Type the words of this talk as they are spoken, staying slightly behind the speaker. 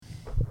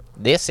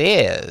This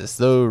is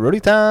the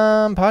Roadie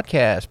Time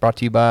Podcast, brought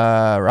to you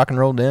by Rock and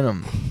Roll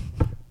Denim.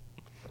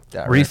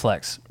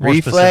 Reflex.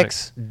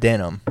 Reflex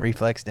Denim.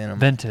 Reflex Denim.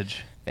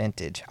 Vintage.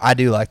 Vintage. I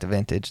do like the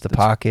vintage. The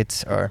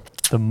pockets are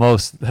The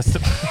most. That's the.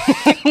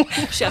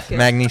 Chef kiss.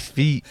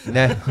 magnifique.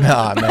 No,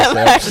 I messed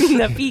up.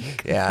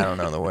 Magnifique. Yeah, I don't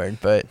know the word,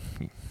 but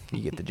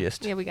you get the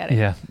gist. Yeah, we got it.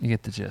 Yeah, you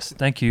get the gist.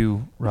 Thank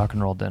you, Rock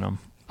and Roll Denim.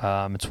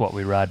 It's what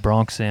we ride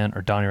Bronx in,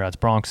 or Donnie rides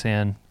Bronx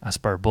in. I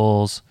spur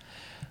bulls.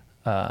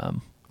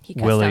 He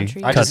cuts Willie down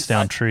trees. cuts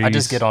down trees. I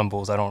just get on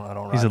bulls. I don't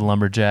ride. He's a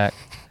lumberjack,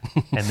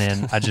 and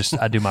then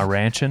I do my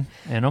ranching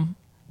in them.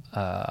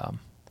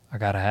 I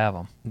gotta have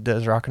them.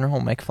 Does Rock and Roll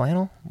make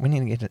flannel? We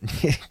need to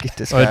get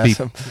this Oh, it'd guy be-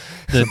 some.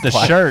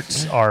 The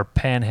shirts are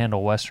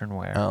Panhandle Western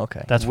wear. Oh,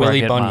 okay. That's where I Willie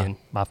get Bunyan.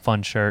 my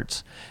fun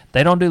shirts.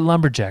 They don't do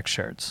lumberjack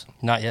shirts.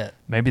 Not yet.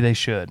 Maybe they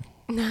should.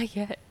 Not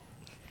yet.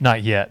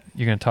 Not yet.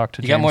 You're gonna talk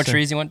to. You got more Jameson?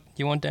 trees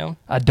you want down?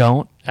 I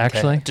don't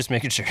actually. Okay, just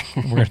making sure.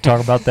 We're going to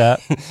talk about that.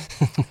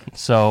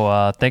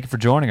 So thank you for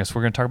joining us.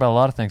 We're going to talk about a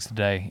lot of things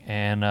today,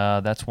 and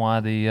that's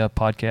why the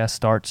podcast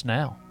starts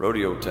now.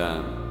 Rodeo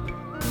time.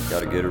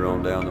 Gotta get her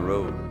on down the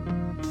road.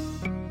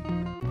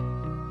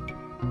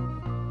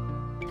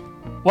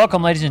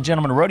 Welcome, ladies and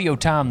gentlemen, to Rodeo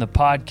Time, the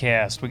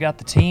podcast. We got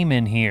the team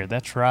in here.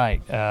 That's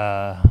right.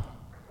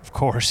 Of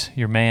course,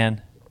 your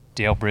man,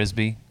 Dale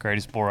Brisby,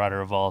 greatest bull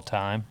rider of all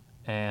time,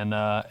 and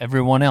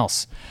everyone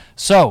else.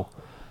 So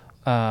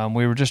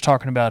we were just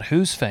talking about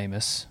who's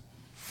famous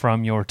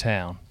from your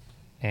town,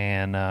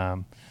 and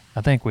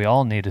I think we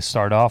all need to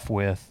start off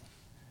with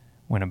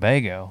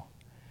Winnebago,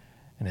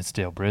 and it's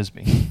Dale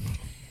Brisby.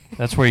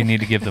 That's where you need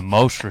to give the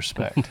most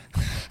respect.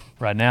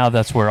 Right now,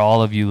 that's where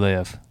all of you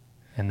live,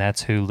 and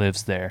that's who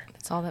lives there.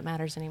 That's all that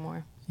matters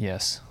anymore.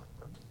 Yes.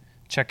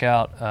 Check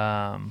out.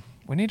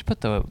 We need to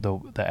put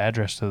the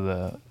address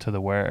to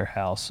the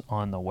warehouse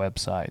on the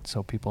website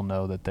so people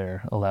know that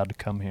they're allowed to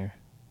come here.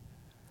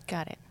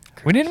 Got it.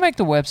 We need to make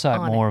the website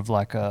On more it. of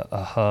like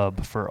a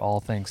hub for all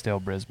things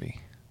Dale Brisby.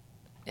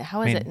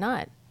 How is mean, it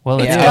not? Well,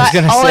 It's it Yeah, is. I was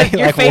gonna all say, of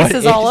your like, face what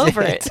is all is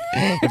over it?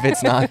 it. If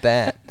it's not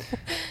that.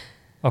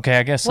 Okay,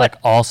 I guess What- like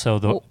also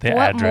the what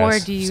address. more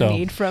do you So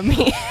need from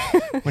me?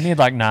 We need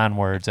like 9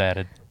 words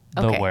added.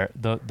 Okay.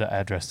 The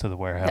address to the That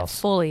warehouse.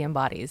 fully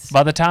embodies.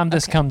 By the time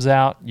this Okay. comes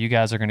out, you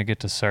guys are going to get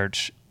to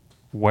search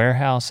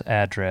warehouse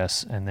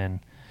address, and then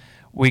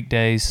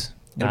weekdays.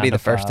 It'll 9 be to the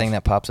first 5. thing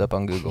that pops up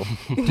on Google.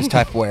 Just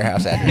type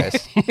warehouse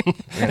address.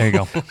 There you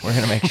go. We're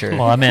gonna make sure.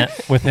 Well, I meant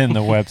within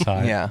the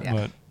website. Yeah.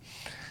 Yeah.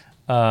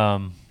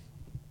 But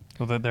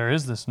well, there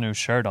is this new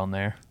shirt on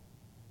there.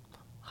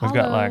 We've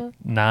got like Holla.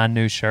 9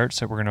 new shirts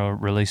that we're going to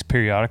release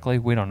periodically.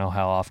 We don't know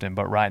how often,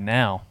 but right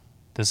now,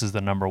 this is the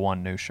number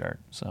 1 new shirt.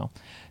 So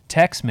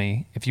text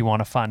me if you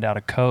want to find out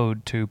a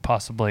code to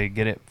possibly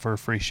get it for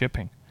free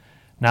shipping.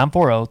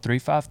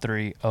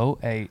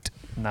 940-353-0890.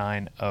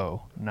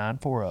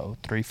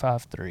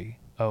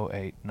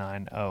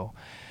 940-353-0890.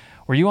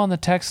 Were you on the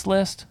text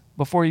list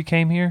before you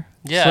came here?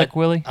 Yeah. Slick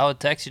Willie? I would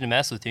text you to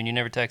mess with you, and you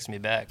never text me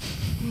back.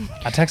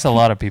 I text a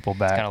lot of people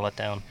back. Kind of let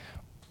down.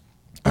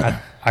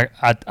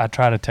 I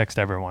try to text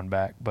everyone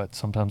back, but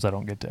sometimes I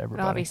don't get to But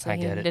everybody. obviously, I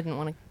he get it. didn't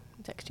want to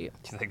text you.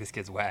 She's like, this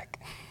kid's whack.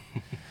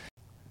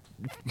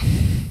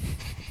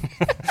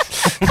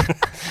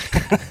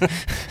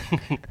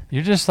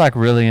 You're just like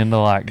really into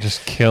like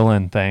just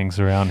killing things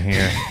around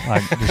here,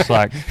 like just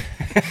like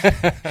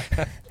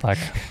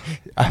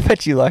I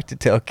bet you like to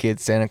tell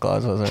kids Santa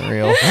Claus wasn't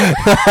real.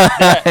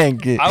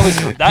 And get- I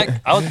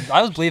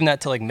was believing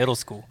that till like middle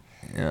school,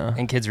 yeah.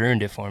 and kids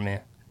ruined it for me.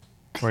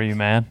 were you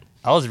mad?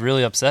 I was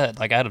really upset.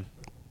 Like I had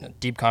a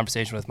deep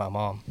conversation with my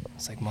mom.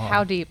 It's like, Mom,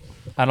 How deep?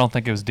 I don't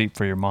think it was deep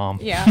for your mom.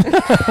 Yeah.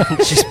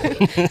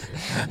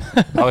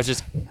 I was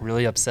just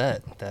really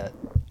upset that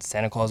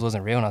Santa Claus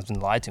wasn't real, and I've been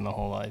lied to my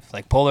whole life.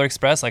 Like Polar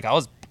Express, like I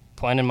was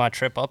planning my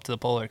trip up to the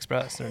Polar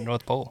Express or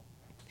North Pole.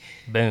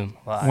 Boom.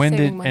 Lied.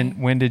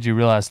 When did you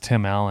realize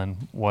Tim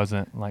Allen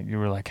wasn't like you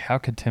were like how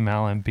could Tim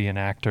Allen be an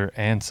actor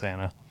and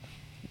Santa?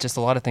 Just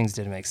a lot of things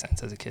didn't make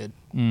sense as a kid.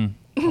 Mm.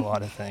 A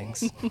lot of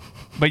things.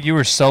 But you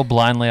were so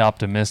blindly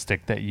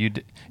optimistic that you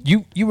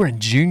were in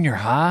junior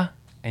high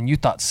and you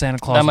thought Santa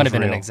Claus That might was have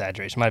been real. an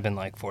exaggeration. Might have been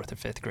like 4th or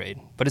 5th grade.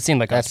 But it seemed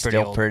like That's I was pretty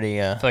still old.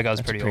 pretty. I feel like I was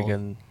that's pretty a pretty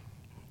old. good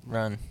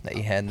run that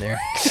you had there.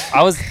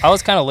 I was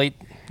kind of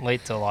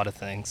late to a lot of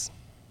things.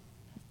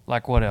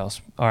 Like what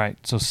else? All right,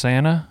 so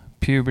Santa,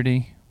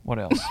 puberty, what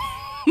else?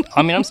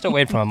 I mean, I'm still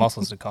waiting for my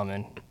muscles to come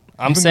in.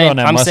 I'm You've been saying growing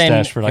that I'm saying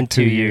mustache for like in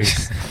 2 2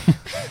 years.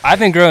 I've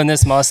been growing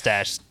this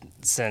mustache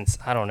since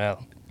I don't know,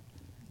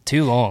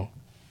 too long.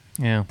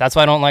 Yeah. That's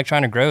why I don't like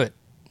trying to grow it.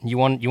 You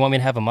want me to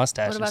have a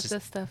mustache? What about It's just-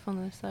 this stuff on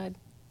the other side?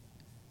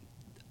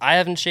 I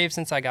haven't shaved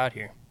since I got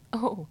here.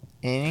 Oh.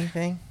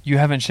 Anything? You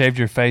haven't shaved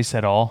your face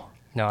at all?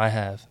 No, I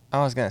have.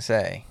 I was gonna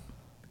say.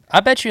 I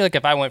bet you, like,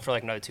 if I went for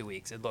like another 2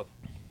 weeks, it'd look.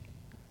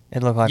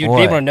 It looked like You'd what?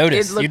 be able to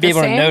notice. It'd look You'd be the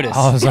able to same? notice.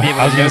 I was You'd be able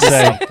gonna to notice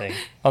say- something.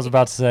 I was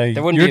about to say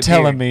There wouldn't you're be a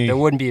telling beard. me There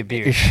wouldn't be a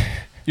beard.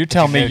 You're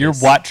telling me your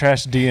notice? white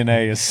trash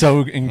DNA is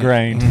so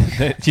ingrained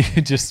that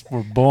you just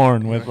were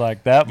born with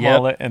like that Yep.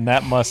 mullet and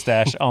that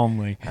mustache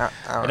only. I don't It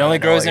only really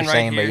know grows what in you're right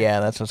saying, here. But yeah,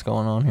 that's what's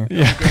going on here.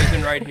 Yeah. It grows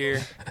in right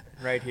here,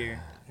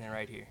 and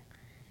right here.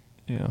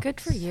 Yeah.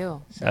 Good for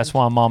you. That's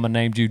why Mama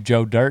named you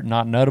Joe Dirt,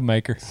 not Nutter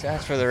Maker.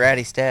 That's for the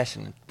ratty stash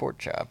and the pork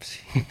chops.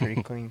 You're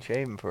pretty clean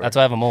shaven for That's it.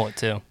 why I have a mullet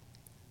too.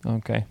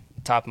 Okay.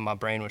 Top of my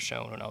brain was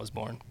shown when I was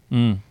born.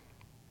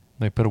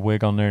 They put a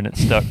wig on there and it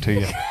stuck to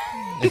you.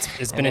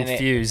 It's been And then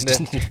infused.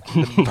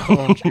 The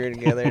bones grew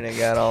together and it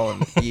got all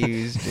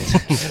infused.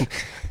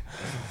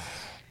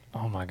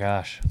 Oh my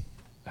gosh.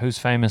 Who's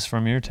famous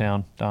from your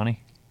town,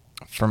 Donnie?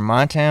 From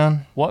my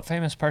town, What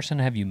famous person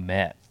have you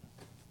met?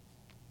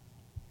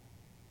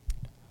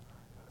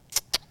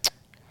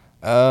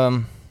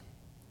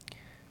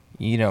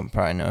 you don't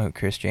probably know who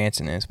Chris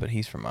Jansen is, but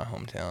he's from my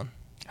hometown.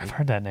 I've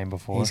heard that name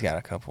before. He's got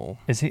a couple.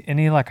 Is he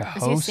like a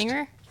Is host? he a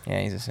singer?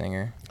 Yeah, he's a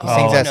singer. He Oh,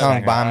 sings I that know song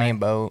that "Buy guy. Me a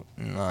Boat"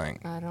 and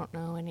like. I don't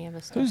know any of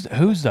his stuff.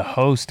 Who's the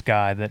host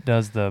guy that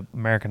does the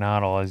American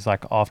Idol? He's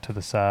like off to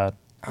the side.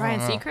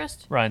 Ryan I don't know. Seacrest?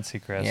 Ryan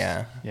Seacrest.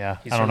 Yeah. Yeah.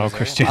 He's I don't from know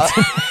Chris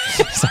Missouri?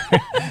 Jansen.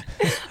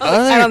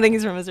 I don't think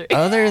he's from Missouri.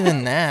 Other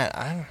than that,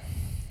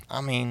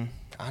 I mean,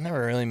 I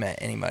never really met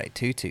anybody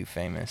too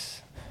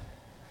famous.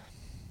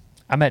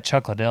 I met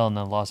Chuck Liddell in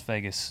the Las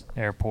Vegas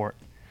airport.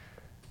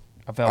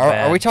 I felt Are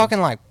bad. we talking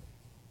like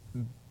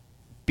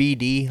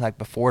BD, like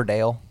before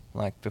Dale,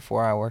 like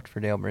before I worked for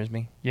Dale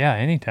Brisby? Yeah,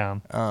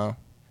 anytime.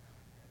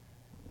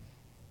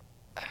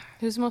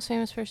 Who's the most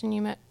famous person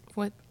you met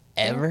with?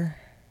 Ever?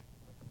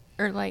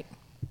 Or like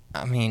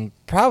I mean,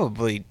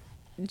 probably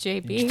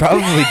JB?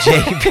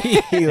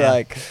 JB. Yeah.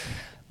 Like,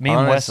 Me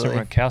and Weston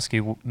honestly.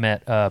 Rakowski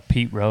met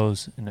Pete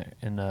Rose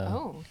in the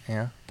Oh.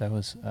 yeah, that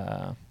was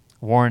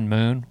Warren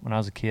Moon when I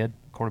was a kid,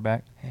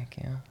 quarterback. heck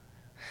yeah.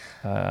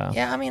 Uh,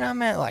 Yeah, I mean, I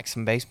met like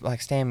some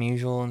like Stan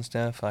Musial and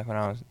stuff. Like when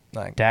I was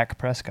like, Dak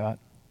Prescott.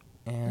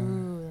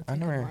 Ooh, that's I a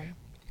good never. one.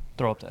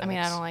 Throw up that. I mean,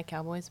 I don't like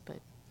Cowboys, but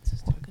it's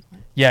just a good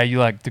one. Yeah, you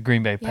like the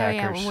Green Bay Yeah,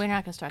 Packers. well, we're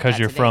not going to start because that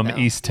you're today, from though.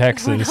 East We're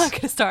Texas. not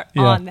going to start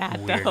Yeah. on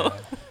that, though.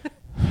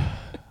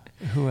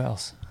 Who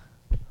else?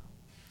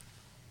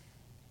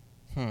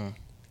 Hmm.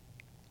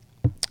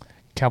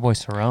 Cowboy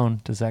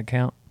Cerrone. Does that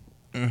count?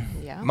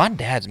 Yeah. My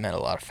dad's met a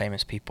lot of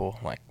famous people,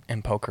 like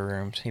in poker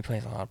rooms. He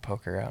plays a lot of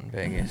poker out in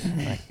Vegas.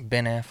 Like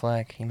Ben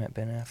Affleck. He met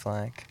Ben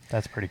Affleck.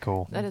 That's pretty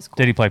cool. That is cool.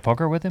 Did he play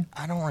poker with him?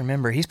 I don't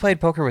remember. He's played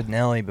poker with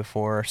Nelly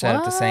before. Sat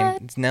at the same.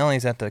 What?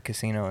 Nelly's at the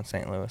casino in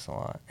St. Louis a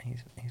lot.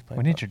 He's played.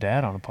 We need your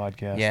dad on a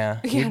podcast. Yeah,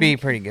 Yeah, he'd be I a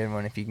pretty good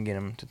one if you can get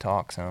him to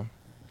talk some.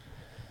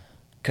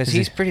 Cause Is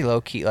he's he- pretty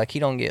low key. Like he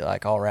don't get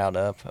like all riled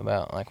up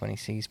about like when he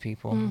sees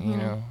people, you Mhm.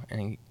 know.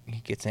 And he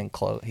gets in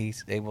close.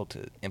 He's able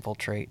to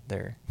infiltrate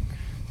their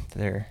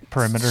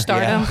Perimeter.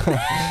 Stardom.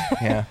 Yeah.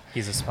 Yeah.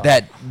 He's a spy.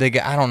 That the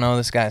guy. I don't know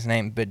this guy's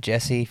name, but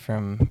Jesse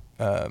from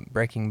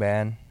Breaking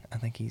Bad. I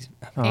think he's.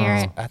 Oh.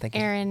 Aaron, I think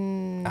he's-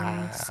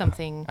 Aaron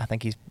something. I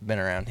think he's been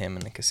around him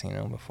in the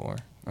casino before.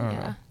 I don't Yeah.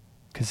 know.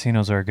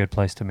 Casinos are a good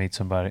place to meet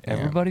somebody. Yeah.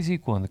 Everybody's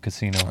equal in the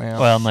casino. Yeah.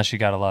 Well, unless you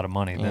got a lot of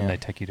money, then Yeah. they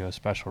take you to a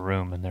special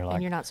room and they're like,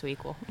 And you're not so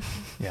equal.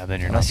 yeah, then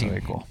you're not Unless so you-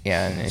 equal.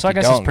 Yeah. And if So I you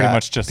guess it's don't pretty got-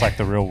 much just like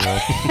the real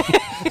world.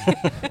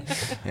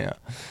 Yeah.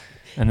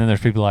 And then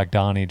there's people like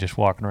Donnie just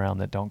walking around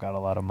that don't got a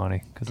lot of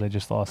money because they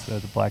just lost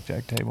at the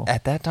blackjack table.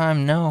 At that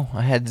time, no,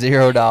 I had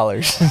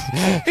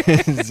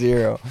 $0.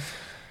 Zero.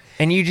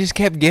 And you just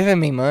kept giving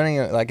me money,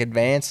 like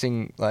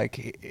advancing,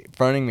 like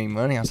fronting me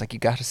money. I was like, you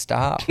got to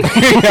stop.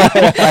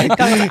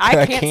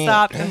 I can't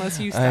stop unless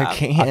you stop. I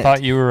can't. I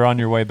thought you were on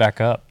your way back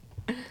up.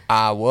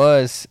 I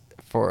was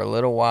for a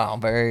little while.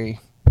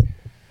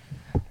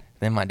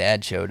 Then my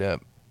dad showed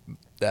up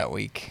that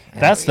week.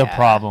 That's the yeah,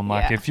 problem.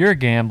 Like, yeah. if you're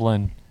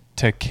gambling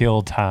to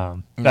kill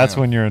time, that's Yeah.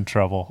 when you're in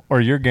trouble.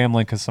 Or you're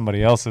gambling because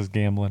somebody else is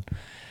gambling.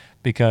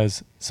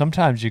 Because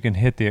sometimes you can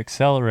hit the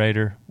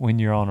accelerator when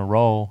you're on a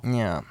roll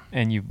Yeah.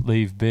 and you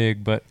leave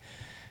big. But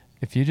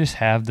if you just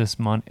have this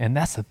money, and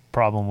that's the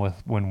problem with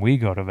when we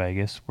go to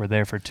Vegas, we're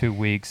there for 2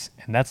 weeks,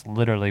 and that's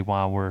literally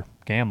why we're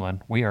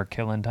gambling. We are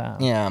killing time.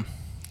 Yeah.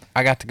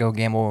 I got to go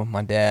gamble with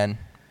my dad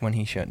when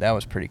he showed. That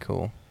was pretty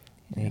cool.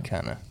 He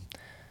kind of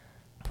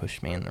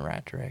pushed me in the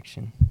right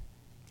direction.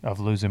 Of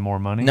losing more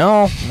money?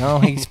 No,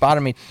 he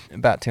spotted me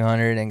about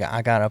 200, and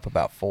I got up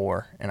about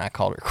 4, and I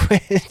called her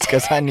quits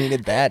because I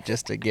needed that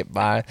just to get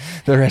by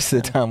the rest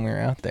of the time we were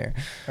out there.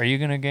 Are you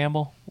going to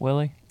gamble,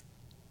 Willie?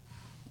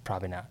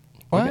 Probably not.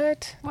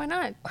 What? Why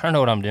not? I don't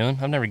know what I'm doing.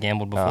 I've never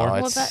gambled before. Oh,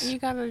 Well, it's- that you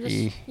gotta just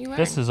you- you learn.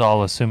 This is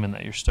all assuming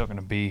that you're still going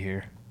to be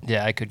here.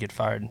 Yeah, I could get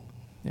fired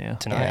Yeah.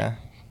 tonight. Yeah.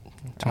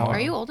 Tomorrow. Are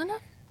you old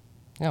enough?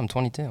 Yeah, I'm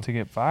 22. To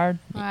get fired?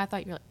 Oh, I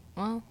thought you were like,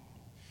 well,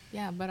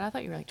 yeah, but I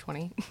thought you were like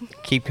 20.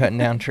 Keep cutting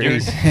down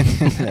trees.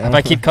 If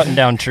I keep cutting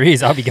down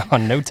trees, I'll be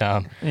gone in no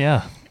time.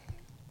 Yeah.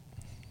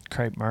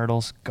 Crepe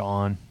myrtles,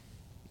 gone.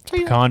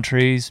 Pecan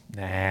trees,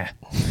 nah.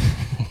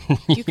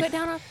 You cut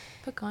down a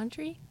pecan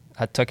tree?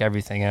 I took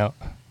everything out.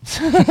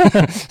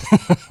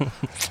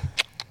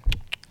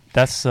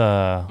 That's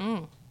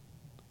Mm.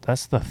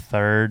 that's the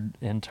third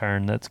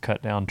intern that's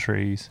cut down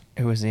trees.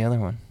 Who was the other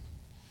one?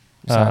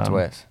 Besides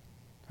Wes.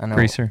 I know.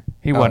 Greaser.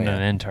 He Oh, wasn't yeah.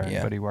 an intern,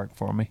 Yeah. but he worked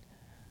for me.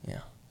 Yeah.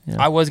 Yeah.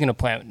 I was gonna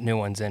plant new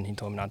ones in. He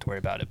told me not to worry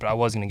about it, but I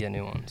was gonna get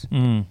new ones.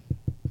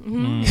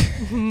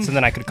 So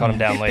then I could cut them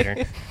down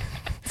later.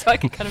 So I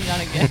can cut him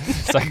down again.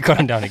 So I could cut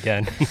them down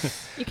again.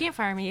 You can't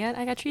fire me yet.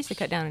 I got trees to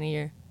cut down in a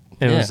year.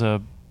 It Yeah.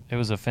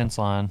 was a fence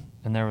line,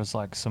 and there was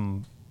like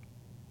some.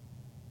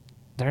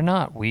 They're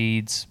not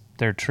weeds,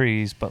 they're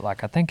trees, but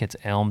like I think it's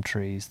elm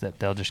trees that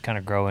they'll just kind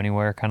of grow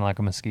anywhere, kind of like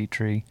a mesquite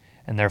tree,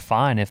 and they're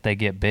fine if they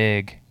get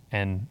big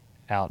and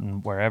out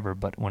and wherever.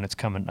 But when it's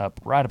coming up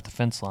right up the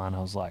fence line, I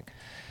was like,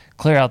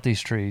 clear out these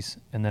trees,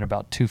 and then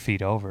about 2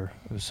 feet over,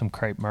 it was some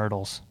crepe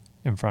myrtles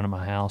in front of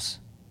my house,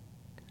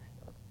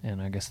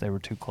 and I guess they were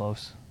too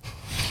close.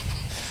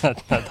 I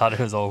thought it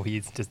was all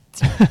weeds. Just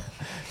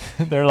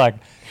They're like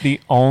the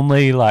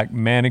only like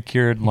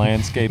manicured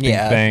landscaping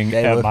Yeah, thing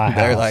they at look, my house.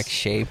 they're like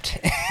shaped.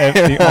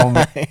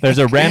 There's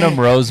a random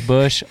rose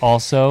bush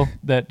also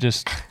that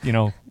just, you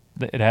know,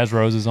 it has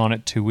roses on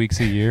it 2 weeks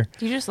a year.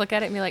 Do you just look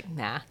at it and be like,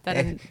 nah, that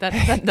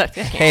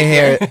can't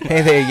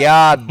Hey there,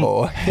 yard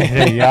boy.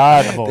 The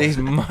yard boy. These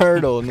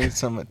myrtle need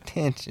some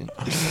attention.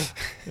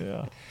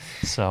 Yeah.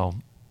 So,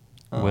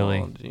 Willie,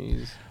 Oh,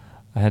 jeez.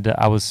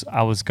 I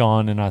was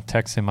gone, and I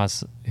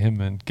texted him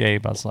and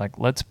Gabe. I was like,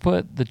 let's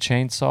put the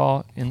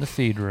chainsaw in the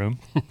feed room,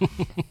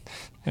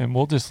 and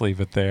we'll just leave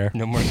it there.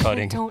 no more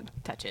cutting. Don't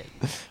touch it.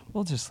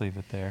 We'll just leave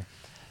it there.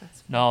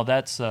 That's No,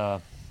 that's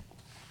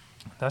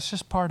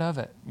just part of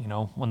it. You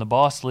know, when the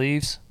boss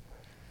leaves,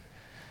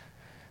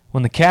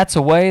 when the cat's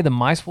away, the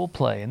mice will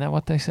play. Isn't that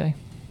what they say?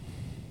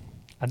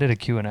 I did a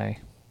Q&A.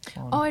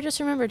 Oh, I just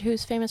remembered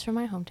who's famous from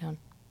my hometown.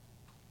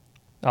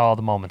 Oh,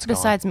 the moment's gone.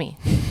 Besides me.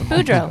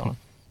 Boudreaux.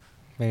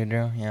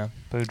 Boudreaux, yeah.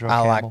 Boudreaux I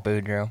like Campbell.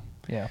 Boudreaux.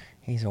 Yeah.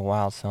 He's a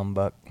wild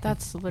sonbuck.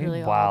 That's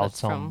literally all Wild that's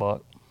son from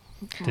buck.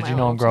 Did my you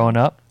know him hometown. growing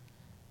up?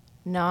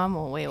 No,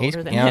 I'm way He's-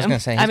 older than yeah, him. I was gonna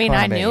say, I he's mean, quite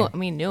I a bit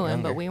knew him,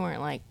 younger. but we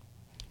weren't like,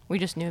 we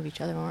just knew of each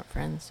other. We weren't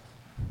friends.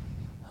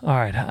 All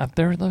right, up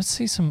there. Let's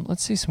see some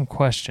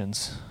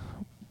questions.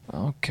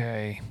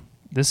 Okay,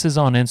 this is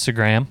on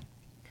Instagram.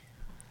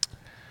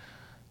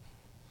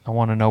 I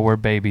want to know where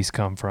babies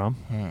come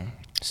from.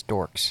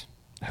 Storks.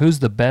 Who's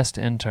the best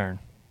intern?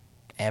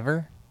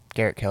 Ever?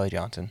 Garrett Kelly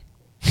Johnson.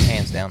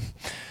 Hands down.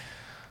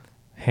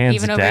 Hands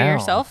Even down. over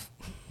yourself?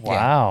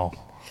 Wow.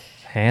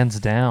 Hands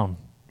down.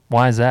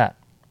 Why is that?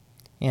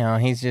 You know,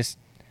 he's just...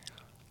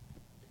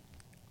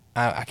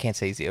 I can't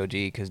say he's the OG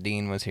because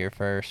Dean was here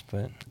first,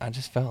 but I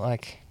just felt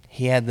like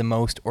he had the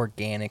most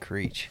organic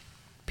reach.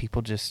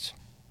 People just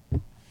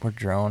were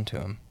drawn to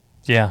him.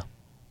 Yeah.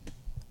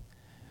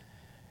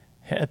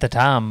 At the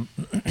time,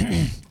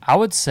 I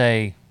would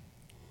say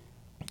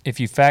if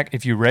you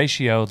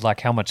ratioed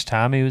like how much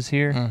time he was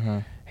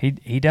here,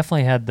 he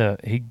definitely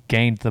he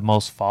gained the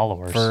most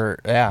followers.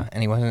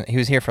 And he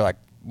was here for like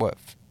what,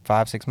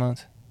 5-6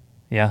 months?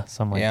 Yeah,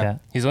 something like Yeah. that.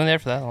 He's only there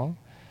for that long.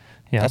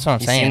 Yeah. That's what I'm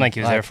He saying. seemed like he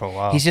was there for a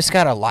while. He's just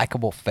got a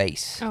likable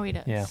face. Oh, he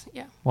does. Yeah.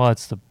 Yeah. Well,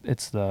 it's the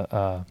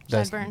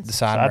Sideburns. The sideburns.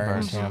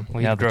 Sideburns. Yeah.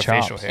 Well, Yeah, he the grew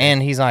facial chops. hair.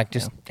 And he's like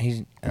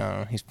he's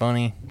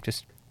funny.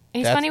 Just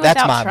He's that's- funny that's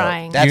without my vote.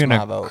 trying. That's You're my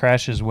gonna vote.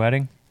 crash his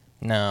wedding?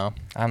 No,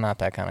 I'm not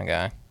that kind of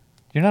guy.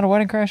 You're not a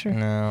wedding crasher?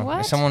 No.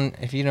 What?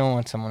 If you don't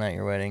want someone at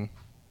your wedding,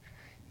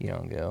 you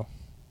don't go.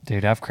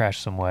 Dude, I've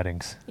crashed some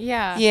weddings.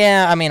 Yeah.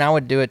 Yeah, I mean, I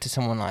would do it to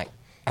someone like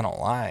I don't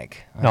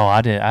like. No,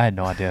 I did. I had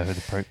no idea who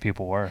the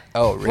people were.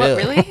 Oh, really? What,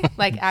 really?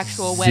 Like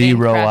actual wedding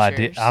Zero crashers.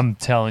 idea. I'm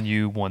telling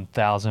you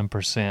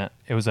 1,000%.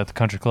 It was at the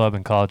country club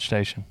in College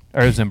Station.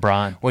 Or it was in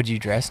Bryan. Would you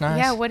dress nice?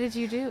 Yeah, what did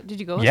you do? Did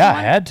you go with Yeah, I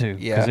someone? had to.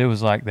 Because Yeah. it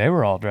was like they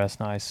were all dressed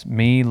nice.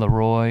 Me,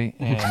 Leroy,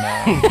 and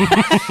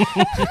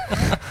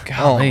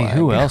golly, Oh my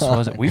who else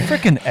was it? We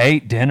freaking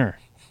ate dinner.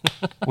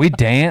 We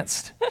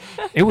danced.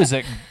 It was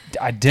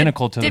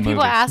identical to Did the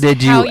people movie. ask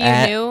Did you how you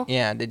act? knew?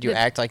 Yeah. Did you Did-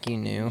 act like you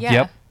knew? Yeah.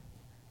 Yep.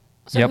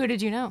 So Yep. who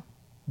did you know?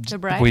 The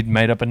bride? We'd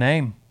made up a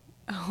name.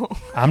 Oh.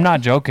 I'm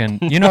not joking.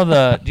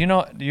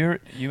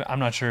 I'm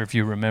not sure if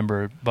you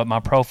remember, but my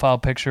profile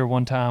picture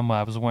one time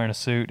I was wearing a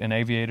suit and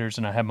aviators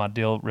and I had my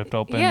deal ripped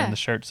open Yeah. and the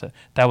shirt said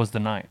that was the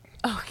night.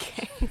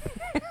 Okay.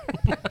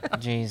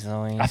 Jeez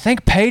Louise. I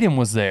think Peyton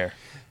was there.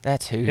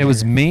 That's who. It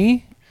was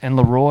me and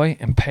Leroy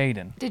and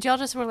Peyton. Did y'all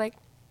just were like,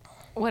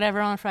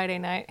 whatever on Friday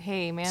night?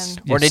 Hey, man.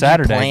 Yeah, Or did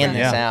Saturday, you plan but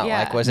this yeah. out? Yeah.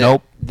 Like, was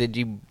Nope. it? Did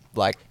you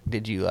do I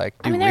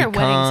mean, there are weddings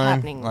recon?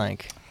 happening.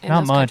 Like, In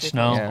Not those much, country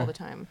no. clubs Yeah. all the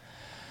time.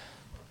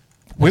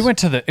 We went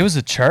to the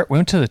church. We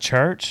went to the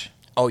church.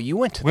 oh, you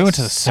went to. We went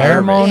to the service.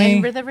 ceremony.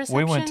 Remember the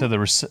We went to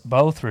reception? the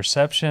both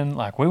reception.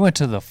 Like we went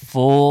to the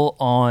full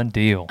on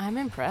deal. I'm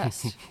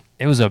impressed.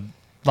 It was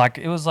like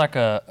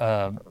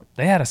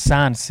they had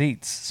assigned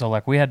seats, so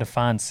like we had to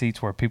find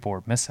seats where people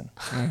were missing.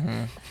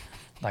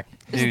 Like,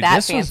 Is dude, that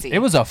this fancy? it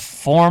was a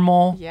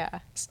formal Yeah.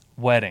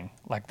 wedding.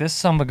 Like this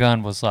son of a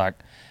gun was like,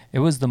 it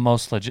was the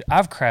most legit.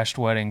 I've crashed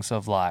weddings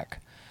of like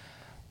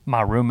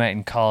my roommate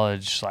in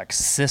college, like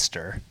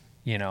sister,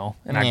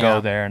 and I Yeah.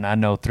 go there and I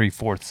know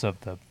 3/4 of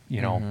the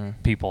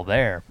people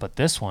there, but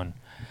this one,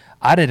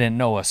 I didn't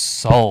know a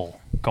soul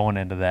going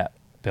into that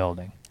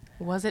building.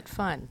 Was it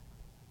fun?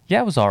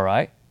 Yeah, it was all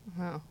right.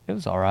 Wow. It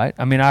was all right.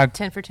 I mean, I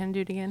 10 for 10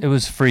 dude again. it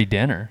was free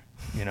dinner,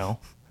 you know.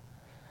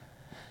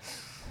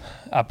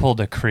 I pulled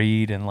a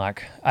Creed and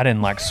like I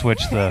didn't like switch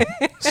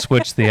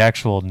the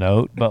actual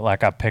note, but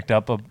like I picked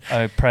up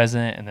a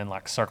present and then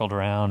like circled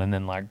around and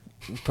then like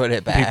Put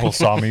it back. people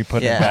saw me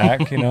put Yeah. it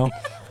back, you know.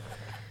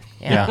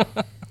 Yeah.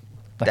 Like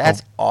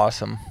That's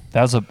awesome. it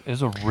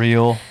was a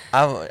real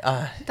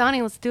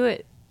Donnie, let's do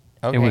it.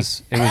 Okay. it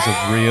was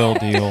a real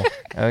deal.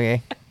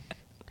 Okay.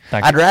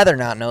 Like I'd rather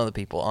not know the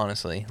people,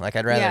 honestly. Like,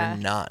 I'd rather Yeah.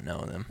 not know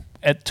them.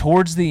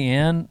 towards the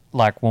end,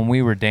 like when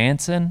we were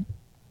dancing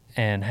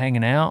and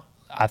hanging out,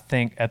 I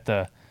think it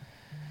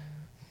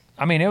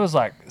was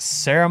like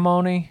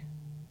ceremony.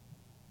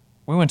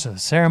 We went to the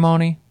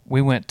ceremony.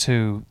 We went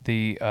to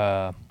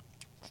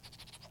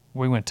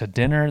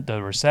dinner,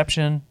 the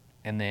reception,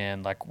 and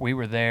then like we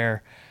were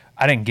there.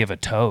 I didn't give a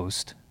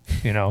toast,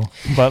 you know,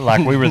 but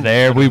like we were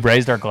there. We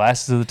raised our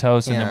glasses to the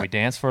toast, and then Yeah. we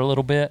danced for a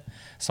little bit.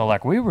 So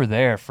like we were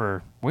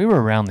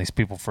around these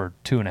people for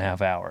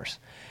 2.5 hours,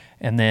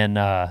 and then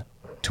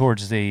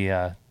towards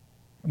the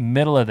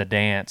middle of the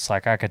dance,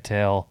 like I could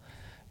tell,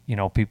 you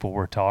know, people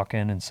were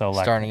talking, and so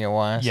like Starting to get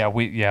wise.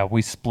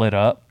 we split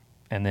up,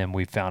 and then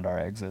we found our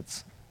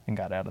exits and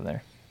got out of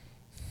there.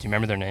 Do you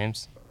remember their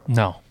names?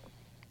 No.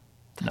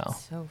 No.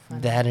 So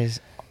funny. That is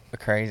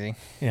crazy.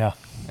 Yeah.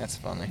 That's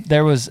funny.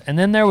 There was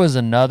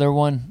another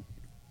one.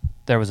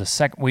 There was a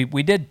second.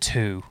 We did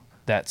 2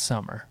 that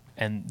summer,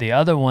 and the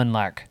other one,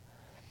 like,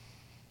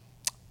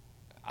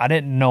 I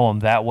didn't know him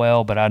that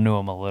well, but I knew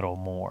him a little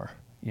more.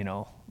 You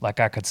know, like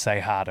I could say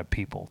hi to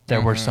people.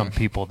 There were some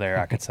people there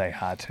I could say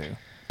hi to,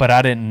 but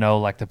I didn't know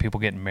like the people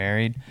getting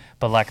married.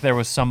 But like there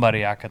was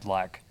somebody I could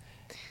like.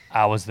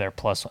 I was their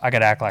plus. I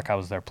could act like I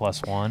was their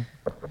plus one.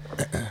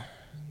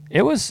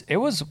 It was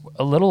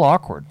a little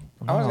awkward.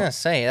 I was gonna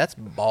say that's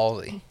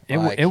ballsy.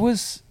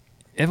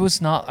 It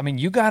was not. I mean,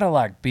 you gotta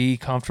like be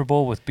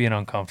comfortable with being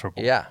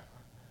uncomfortable. Yeah.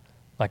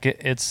 Like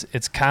it's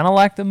kind of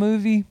like the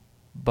movie,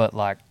 but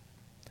like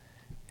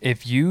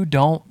if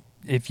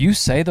you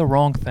say the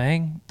wrong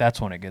thing,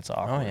 that's when it gets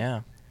awkward. Oh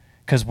yeah.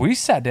 Because we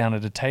sat down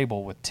at a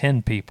table with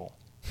 10 people.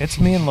 It's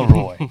me and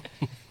Leroy,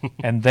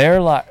 and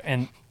they're like,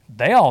 and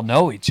they all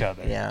know each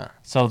other. Yeah.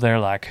 So they're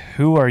like,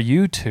 "Who are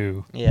you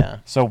two?" Yeah.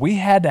 So we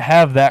had to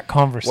have that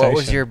conversation. What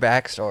was your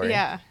backstory?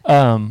 Yeah.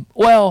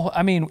 Well,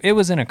 I mean, it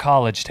was in a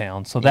college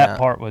town, so that Yeah.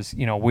 part was,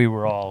 you know, we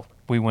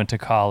went to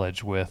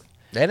college with.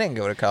 They didn't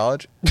go to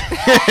college.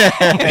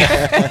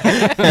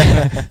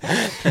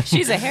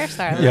 She's a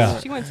hairstylist. Yeah.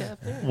 She went to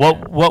up there.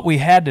 What we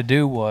had to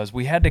do was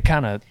we had to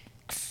kind of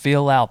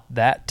fill out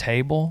that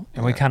table,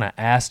 and we kind of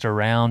asked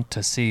around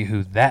to see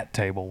who that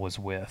table was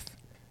with,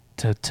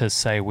 to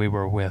say we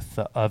were with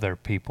the other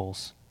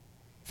people's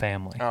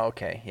family. Oh,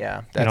 okay.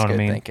 Yeah. That's know what I good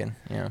mean? thinking.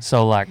 Yeah.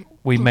 So like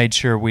we made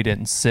sure we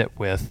didn't sit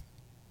with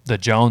the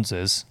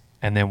Joneses,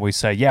 and then we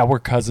say, yeah, we're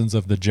cousins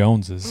of the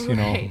Joneses. You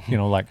know, Right. you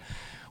know, like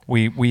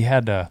we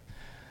had to.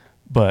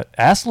 But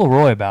ask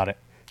Leroy about it.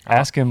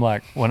 Ask him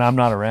like when I'm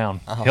not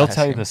around. I'll He'll ask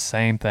tell you him. the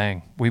same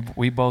thing.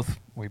 We both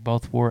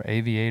wore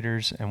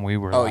aviators, and we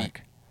were Oh,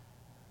 like,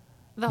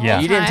 The Yeah.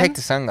 whole You didn't time? take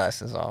the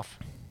sunglasses off.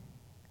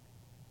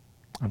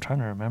 I'm trying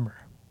to remember.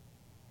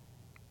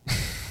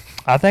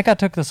 I think I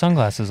took the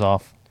sunglasses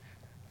off,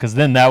 because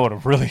then that would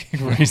have really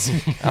raised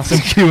some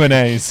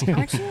Q&As.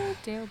 Aren't you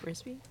Dale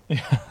Brisby?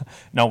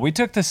 No, we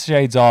took the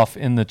shades off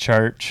in the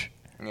church.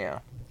 Yeah.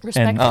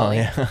 Respectfully. Oh,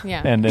 yeah.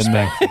 Yeah. And in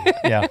the,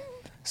 yeah.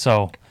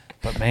 So,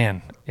 but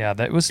man, yeah,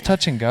 that was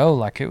touch and go.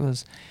 Like it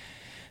was,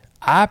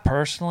 I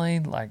personally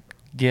like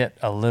get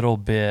a little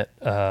bit,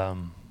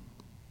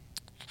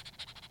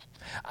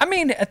 I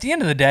mean, at the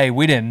end of the day,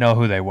 we didn't know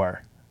who they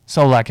were.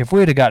 So like if we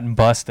had gotten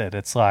busted,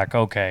 it's like,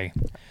 okay,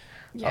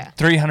 yeah.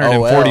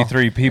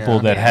 343 people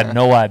Yeah. that had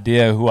no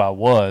idea who I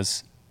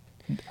was.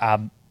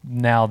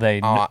 Now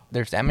they,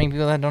 There's that many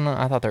people that don't know?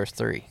 I thought there was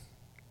 3.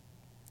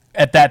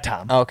 at that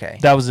time, Okay.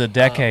 that was a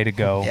decade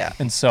ago. Yeah.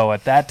 And so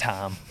at that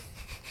time,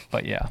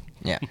 but yeah.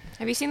 Yeah.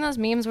 Have you seen those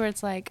memes where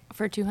it's like,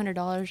 for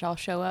 $200, I'll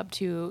show up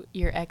to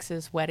your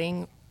ex's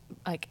wedding,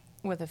 like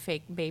with a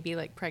fake baby,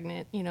 like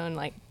pregnant, you know, and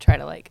like try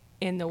to like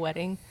end the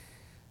wedding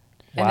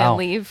and Wow. then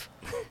leave,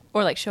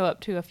 or like show up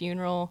to a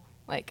funeral,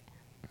 like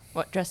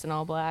dressed in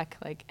all black,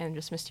 like, and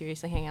just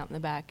mysteriously hang out in the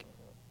back,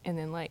 and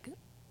then like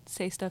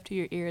say stuff to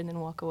your ear and then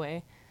walk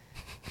away.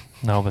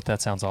 No, but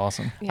that sounds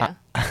awesome. Yeah.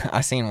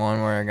 I seen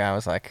one where a guy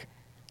was like,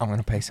 I'm going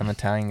to pay some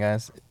Italian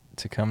guys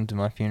to come to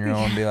my funeral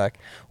and be like,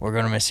 we're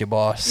going to miss you,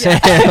 boss. and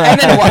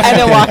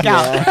then walk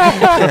out.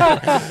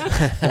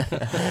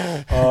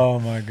 Oh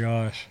my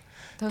gosh.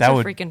 Those That are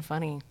would- freaking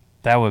funny.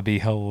 That would be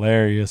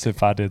hilarious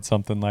if I did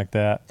something like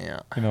that.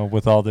 Yeah. You know,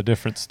 with all the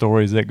different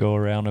stories that go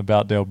around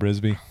about Dale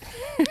Brisby.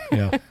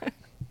 Yeah.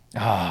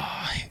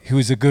 He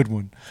was a good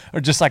one. Or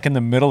just like in the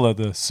middle of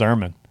the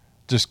sermon,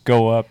 just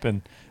go up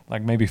and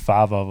like maybe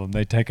 5 of them,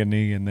 they take a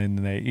knee and then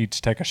they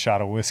each take a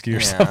shot of whiskey or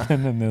Yeah.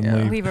 something and then Yeah.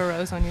 leave. Leave a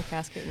rose on your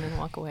casket and then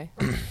walk away.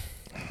 Does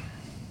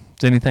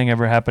anything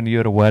ever happen to you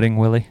at a wedding,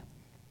 Willie?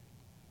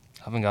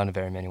 I haven't gone to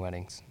very many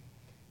weddings.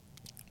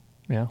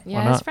 Yeah. Yeah,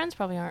 Why his not? friends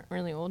probably aren't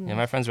really old enough. Yeah,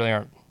 my friends really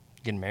aren't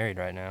Getting married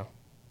right now.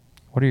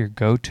 What are your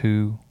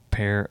go-to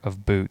pair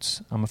of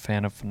boots? I'm a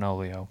fan of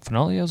Fenolio.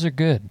 Fenolios are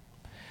good.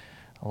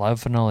 I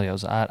love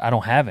Fenolios. I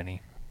don't have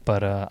any,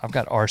 but I've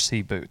got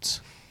RC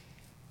boots.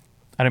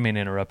 I didn't mean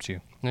to interrupt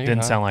you. No, you're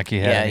Didn't fine. sound like you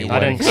had Yeah, any you I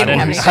wedding didn't. I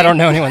stories. didn't. I don't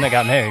know anyone that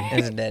got married.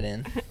 It's a dead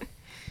end.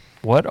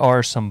 What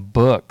are some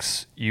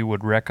books you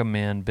would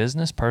recommend?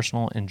 Business,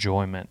 personal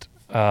enjoyment.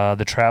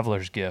 The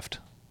Traveler's Gift.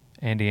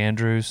 Andy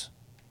Andrews.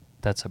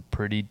 That's a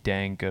pretty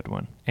dang good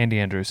one. Andy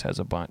Andrews has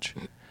a bunch.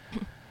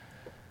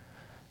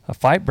 A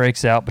fight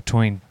breaks out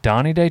between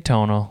Donnie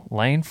Daytona,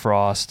 Lane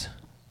Frost,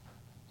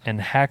 and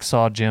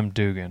Hacksaw Jim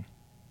Dugan.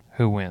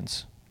 Who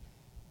wins?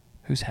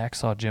 Who's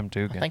Hacksaw Jim I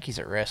Dugan? think he's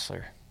a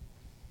wrestler.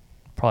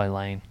 Probably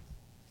Lane.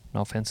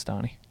 No offense,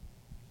 Donnie.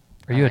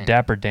 Are I you a mean-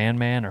 Dapper Dan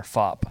man or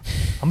Fop?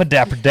 I'm a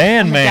Dapper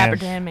Dan I'm a man. Dapper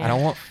Dan man. I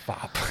don't want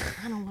fop.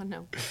 I don't want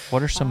no.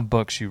 What are some Fop.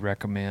 books you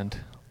recommend?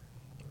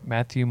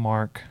 Matthew,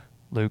 Mark,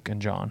 Luke,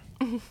 and John.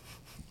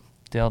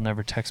 Dale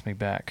never texts me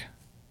back.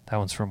 That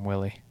one's from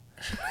Willie.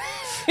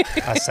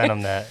 I sent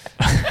him that.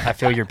 I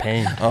feel your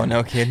pain. Oh,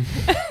 no kidding.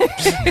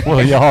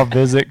 Will y'all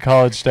visit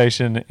College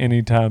Station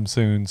anytime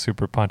soon,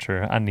 Super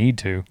Puncher? I need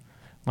to.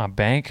 My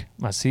bank,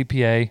 my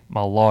CPA,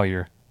 my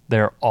lawyer,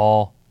 they're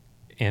all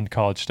in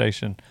College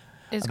Station.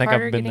 Is I think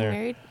Carter I've been getting there.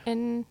 married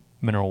in?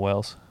 Mineral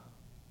Wells.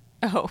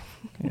 Oh,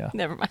 Yeah.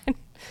 never mind.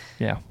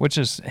 Yeah, which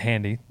is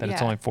handy that it's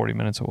Yeah. only 40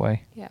 minutes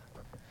away. Yeah.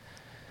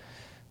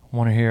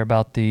 Want to hear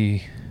about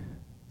the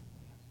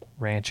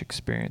ranch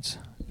experience?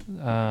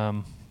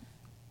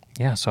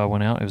 Yeah, so I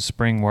went out. It was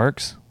Spring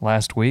Works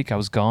last week. I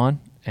was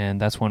gone,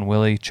 and that's when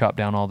Willie chopped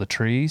down all the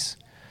trees.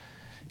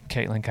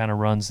 Caitlin kind of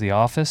runs the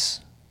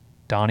office.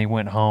 Donnie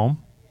went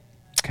home,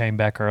 came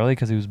back early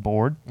because he was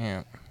bored,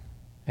 Yeah.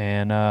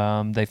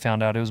 and they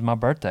found out it was my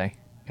birthday,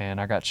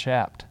 and I got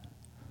chapped.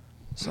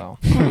 So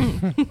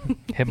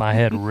hit my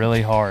head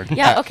really hard.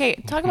 Yeah. Okay.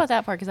 Talk about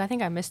that part because I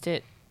think I missed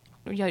it.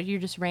 You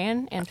just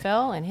ran and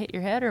fell and hit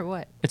your head, or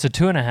what? It's a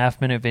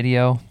 2.5-minute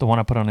video. The one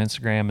I put on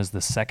Instagram is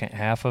the second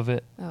half of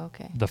it. Oh,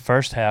 okay. The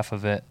first half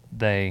of it,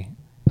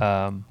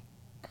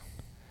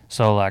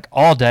 so like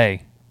all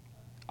day,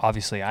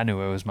 obviously I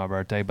knew it was my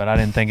birthday, but I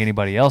didn't think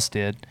anybody else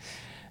did.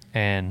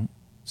 And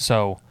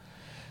so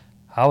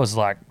I was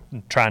like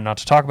trying not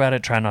to talk about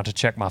it, trying not to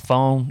check my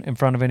phone in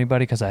front of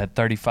anybody because I had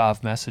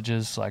 35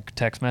 messages, like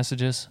text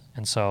messages,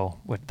 and so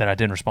that I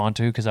didn't respond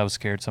to because I was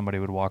scared somebody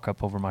would walk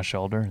up over my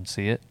shoulder and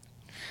see it.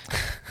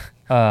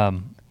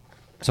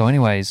 So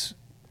anyways,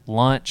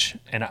 lunch,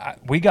 and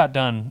we got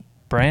done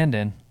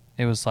Brandon.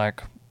 It was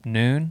like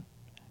noon,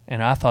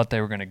 and I thought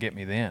they were going to get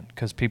me then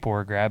because people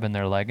were grabbing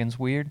their leggings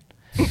weird.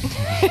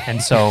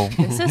 And so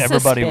This is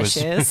everybody was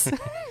suspicious.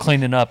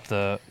 cleaning up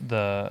the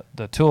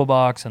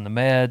toolbox and the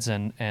meds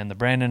and the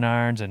Brandon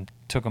irons and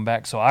took them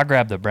back. So I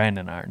grabbed the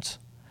Brandon irons.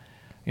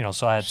 You know,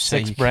 so I had So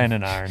 6 you can-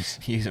 Brandon irons.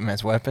 Use them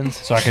as weapons.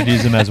 So I could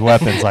use them as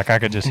weapons. Like I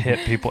could just hit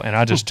people. And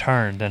I just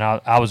turned and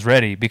I was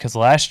ready because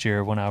last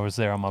year when I was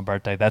there on my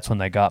birthday, that's when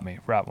they got me,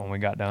 right when we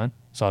got done.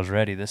 So I was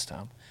ready this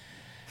time.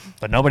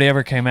 But nobody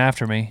ever came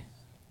after me.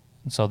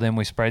 And so then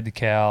we sprayed the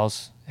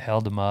cows,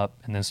 held them up,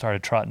 and then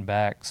started trotting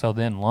back. So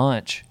then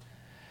lunch,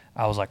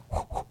 I was like,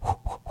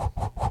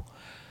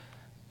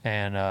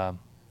 and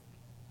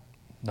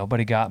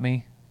nobody got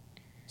me.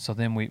 So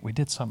then we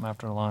did something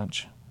after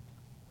lunch.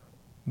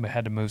 We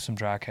had to move some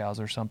dry cows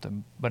or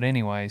something. But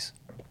anyways,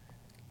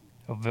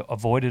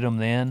 avoided them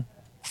then,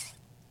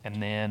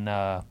 and then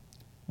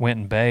went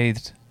and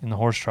bathed in the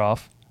horse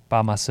trough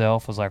by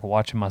myself. Was like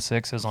watching my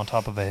sixes on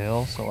top of a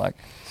hill. So like,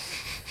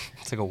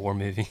 It's like a war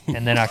movie.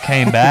 and then I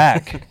came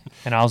back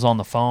and I was on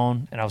the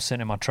phone and I was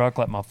sitting in my truck,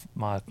 let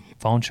my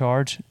phone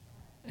charge,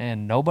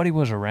 and nobody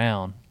was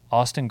around.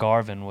 Austin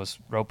Garvin was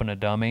roping a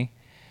dummy,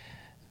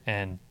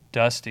 and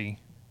Dusty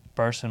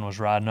Burson was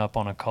riding up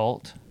on a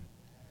colt.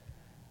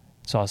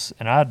 So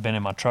I had been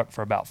in my truck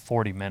for about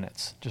 40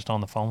 minutes just on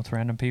the phone with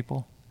random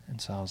people. And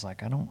so I was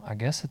like, I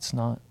guess it's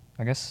not,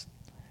 I guess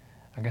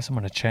I'm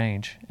going to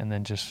change and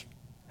then just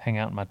hang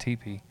out in my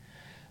teepee.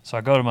 So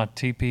I go to my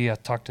teepee, I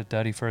talk to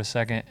Duddy for a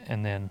second,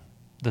 and then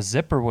the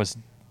zipper was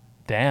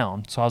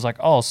down. So I was like,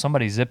 oh,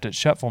 somebody zipped it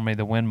shut for me.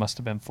 The wind must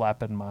have been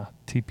flapping my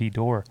teepee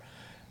door.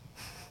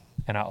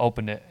 And I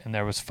opened it, and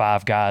there was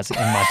 5 guys in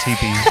my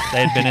teepee.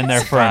 They had been in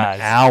there for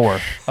an hour,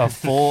 a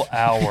full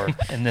hour,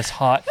 in this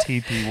hot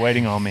teepee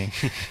waiting on me.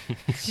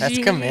 That's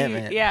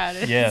commitment. Yeah.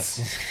 It is.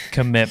 Yes,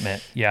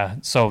 commitment. Yeah.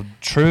 So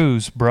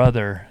True's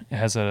brother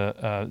has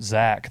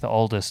Zach, the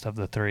oldest of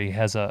the 3,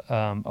 has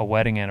a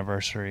wedding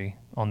anniversary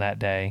on that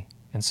day,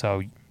 and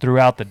so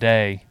throughout the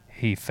day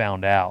he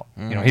found out.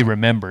 You know, he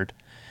remembered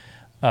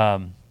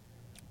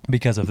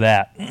because of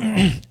that.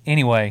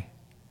 Anyway,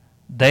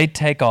 they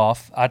take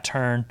off. I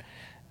turn,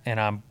 and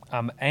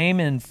I'm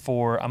aiming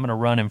for. I'm going to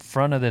run in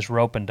front of this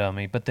roping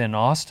dummy, but then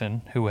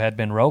Austin, who had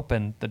been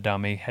roping the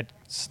dummy, had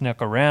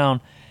snuck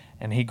around.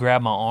 And he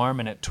grabbed my arm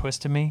and it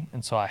twisted me,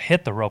 and so I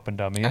hit the roping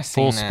dummy I at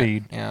full seen that.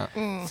 speed.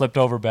 Yeah. Flipped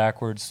over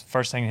backwards.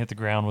 First thing that hit the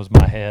ground was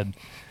my head.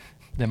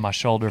 Then my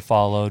shoulder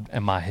followed,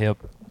 and my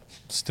hip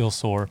still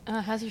sore.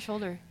 How's your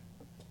shoulder?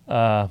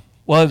 Well,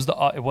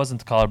 Well, it wasn't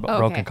the collarbone, Oh,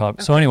 broken okay.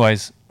 collarbone. So,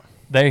 anyways,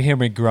 they hear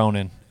me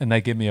groaning and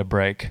they give me a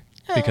break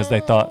because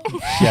they thought,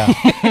 yeah,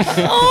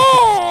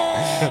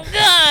 Oh,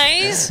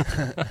 guys.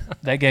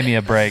 they gave me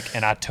a break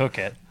and I took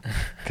it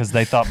because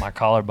they thought my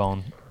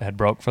collarbone had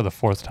broke for the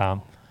 4th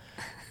time.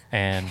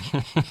 And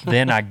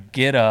then I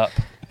get up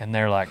and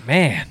they're like,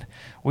 man,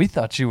 we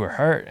thought you were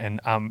hurt. And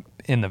I'm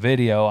in the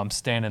video, I'm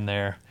standing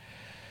there.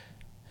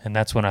 And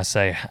that's when I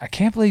say, I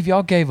can't believe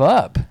y'all gave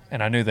up.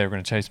 And I knew they were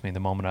going to chase me the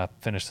moment I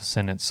finished the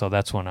sentence. So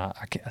that's when I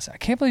said, I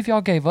can't believe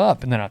y'all gave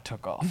up. And then I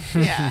took off.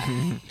 Yeah.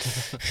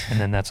 And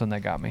then that's when they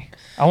got me.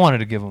 I wanted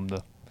to give them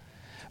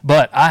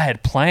but I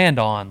had planned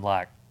on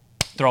like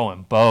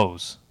throwing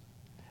bows.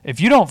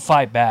 If you don't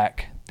fight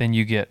back, then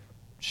you get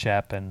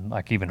shapping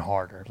like even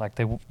harder. Like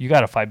you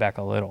got to fight back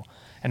a little.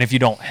 And if you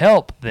don't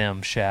help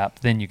them shap,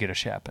 then you get a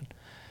shapping.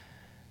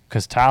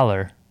 Because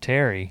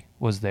Terry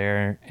was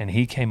there and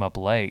he came up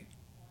late.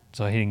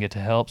 So he didn't get to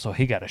help, so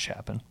he got a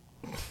shapping.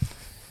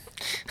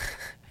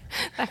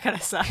 That kind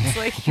of sucks.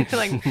 Like, you're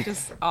like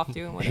just off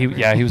doing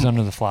whatever. He was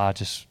under the fly.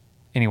 Just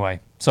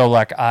anyway. So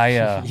like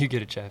You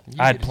get a chap.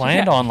 I had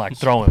planned on like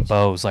throwing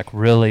bows, like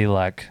really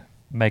like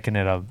making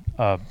it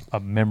a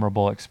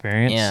memorable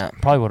experience. Yeah.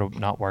 Probably would have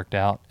not worked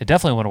out. It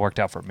definitely would have worked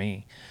out for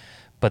me.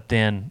 But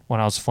then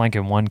when I was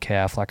flanking one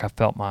calf, like I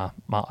felt my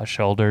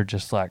shoulder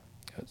just like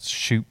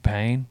shoot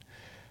pain.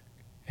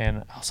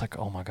 And I was like,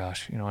 oh my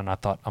gosh, and I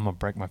thought I'm going to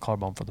break my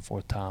collarbone for the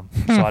 4th time.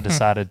 So I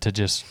decided to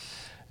just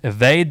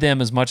evade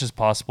them as much as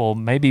possible,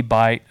 maybe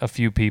bite a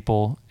few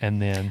people,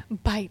 and then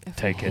Bite.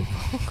 take it.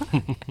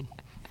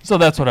 So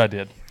that's what I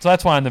did. So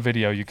that's why in the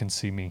video you can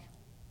see me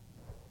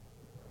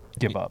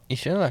give up. You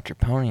should have left your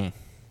pony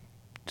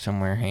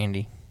somewhere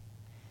handy.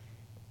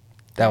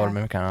 That would have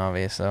been kind of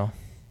obvious, though.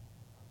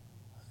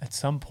 At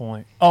some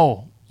point.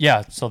 Oh,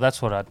 yeah. So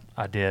that's what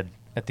I did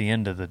at the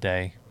end of the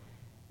day.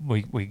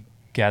 We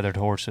gathered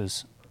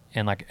horses,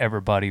 and like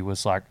everybody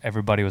was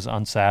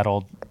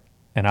unsaddled,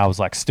 and I was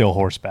like still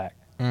horseback.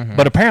 Mm-hmm.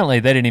 But apparently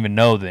they didn't even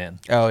know then.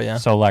 Oh, yeah.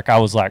 So like I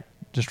was like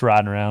just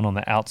riding around on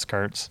the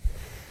outskirts.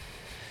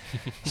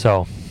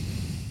 So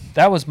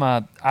that was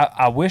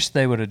I wish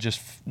they would have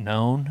just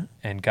known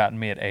and gotten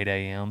me at 8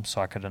 a.m.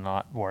 so I could have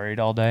not worried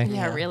all day.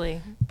 Yeah, Yeah.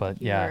 really.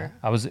 But You yeah,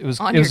 were it was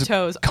on it your was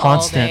toes a all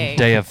constant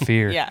day. of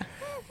fear. Yeah.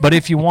 But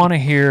if you want to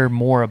hear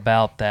more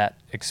about that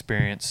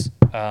experience,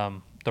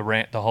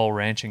 the whole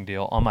ranching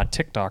deal, on my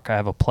TikTok, I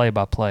have a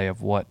play-by-play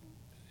of what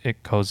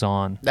it goes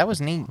on That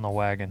was neat. the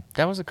wagon.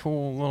 That was a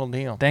cool little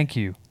deal. Thank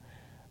you.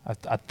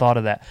 I thought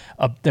of that.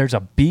 There's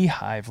a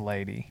beehive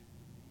lady.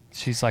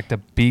 She's like the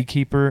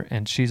beekeeper,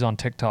 and she's on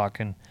TikTok,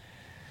 and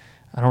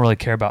I don't really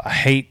care about. I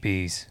hate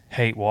bees,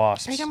 hate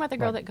wasps. Are you talking about the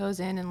girl Like, that goes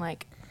in and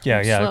like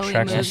Yeah, slowly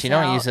tracks- Yeah, moves she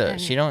don't out use a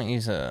and- she don't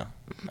use a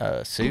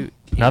suit.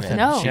 Nothing. even.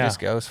 No. She Yeah. just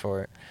goes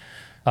for it.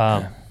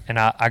 And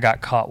I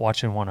got caught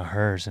watching one of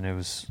hers, and I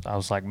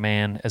was like,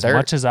 man, as They're-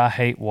 much as I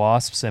hate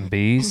wasps and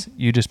bees,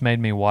 you just made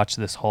me watch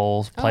this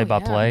whole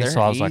play-by-play. They're So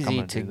I was like, I'm easy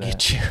gonna to do that.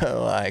 get you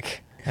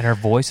like. And her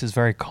voice is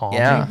very calming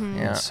Yeah, Mm-hmm.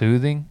 yeah. and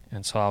soothing,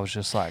 and so I was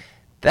just like,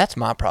 That's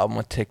my problem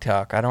with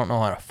TikTok. I don't know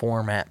how to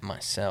format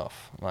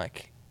myself,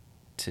 like,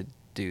 to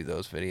do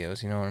those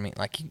videos. You know what I mean?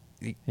 Like,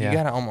 you Yeah.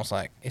 gotta almost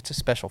like it's a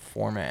special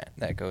format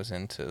that goes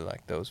into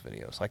like those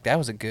videos. Like that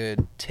was a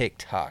good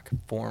TikTok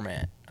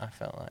format. I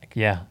felt like.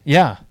 yeah.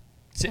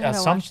 See, I gotta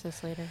some watch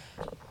this later.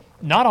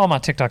 not all my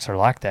TikToks are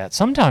like that.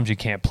 Sometimes you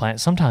can't plan.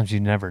 Sometimes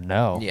you never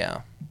know. Yeah.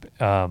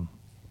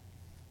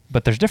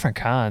 But there's different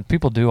kinds.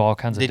 People do all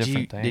kinds of Did different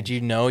you things. did you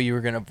know you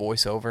were gonna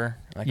voice over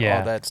like Yeah.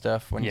 all that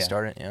stuff when you Yeah.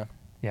 started? Yeah.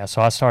 Yeah.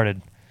 So I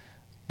started.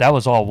 That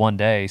was all one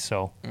day.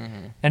 So,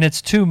 Mm-hmm. and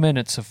it's 2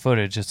 minutes of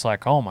footage. It's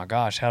like, oh my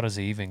gosh, how does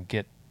he even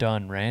get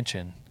done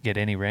ranching? Get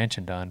any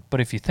ranching done? But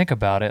if you think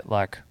about it,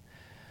 like,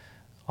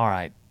 all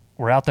right,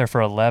 we're out there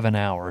for 11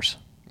 hours,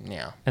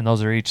 Yeah. and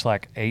those are each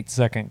like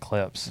 8-second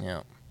clips.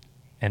 Yeah.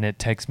 And it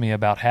takes me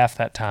about half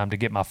that time to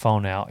get my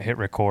phone out, hit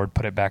record,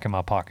 put it back in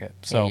my pocket.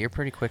 So Yeah, you're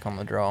pretty quick on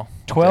the draw.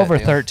 with 12 that or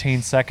deal.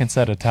 13 seconds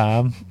at a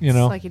time, you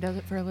know? It's like he does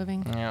it for a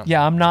living. Yeah.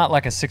 Yeah, I'm not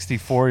like a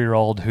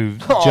 64-year-old who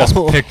Oh. just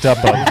picked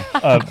up an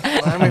find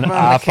the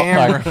iPhone.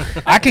 camera.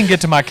 Like, I can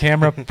get to my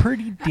camera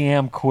pretty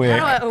damn quick. How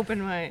do I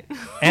open my?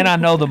 And I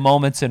know the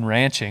moments in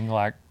ranching,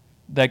 like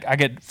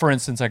for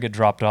instance, I get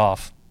dropped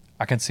off.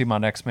 I can see my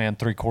next man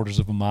 3/4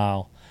 of a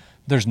mile.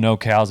 There's no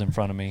cows in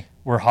front of me.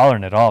 We're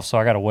hollering it off, so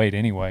I got to wait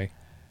anyway.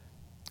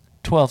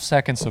 12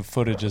 seconds of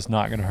footage is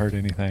not going to hurt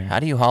anything. How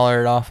do you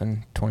holler it off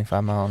in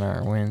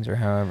 25-mile-an-hour winds or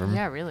however?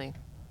 Yeah, really.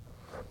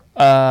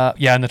 Yeah,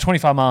 in the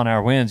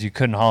 25-mile-an-hour winds, you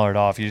couldn't holler it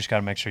off. You just got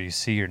to make sure you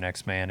see your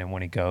next man, and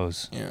when he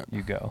goes, Yeah.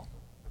 you go.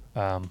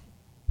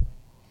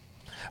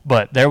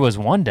 But there was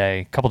one day,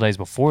 a couple days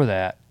before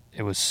that,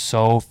 it was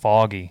so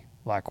foggy.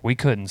 Like, we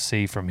couldn't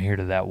see from here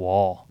to that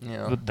wall,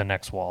 Yeah. the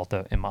next wall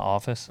in my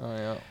office. Oh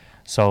yeah.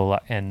 So,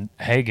 and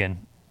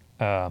Hagen,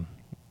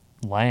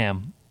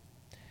 Lamb,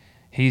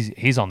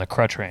 he's on the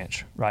Crutch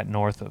Ranch right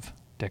north of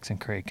Dixon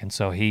Creek, and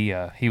so he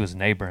was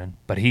neighboring.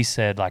 But he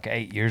said like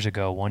 8 years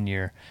ago, one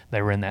year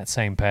they were in that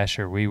same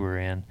pasture we were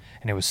in,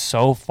 and it was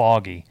so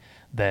foggy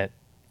that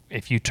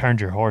if you turned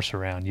your horse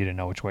around, you didn't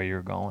know which way you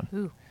were going.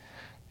 Ooh.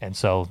 And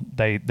so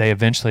they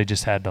eventually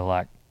just had to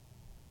like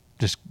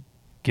just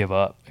give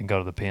up and go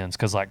to the pens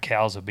because like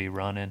cows would be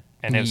running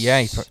and it was,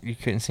 Yeah, you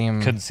couldn't see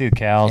him. couldn't see the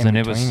cows in and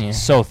it was between you.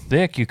 so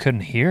thick you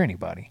couldn't hear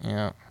anybody.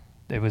 Yeah,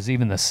 It was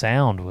even the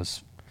sound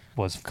was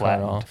cut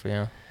flattened. off.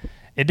 Yeah.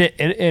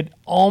 It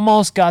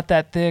almost got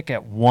that thick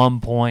at one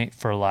point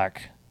for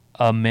like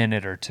a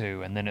minute or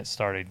two, and then it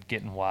started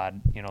getting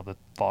wide. You know, the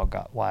fog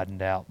got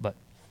widened out, but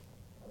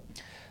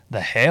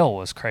the hail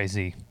was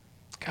crazy.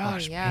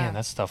 Gosh, yeah. man,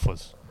 that stuff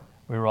was.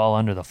 We were all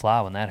under the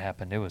fly when that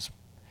happened.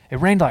 It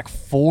rained like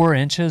 4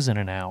 inches in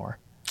an hour.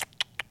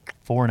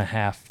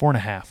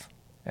 4.5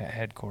 at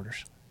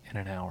headquarters in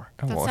an hour.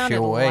 It'll That wash sounded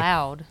you away.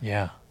 loud.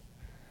 Yeah.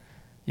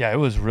 Yeah, it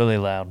was really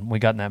loud. We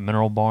got in that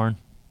mineral barn,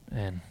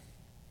 and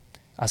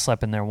I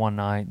slept in there one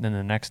night. And then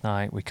the next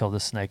night, we killed a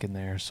snake in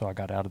there, so I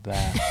got out of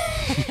that.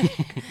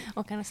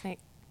 What kind of snake?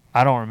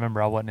 I don't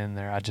remember. I wasn't in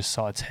there. I just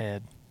saw its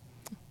head.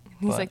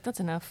 He's But- like, that's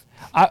enough.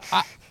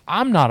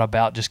 I'm not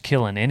about just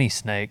killing any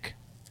snake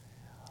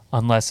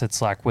unless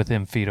it's like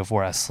within feet of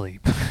where I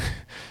sleep.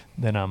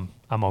 Then I'm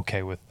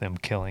okay with them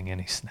killing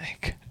any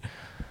snake.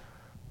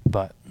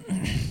 But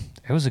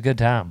it was a good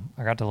time.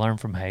 I got to learn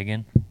from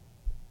Hagen.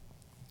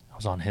 I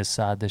was on his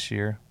side this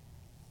year.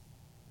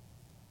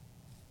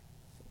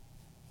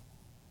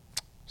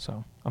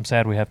 So I'm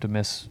sad we have to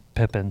miss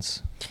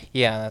Pippins.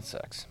 Yeah, that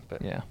sucks.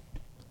 But Yeah.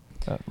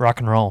 Rock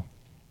and roll.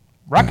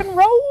 Rock and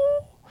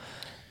roll.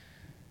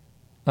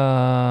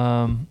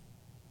 I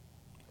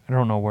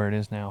don't know where it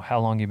is now. How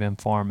long you been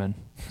farming?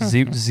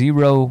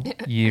 0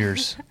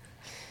 years.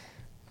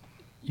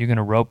 You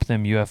gonna rope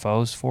them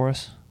UFOs for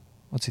us?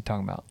 What's he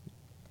talking about?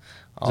 Is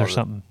all there the-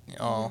 something?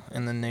 Oh,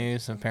 in the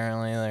news,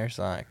 apparently there's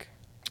like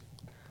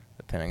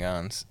the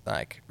Pentagon's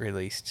like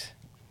released.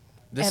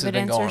 This has been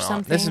Evidence or going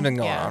on. This has something? been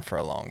going Yeah. on for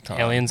a long time.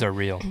 Aliens are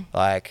real.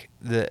 Like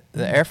the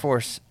Air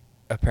Force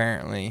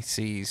apparently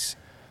sees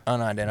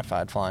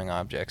unidentified flying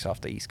objects off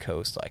the East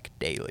Coast like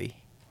daily,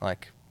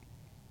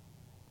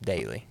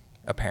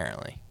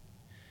 apparently.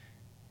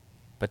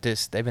 But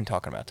they've been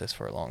talking about this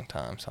for a long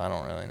time, so I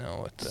don't really know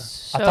what the.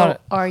 So, thought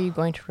it- are you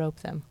going to rope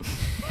them?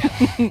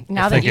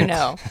 Now If they that you get-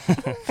 know.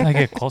 If I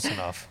get close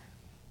enough.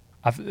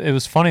 It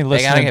was funny They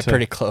listening gotta get to.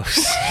 pretty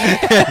close.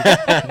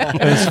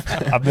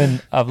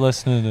 I've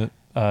listened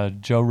to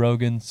Joe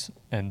Rogan's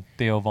and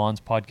Theo Vaughn's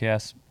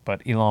podcast,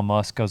 but Elon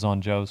Musk goes on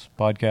Joe's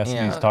podcast and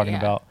Yeah. he's Oh, talking yeah.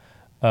 about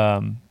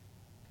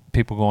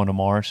people going to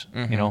Mars,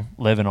 you know,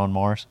 living on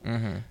Mars.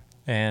 Mm-hmm.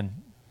 And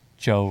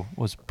Joe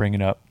was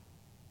bringing up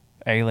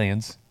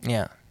aliens,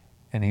 Yeah.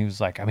 and he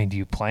was like, I mean, do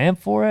you plan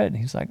for it? And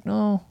he's like,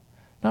 no,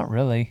 not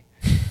really.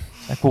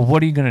 It's like, well,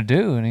 what are you going to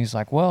do? And he's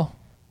like, well,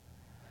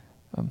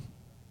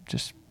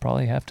 just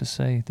probably have to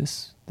say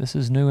this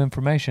is new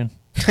information.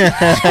 And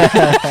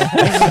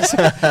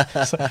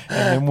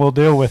then we'll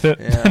deal with it.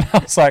 Yeah. And I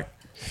was like,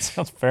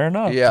 sounds fair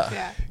enough.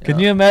 Yeah. Can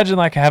you imagine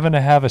like having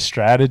to have a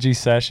strategy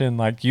session?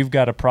 Like you've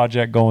got a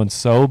project going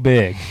so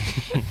big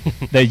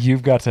that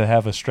you've got to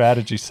have a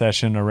strategy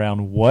session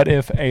around what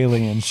if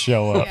aliens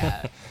show up?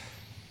 Yeah.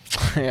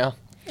 Yeah.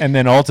 And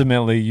then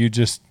ultimately you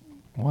just,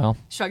 well,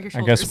 Shrug your I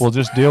shoulders. guess we'll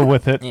just deal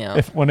with it Yeah.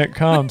 if when it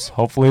comes.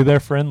 Hopefully they're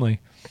friendly.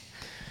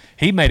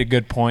 He made a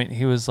good point.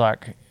 He was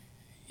like,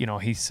 you know,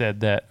 he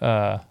said that,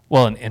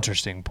 well, an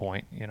interesting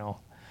point, you know,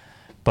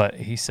 but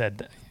he said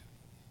that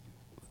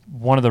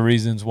one of the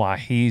reasons why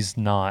he's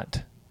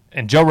not,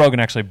 and Joe Rogan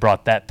actually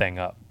brought that thing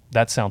up.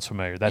 That sounds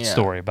familiar. That Yeah.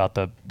 story about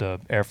the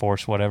Air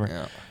Force, whatever,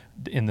 Yeah.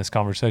 in this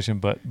conversation.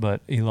 But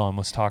Elon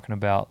was talking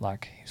about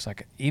like he's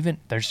like even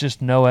there's just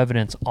no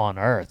evidence on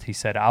Earth. He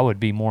said I would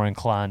be more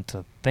inclined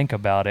to think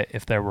about it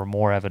if there were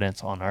more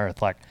evidence on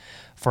Earth. Like,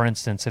 for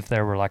instance, if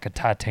there were like a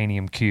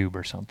titanium cube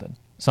or something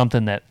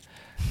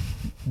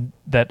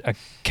that a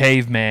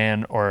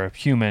caveman or a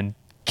human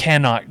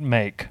cannot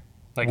make.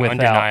 Like without-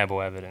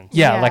 undeniable evidence.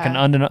 Yeah, like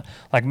Yeah.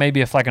 like maybe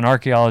if like an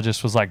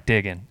archaeologist was like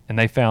digging and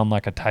they found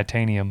like a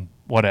titanium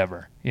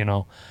whatever, you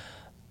know,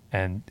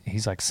 and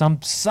he's like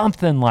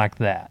something like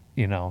that,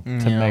 you know,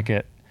 to Yeah. make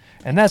it,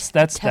 and that's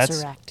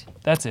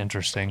Tesseract.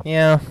 interesting.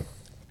 Yeah.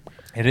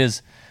 It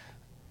is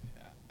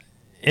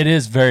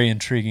very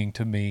intriguing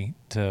to me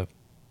to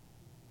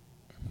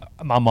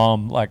my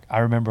mom. Like I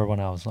remember when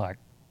I was like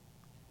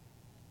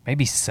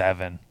maybe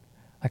 7,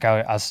 like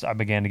I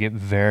began to get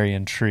very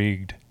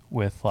intrigued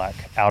with like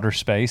outer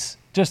space,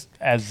 just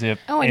as if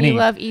Oh, and you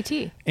love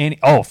E.T.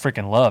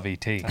 freaking love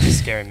E.T. That's a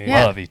scary movie.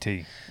 Yeah. Love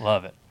E.T.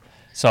 Love it.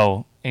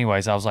 So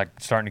anyways, I was like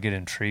starting to get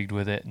intrigued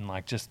with it, and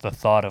like just the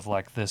thought of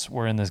like this,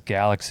 we're in this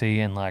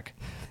galaxy and like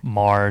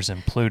Mars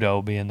and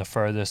Pluto being the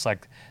furthest,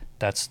 like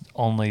that's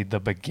only the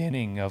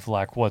beginning of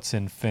like what's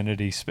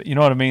infinity you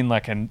know what I mean?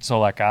 Like, and so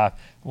like I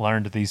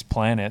learned these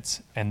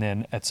planets, and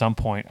then at some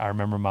point I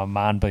remember my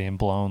mind being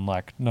blown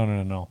like,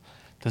 no.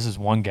 This is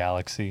one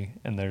galaxy,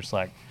 and there's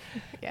like,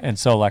 Yeah. and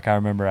so like I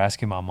remember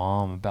asking my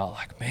mom about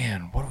like,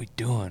 man, what are we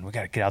doing? We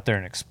got to get out there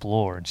and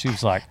explore. And she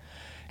was like,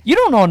 you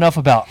don't know enough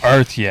about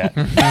Earth yet.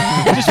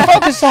 Just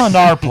focus on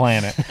our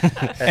planet.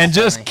 And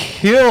just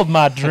killed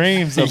my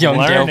dreams of Young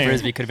Dale learning.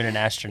 Frisbee could have been an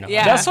astronaut.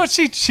 Yeah. That's what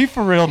she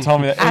for real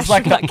told me. That it was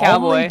like the Astronaut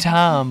cowboy. only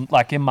time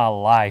like in my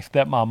life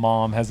that my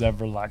mom has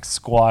ever like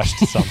squashed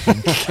something.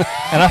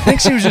 And I think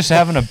she was just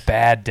having a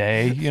bad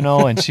day, you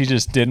know, and she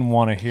just didn't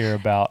want to hear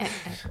about.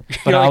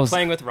 But You're I like was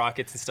playing with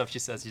rockets and stuff. She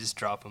says you just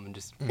drop them and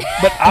just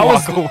but I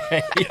was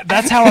away.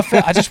 that's how I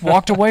felt. I just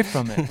walked away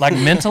from it. Like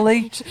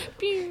mentally,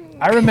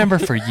 I remember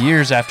for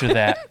years after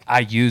that, I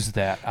used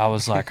that. I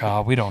was like,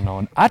 oh, we don't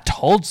know. I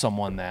told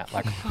someone that.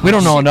 Like, we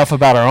don't know enough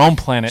about our own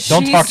planet.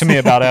 Don't talk to me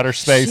about outer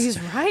space. She's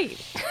right.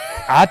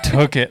 I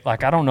took it.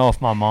 Like, I don't know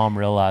if my mom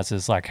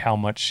realizes, like, how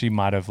much she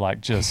might have,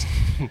 like, just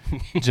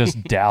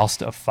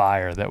doused a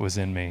fire that was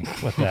in me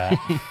with that.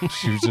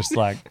 She was just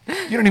like,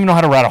 you don't even know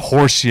how to ride a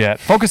horse yet.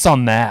 Focus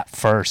on that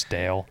first,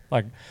 Dale.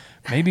 Like,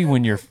 maybe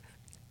when you're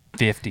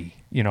 50,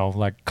 you know,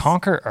 like,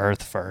 conquer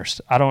Earth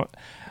first.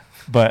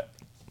 But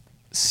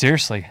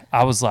seriously,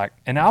 I was like,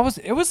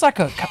 it was like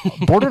a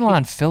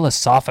borderline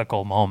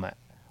philosophical moment,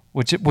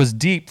 which it was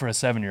deep for a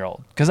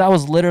 7-year-old. Because I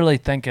was literally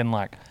thinking,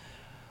 like,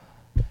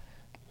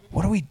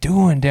 what are we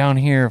doing down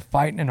here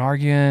fighting and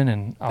arguing?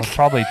 And I was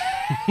probably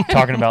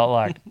talking about,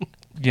 like,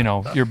 you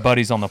know, your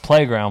buddies on the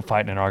playground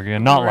fighting and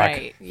arguing, not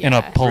Right, like in a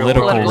yeah.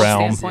 political Political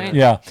realm. standpoint.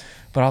 Yeah.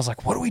 But I was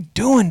like, what are we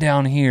doing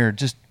down here?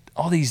 Just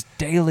all these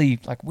daily,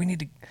 like, we need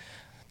to,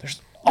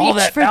 there's all Reach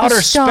that for the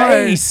outer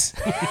stars. space.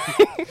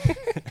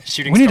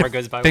 Shooting We need star to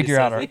goes by. figure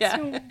when out he says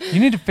it. Yeah. You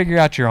need to figure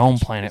out your own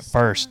planet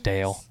first,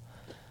 Dale.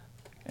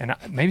 And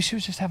maybe she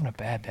was just having a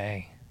bad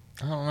day.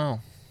 I don't know.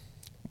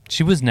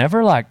 She was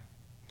never like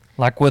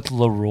with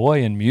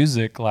Leroy in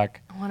music,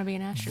 like I want to be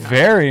an astronaut.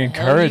 very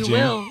hell you encouraging.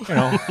 will. You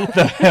know,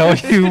 the hell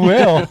you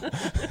will.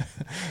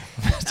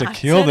 To I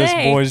kill said this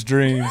A. boy's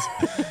dreams.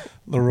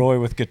 Leroy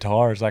with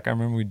guitars. Like, I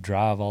remember we'd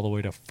drive all the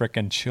way to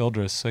frickin'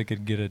 Childress so he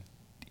could get a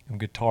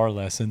guitar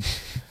lesson.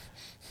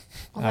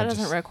 Well, I that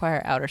doesn't just-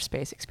 require outer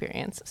space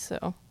experience,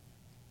 so.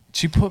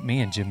 She put me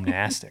in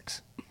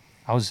gymnastics.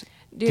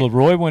 Dude,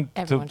 Leroy went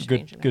to everyone should be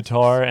in gymnastics.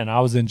 guitar, and I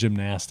was in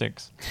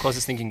gymnastics.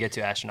 Closest thing you can get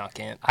to astronaut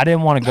camp. I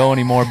didn't want to go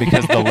anymore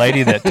because the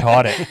lady that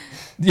taught it.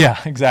 Yeah,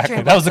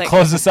 exactly. That was the Trampoline's like-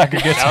 closest I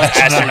could get to That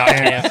was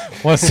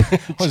astronaut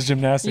camp. was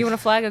gymnastics. You want a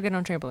flag? Go get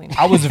on trampoline.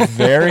 I was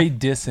very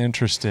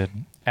disinterested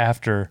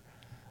after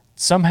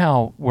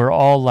somehow we're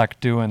all like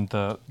doing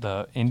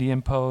the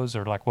Indian pose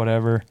or like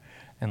whatever,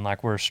 and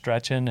like we're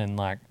stretching, and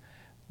like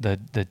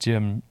the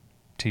gym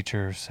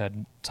teacher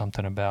said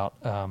something about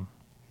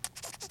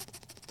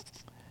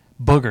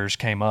boogers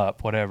came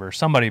up, whatever.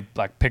 Somebody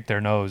like picked their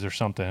nose or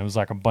something. It was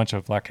like a bunch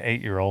of like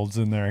 8-year-olds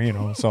in there, you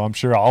know, so I'm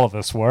sure all of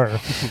us were.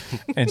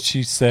 And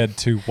she said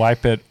to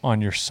wipe it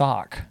on your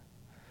sock.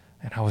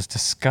 And I was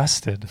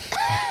disgusted.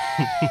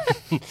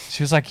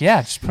 She was like,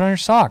 yeah, just put it on your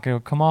sock. It'll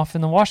come off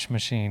in the washing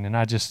machine. And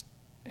I just,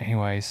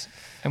 anyways.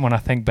 And when I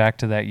think back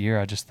to that year,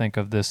 I just think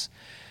of this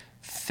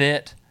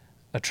fit,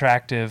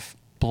 attractive,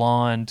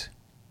 blonde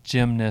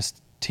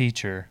gymnast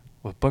teacher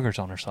with boogers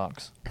on her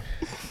socks.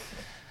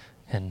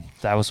 And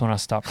that was when I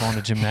stopped going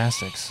to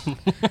gymnastics.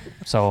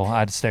 So I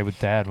had to stay with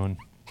Dad when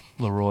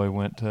Leroy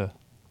went to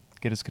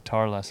get his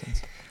guitar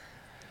lessons.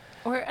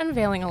 We're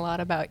unveiling a lot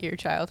about your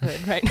childhood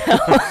right now.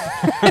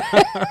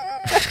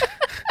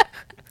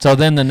 So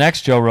then the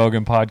next Joe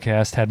Rogan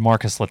podcast had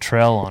Marcus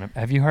Luttrell on it.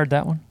 Have you heard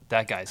that one?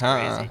 That guy's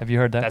Huh. crazy. Have you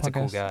heard that That's a podcast?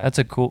 cool guy.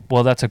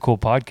 That's a cool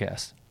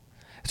podcast.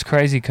 It's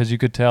crazy because you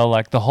could tell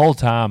like the whole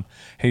time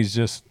he's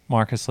just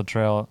Marcus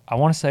Luttrell. I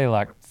want to say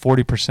like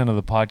 40% of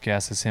the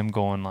podcast is him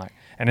going like,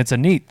 and it's a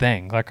neat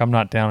thing. Like, I'm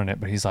not down in it,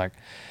 but he's like,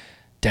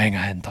 dang, I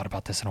hadn't thought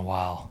about this in a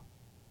while.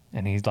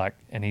 And he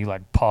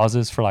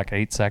pauses for like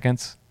 8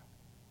 seconds.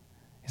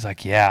 He's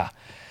like, yeah.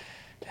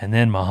 And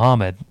then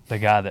Muhammad, the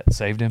guy that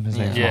saved him, his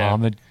name's Yeah.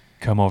 Muhammad,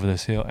 come over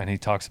this hill, and he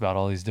talks about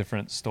all these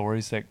different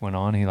stories that went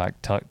on. He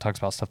like talks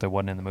about stuff that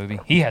wasn't in the movie.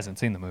 He hasn't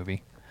seen the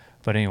movie.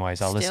 But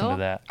anyways, I'll listen Still? to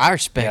that. I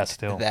respect Yeah,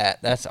 still. that.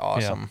 That's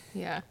awesome.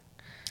 Yeah.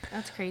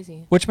 That's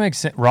crazy. Which makes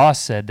sense. Ross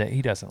said that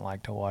he doesn't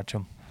like to watch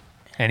them.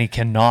 And he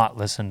cannot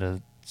listen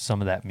to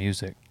some of that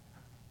music.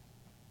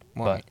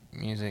 What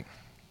music?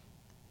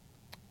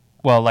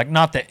 Well, like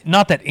not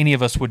that any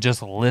of us would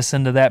just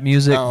listen to that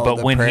music, Oh, but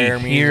the when he prayer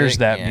hears music?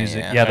 that Yeah,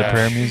 music, yeah. the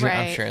prayer music.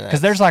 Right. I'm sure that.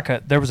 Because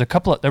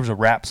there was a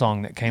rap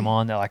song that came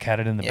on that like had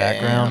it in the Yeah,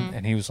 background, yeah.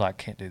 and he was like,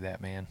 "Can't do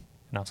that, man."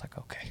 And I was like,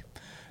 "Okay."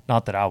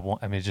 Not that I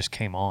want. I mean, it just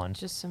came on.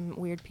 Just some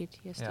weird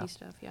PTSD Yeah.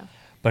 stuff, yeah.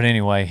 But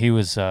anyway, he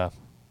was that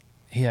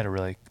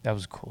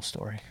was a cool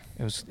story.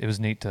 It was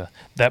neat to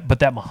that. But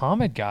that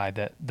Muhammad guy,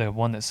 that the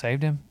one that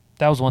saved him,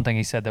 that was one thing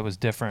he said that was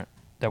different,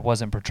 that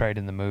wasn't portrayed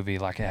in the movie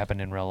like it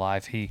happened in real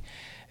life.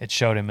 It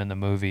showed him in the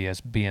movie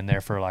as being there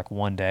for like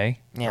one day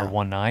Yeah. or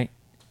one night,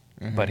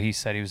 Mhm. but he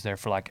said he was there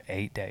for like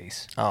 8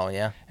 days. Oh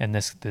yeah. And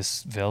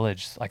this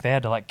village, like they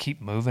had to like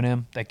keep moving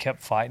him. They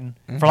kept fighting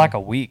for Mhm. like a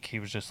week. He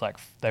was just like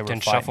they were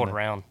Getting fighting shuffled the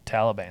around.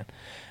 Taliban,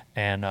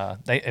 and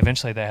they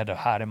eventually had to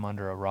hide him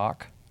under a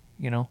rock,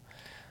 you know.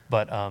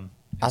 But I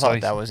so thought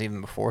he's- that was even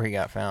before he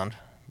got found,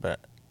 but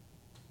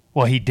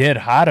Well, he did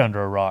hide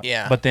under a rock.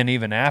 Yeah. But then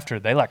even after,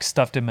 they like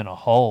stuffed him in a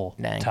hole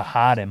Dang. to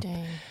hide him.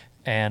 Dang.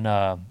 And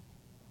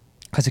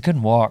because he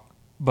couldn't walk.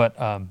 But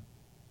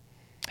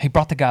he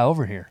brought the guy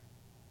over here.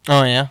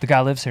 Oh yeah. The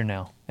guy lives here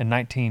now. And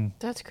 19,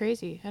 That's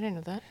crazy. I didn't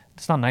know that.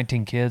 it's not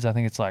 19 kids. I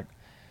think it's like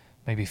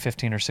maybe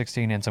 15 or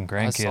 16 and some saw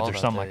grandkids or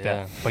about something that, like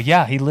that. yeah. But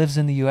yeah, he lives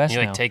in the U.S. You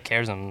now. like take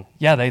cares of them.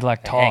 Yeah, they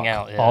like They talk hang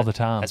out, yeah. all the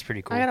time. That's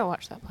pretty cool. I gotta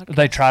watch that podcast.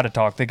 They try to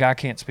talk. The guy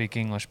can't speak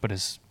English, but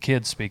his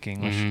kids speak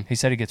English. Mhm. He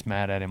said he gets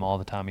mad at him all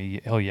the time.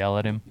 He'll yell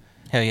at him.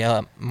 He'll yell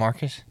at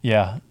Marcus.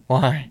 Yeah,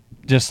 Why?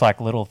 just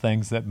like little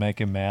things that make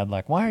him mad,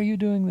 like "Why are you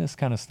doing this?"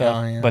 kind of stuff.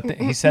 Oh, yeah. But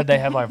he said they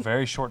have like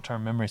very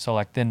short-term memory. So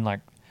like then like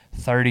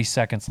 30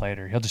 seconds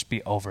later, he'll just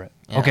be over it.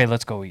 Yeah. Okay,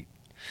 let's go eat.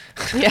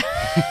 Yeah.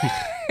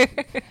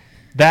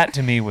 That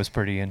to me was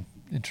pretty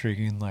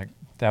intriguing. Like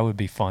that would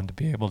be fun to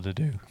be able to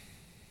do.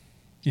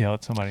 Yell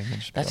at somebody and then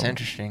just be That's over it.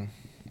 interesting.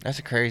 That's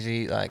a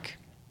crazy like.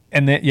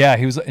 And then yeah,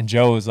 he was, and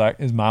Joe was like,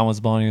 his mind was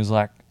blown. He was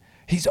like,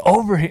 he's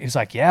over here. He's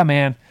like, yeah,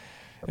 man.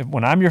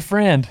 When I'm your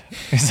friend,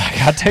 he's like,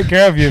 I'll take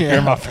care of you if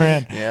you're my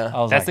friend. Yeah.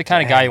 I was That's like, the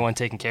kind of guy "Dang." you want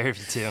taking care of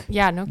you too.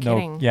 Yeah, no No,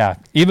 kidding. yeah.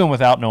 Even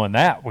without knowing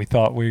that, we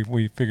thought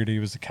we figured he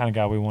was the kind of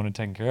guy we wanted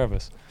taking care of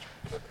us.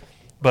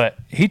 But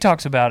he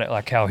talks about it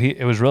like how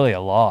it was really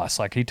a loss.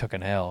 Like he took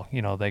an L.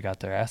 You know, they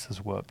got their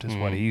asses whooped, is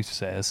what Mhm. he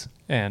says,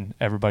 and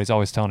everybody's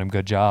always telling him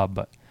good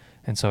job.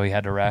 And so he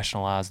had to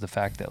rationalize the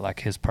fact that like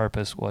his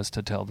purpose was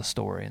to tell the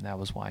story, and that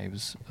was why he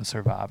was a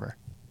survivor.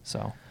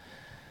 So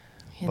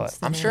Hence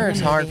the I'm name sure of it's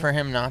the hard movie. for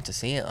him not to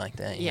see it like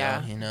that.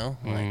 Yeah. You know.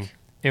 Mhm. Like.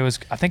 it was.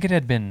 I think it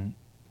had been.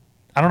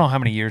 I don't know how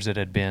many years it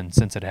had been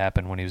since it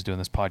happened when he was doing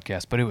this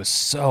podcast, but it was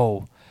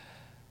so.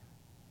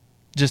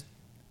 Just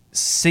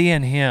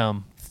seeing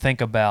him think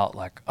about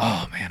like,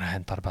 oh man, I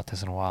hadn't thought about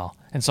this in a while,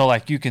 and so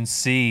like you can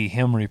see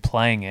him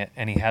replaying it,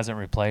 and he hasn't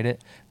replayed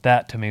it.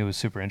 That to me was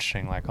super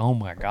interesting. Like, oh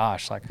my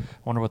gosh, like I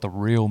wonder what the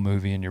real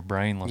movie in your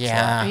brain looks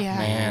Yeah, Yeah.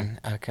 man.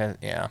 Okay,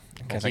 yeah.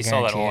 Like, Because he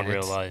saw that all in real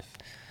it's life.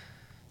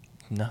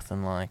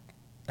 Nothing like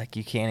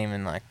you can't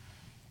even like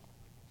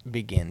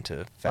begin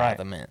to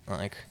fathom it. Like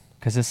like.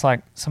 Because it's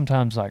like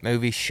sometimes like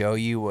movies show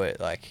you what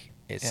like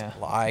it's Yeah.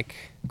 like,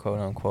 quote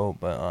unquote,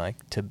 but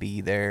like to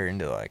be there and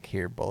to like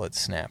hear bullets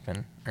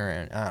snapping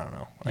around, I don't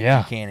know. Like Yeah.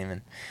 you can't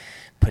even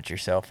put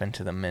yourself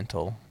into the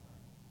mental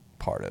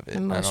part of it. The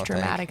I most don't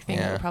dramatic think. thing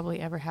Yeah. that would probably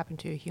ever happen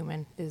to a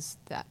human is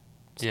that.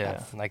 Yeah,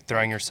 stuff. like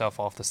throwing yourself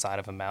off the side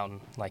of a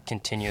mountain, like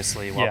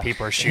continuously while Yeah.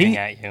 people are shooting He-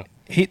 at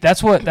you.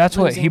 that's what he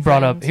Losing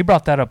brought up. friends. He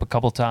brought that up a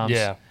couple times.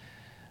 Yeah.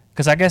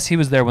 Because I guess he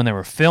was there when they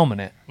were filming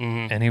it,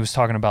 Mhm. and he was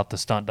talking about the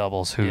stunt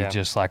doubles who Yeah.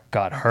 just like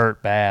got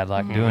hurt bad,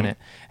 like doing it.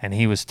 And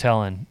he was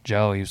telling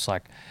Joe, he was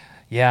like,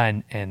 "Yeah,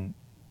 and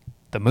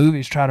the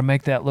movies try to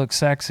make that look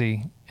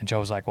sexy." And Joe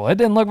was like, "Well, it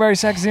didn't look very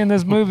sexy in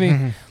this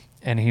movie."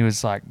 And he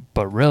was like,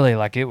 "But really,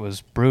 like it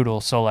was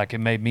brutal." So like it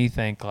made me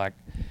think like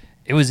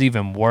it was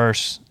even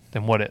worse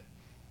than what it.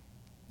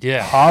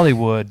 Yeah.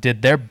 Hollywood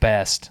did their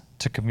best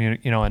to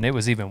communicate, you know, and it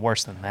was even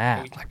worse than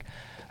that. Like,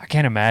 I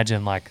can't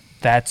imagine like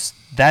that's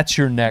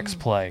your next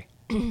play.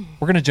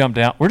 We're gonna jump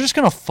down. We're just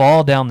gonna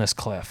fall down this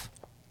cliff.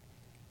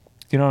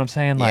 You know what I'm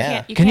saying? Like,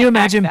 Yeah. You can you can't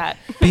act imagine that.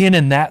 being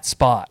in that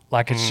spot?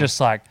 Like, it's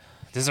just like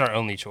This is our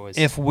only choice.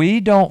 if we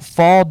don't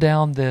fall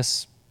down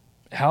this,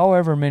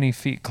 however many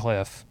feet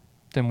cliff,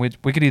 then we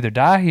could either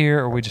die here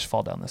or we just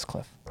fall down this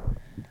cliff.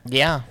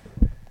 Yeah.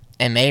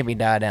 And maybe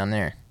die down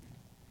there.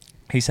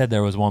 He said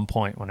there was one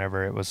point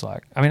whenever it was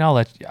like, I mean, I'll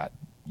let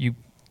you,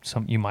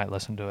 you might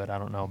listen to it, I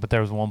don't know, but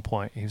there was one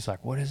point he was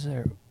like, what is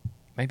there?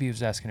 Maybe he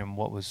was asking him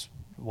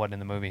what in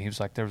the movie. He was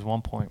like, there was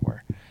one point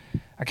where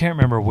I can't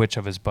remember which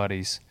of his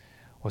buddies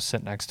was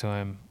sitting next to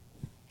him,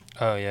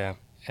 oh yeah,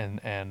 and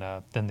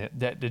then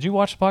did you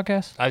watch the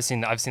podcast? I've seen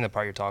the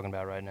part you're talking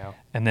about right now.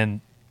 And then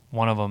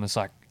one of them is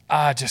like,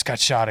 I just got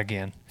shot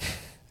again,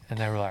 and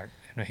they were like,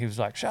 and he was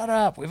like, shut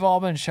up, we've all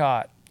been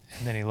shot.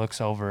 And then he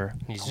looks over,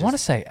 He's I want to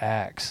just- say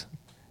Axe,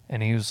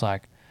 and he was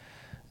like,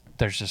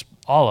 there's just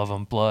all of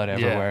them, blood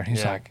everywhere. And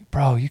he's yeah. like,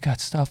 bro, you got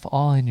stuff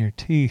all in your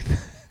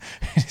teeth.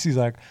 He's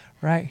like,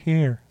 right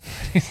here.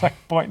 He's like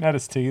pointing at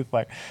his teeth,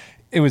 like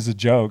it was a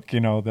joke, you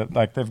know, that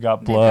like they've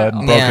got blood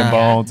and broken Yeah.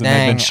 bones and they've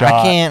Dang, been shot.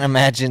 I can't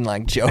imagine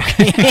like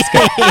joking.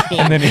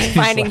 And then he's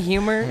Finding like,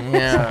 humor.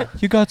 Yeah.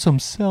 you got some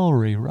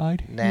celery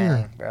right here,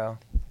 Dang, bro.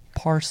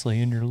 parsley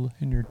in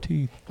your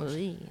teeth.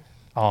 Ooh.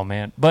 Oh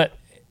man, but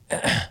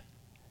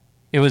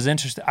it was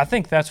interesting. I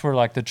think that's where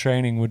like the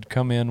training would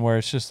come in, where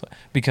it's just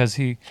because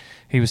he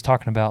was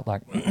talking about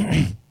like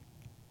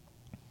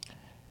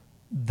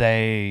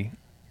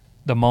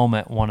the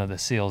moment one of the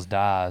SEALs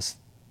dies,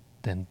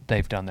 then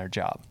they've done their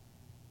job,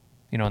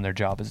 you know, and their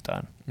job is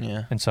done.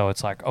 Yeah. And so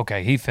it's like,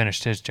 okay, he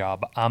finished his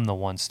job. I'm the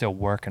one still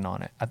working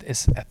on it. I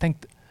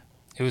think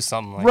It was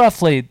something like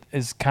roughly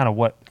is kind of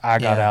what I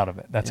got Yeah. out of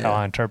it. That's how Yeah.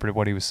 I interpreted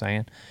what he was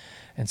saying.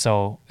 And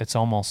so it's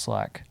almost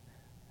like,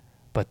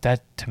 but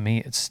that to me,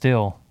 it's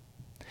still,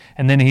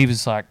 and then he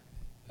was like,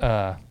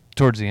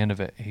 towards the end of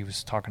it, he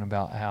was talking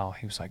about how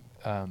he was like,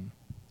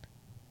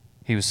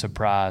 he was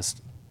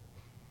surprised,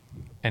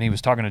 and he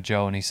was talking to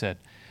Joe, and he said,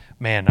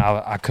 man,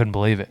 I couldn't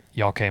believe it.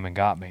 Y'all came and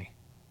got me.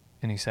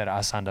 And he said,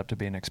 I signed up to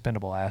be an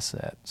expendable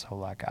asset. So,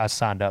 like, I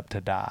signed up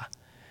to die.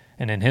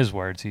 And in his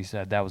words, he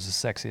said, that was the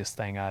sexiest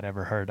thing I'd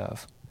ever heard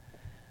of.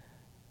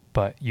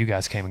 But you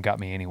guys came and got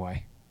me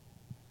anyway.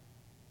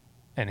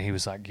 And he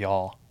was like,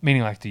 y'all,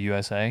 meaning like the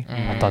USA.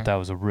 I thought that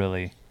was a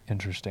really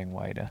interesting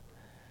way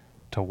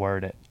to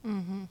word it.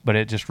 But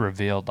it just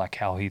revealed, like,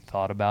 how he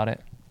thought about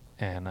it.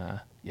 And,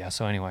 yeah,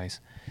 so anyways.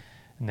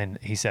 And then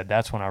he said,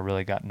 that's when I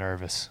really got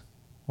nervous,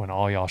 when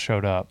all y'all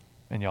showed up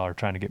and y'all are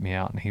trying to get me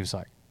out. And he was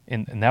like,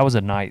 and that was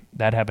a night.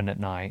 That happened at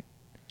night.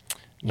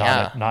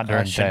 Not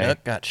during the day.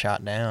 Chinook got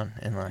shot down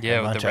in like Yeah,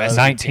 a with bunch the of rest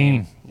other-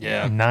 19.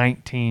 Yeah.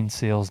 19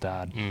 seals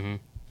died. Mm-hmm.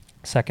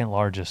 Second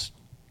largest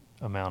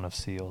amount of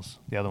seals.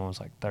 The other one was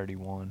like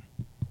 31.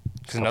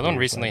 Because another one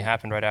recently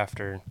happened right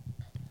after.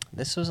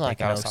 This was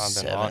like in Osama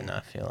bin 07, Laden. I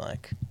feel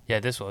like.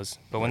 Yeah, this was.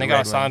 But when The they got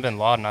Red Osama Wings. bin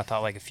Laden, I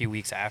thought like a few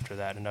weeks after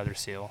that, another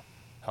SEAL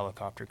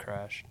helicopter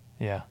crashed.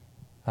 Yeah.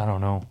 I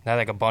don't know. They had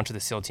like a bunch of the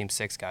SEAL Team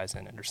 6 guys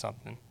in it or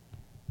something.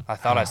 I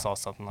thought I saw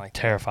something like that.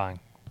 Terrifying.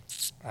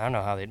 I don't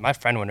know how they. My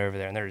friend went over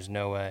there, and there's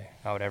no way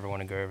I would ever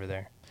want to go over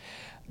there.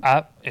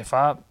 I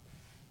can't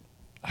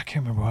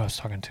remember who I was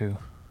talking to,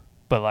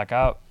 but like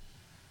I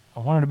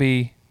wanted to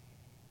be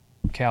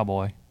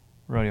cowboy,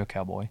 rodeo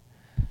cowboy.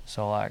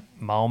 So like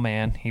my old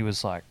man, he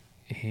was like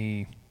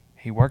he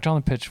worked on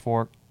the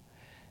pitchfork,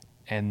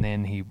 and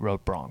then he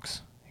rode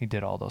broncs. He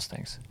did all those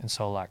things, and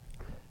so like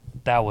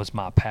that was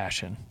my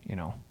passion. You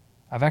know,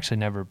 I've actually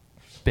never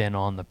been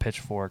on the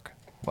pitchfork.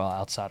 Well,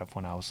 outside of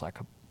when I was like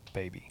a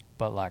baby,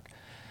 but like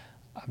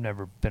I've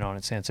never been on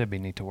it since. It'd be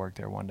neat to work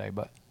there one day,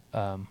 but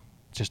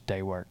just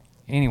day work.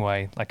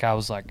 Anyway, like I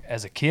was like,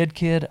 as a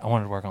kid, I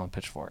wanted to work on the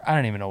pitchfork. I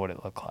didn't even know what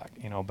it looked like,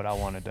 you know, but I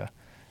wanted to,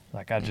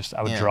 like, I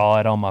would Yeah. draw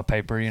it on my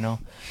paper, you know,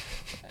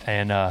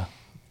 and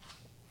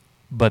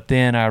but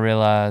then I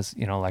realized,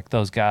 you know, like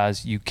those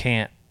guys, you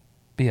can't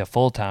be a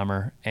full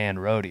timer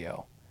and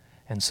rodeo.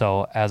 And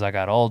so as I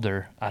got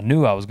older, I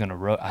knew I was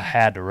gonna I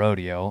had to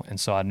rodeo, and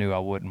so I knew I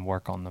wouldn't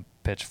work on the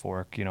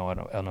pitchfork, you know,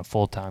 on a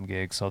full time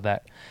gig. So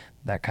that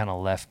kind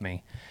of left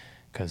me,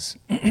 cause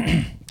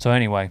so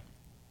anyway,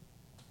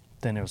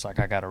 then it was like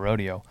I got a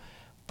rodeo.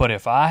 But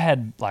if I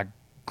had like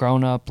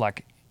grown up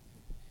like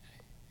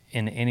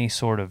in any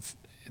sort of,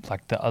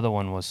 like the other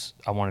one was,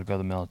 I wanted to go to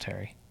the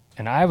military,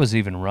 and I was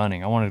even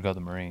running. I wanted to go to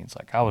the Marines.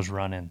 Like I was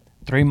running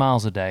 3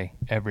 miles a day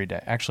every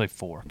day, actually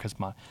 4, because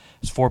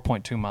it's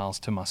 4.2 miles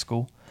to my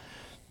school,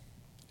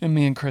 and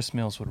me and Chris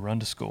Mills would run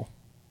to school.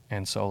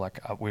 And so like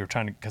we were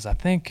trying to, because I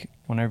think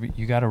whenever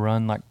you got to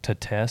run, like to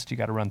test, you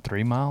got to run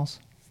 3 miles,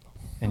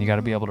 and you got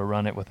to be able to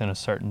run it within a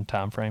certain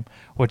time frame,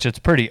 which it's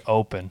pretty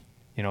open,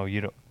 you know.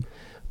 You don't,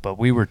 but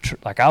we were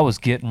like I was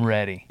getting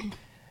ready,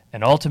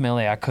 and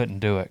ultimately I couldn't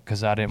do it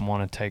because I didn't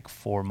want to take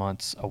 4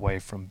 months away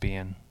from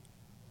being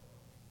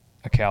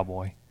a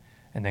cowboy.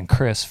 And then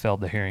Chris failed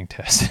the hearing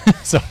test,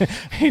 so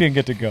he didn't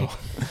get to go.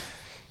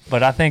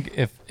 But I think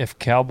if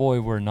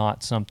cowboy were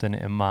not something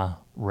in my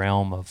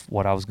realm of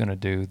what I was going to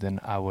do, then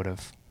I would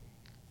have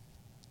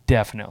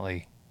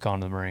definitely gone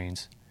to the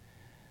Marines,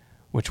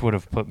 which would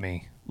have put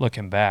me,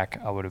 looking back,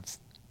 I would have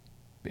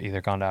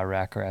either gone to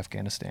Iraq or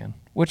Afghanistan,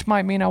 which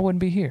might mean I wouldn't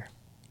be here.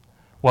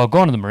 Well,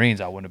 going to the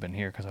Marines, I wouldn't have been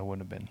here because I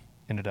wouldn't have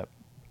ended up,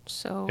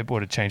 So it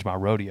would have changed my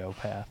rodeo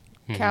path.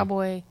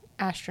 cowboy,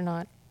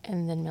 astronaut,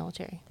 and then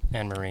military.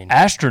 And Marine.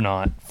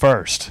 Astronaut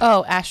first.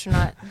 Oh,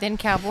 astronaut, then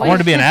cowboy. I wanted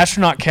to be an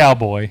astronaut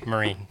cowboy,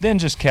 Marine. then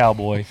just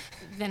cowboy,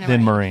 then, a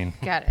then Marine.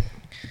 Got it.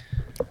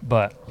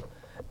 But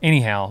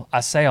anyhow,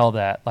 I say all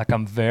that like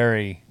I'm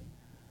very,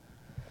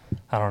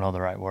 I don't know the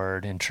right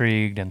word,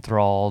 intrigued,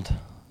 enthralled.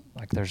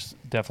 Like there's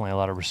definitely a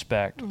lot of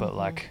respect, but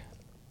like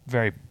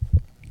very,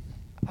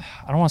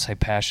 I don't want to say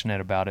passionate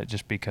about it,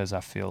 just because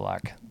I feel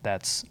like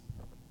that's,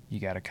 you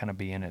got to kind of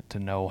be in it to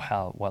know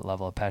what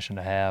level of passion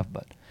to have.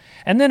 But,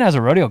 and then as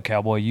a rodeo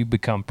cowboy, you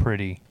become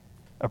pretty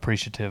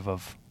appreciative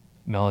of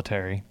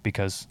military,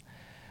 because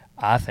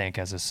I think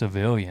as a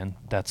civilian,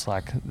 that's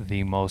like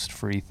the most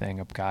free thing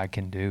a guy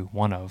can do.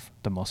 One of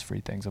the most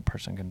free things a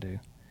person can do.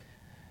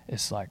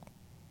 It's like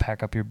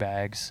pack up your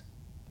bags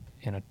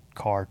in a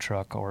car,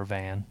 truck, or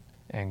van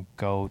and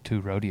go to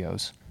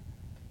rodeos.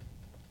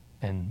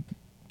 And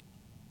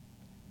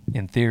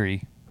in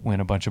theory, win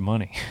a bunch of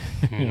money,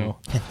 you know,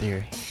 In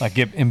theory. like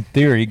in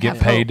theory, get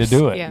Have paid to hopes,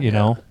 do it, yeah. you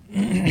know.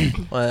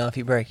 Well, if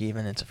you break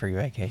even, it's a free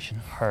vacation.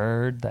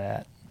 Heard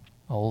that,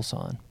 old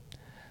son.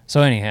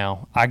 So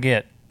anyhow, I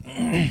get,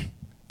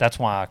 that's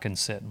why I can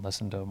sit and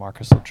listen to a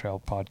Marcus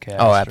Luttrell podcast.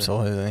 Oh, or,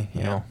 absolutely.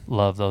 you know,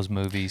 love those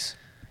movies.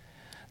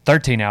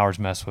 13 Hours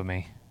messed with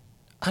me.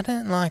 I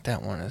didn't like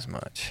that one as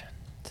much.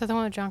 Is that the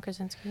one with John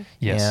Krasinski?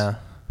 Yes. Yeah.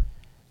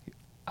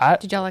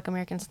 Did y'all like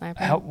American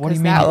Sniper? What do you 'Cause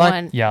mean? That I like-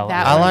 one, yeah,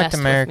 that I one liked messed with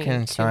American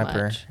me too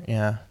Sniper. much.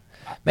 Yeah.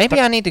 Maybe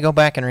I need to go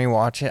back and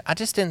rewatch it. I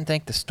just didn't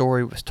think the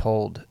story was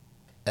told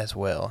as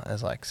well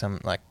as like some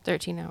like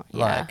 13 hours.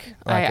 Yeah,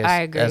 Like as-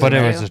 I agree. as But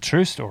with it you. was a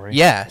true story.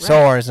 yeah.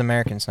 So Right. is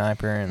American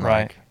Sniper and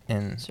Right. like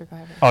and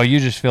Survivor. Oh, you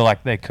just feel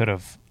like they could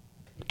have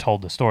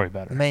told the story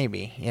better.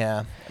 maybe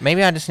yeah.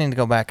 Maybe I just need to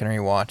go back and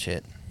rewatch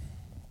it.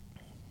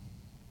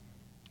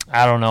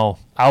 I don't know.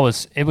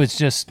 It was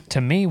just,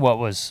 to me, what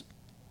was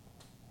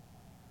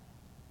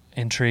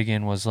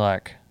intriguing was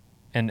like,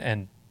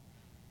 and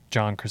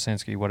John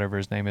Krasinski, whatever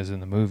his name is in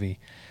the movie,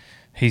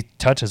 he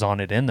touches on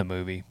it in the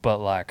movie, but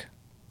like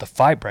the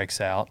fight breaks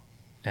out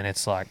and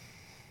it's like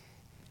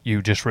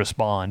you just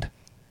respond,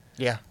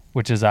 Yeah.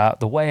 which is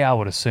the way I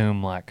would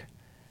assume, like,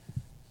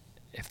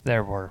 if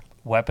there were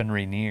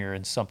weaponry near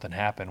and something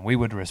happened, we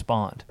would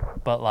respond.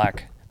 But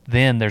like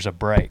then there's a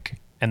break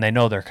and they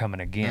know they're coming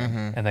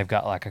again, and they've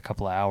got like a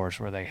couple of hours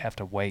where they have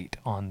to wait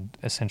on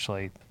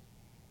essentially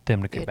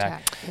them to The get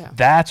back. attack, yeah.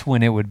 That's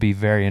when it would be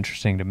very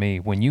interesting to me,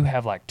 when you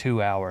have like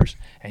 2 hours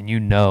and you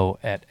know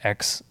at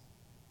X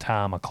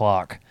time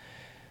o'clock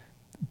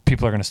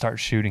people are going to start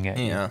shooting at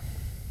you. Yeah.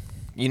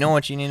 You know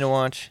what you need to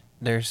watch?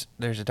 There's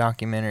a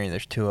documentary.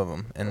 There's 2 of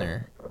them, and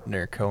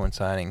they're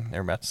coinciding.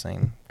 They're about the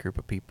same group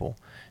of people.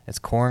 It's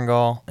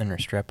Korengal and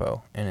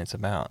Restrepo, and it's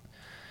about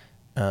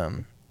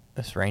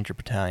this Ranger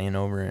battalion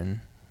over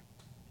in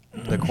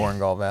the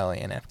Korengal Valley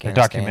in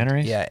Afghanistan.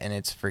 documentaries? Yeah, and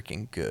it's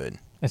freaking good.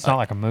 It's not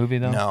like a movie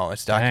though? No,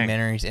 it's Dang.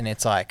 documentaries, and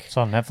it's like It's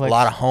on Netflix? a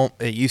lot of home.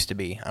 It used to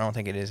be. I don't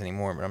think it is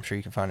anymore, but I'm sure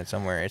you can find it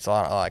somewhere. It's a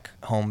lot of like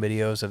home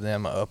videos of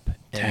them up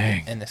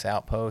Dang. in this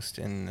outpost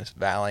in this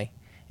valley.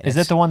 And Is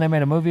it it's- the one they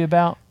made a movie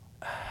about?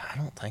 I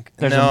don't think.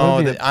 There's a no,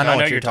 movie I know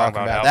what you're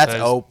talking about. That's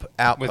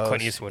Outpost with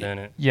Clint Eastwood in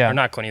it. Yeah. or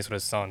not Clint Eastwood,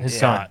 his son. His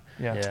Scott.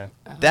 son, yeah.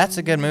 yeah. That's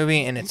a good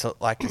movie, and it's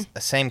like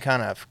the same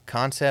kind of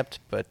concept,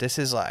 but this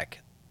is like,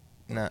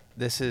 no,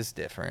 this is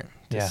different.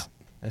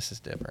 This is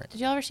different.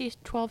 Did y'all ever see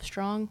 12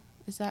 Strong?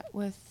 Is that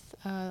with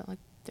like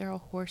they're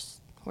all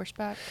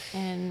horseback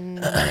and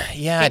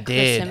Yeah, I I think Chris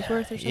did.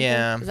 Hemsworth or something?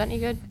 Yeah. Is that any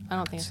good? I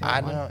don't think so.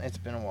 I don't know. It's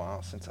been a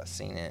while since I've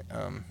seen it.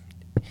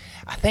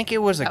 I think it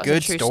was a That was a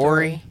good true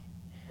story.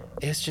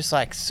 It's just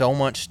like so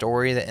much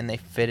story and they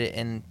fit it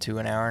into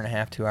an hour and a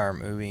half, 2 hour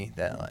movie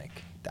that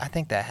like I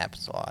think that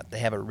happens a lot. They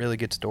have a really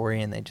good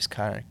story and they just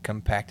kind of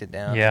compact it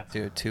down Yeah.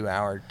 to a 2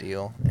 hour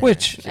deal. And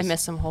Which- it's I just-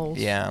 missed some holes.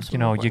 Yeah. some You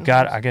know, important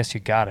I holes. guess you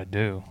got to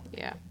do.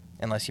 Yeah.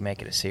 unless you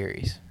make it a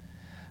series.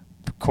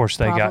 Of course,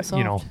 they Problem got,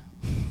 you know, solved.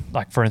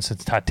 like for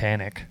instance,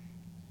 Titanic.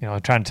 You know,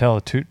 trying to tell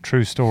a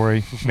true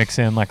story, mix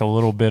in like a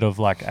little bit of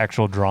like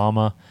actual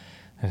drama,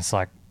 and it's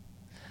like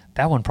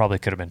that one probably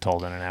could have been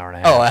told in an hour and a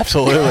half. Oh,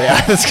 absolutely.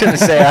 I was going to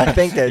say, I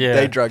think that Yeah.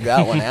 they drug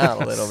that one out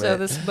a little So bit.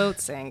 this boat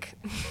sank.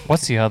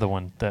 What's the other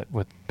one that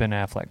with Ben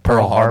Affleck?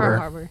 Pearl Pearl Harbor.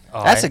 Harbor.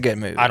 Oh, That's a good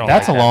movie. I don't.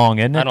 That's like a that. long,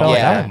 isn't it, I don't though? like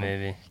Yeah. that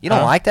movie. You don't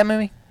Huh? like that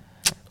movie?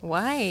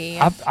 Why?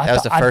 That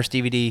was the first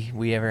DVD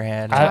we ever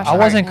had. I Josh wasn't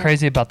Hartnett.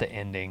 crazy about the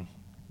ending,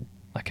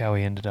 like how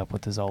he ended up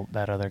with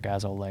that other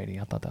guy's old lady.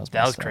 I thought that was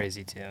That was messed up.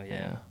 crazy too.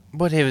 Yeah.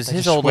 But it was They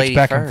his just old switched lady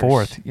back first. and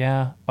forth.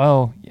 Yeah.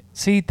 Oh,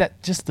 see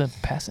that just the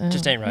passing.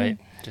 Just ain't right.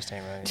 Just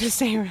ain't right. Just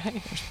say right.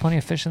 There's plenty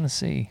of fish in the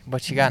sea.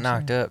 But she got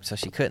knocked up, so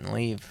she couldn't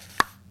leave.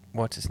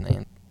 What's his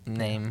name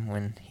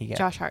when he got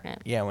Josh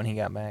Hartnett. Yeah, when he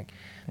got back.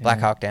 Black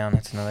Yeah. Hawk Down.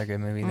 That's another good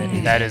movie. That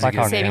he That is a Black good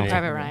Hawk Saving Down.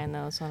 Private Ryan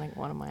though is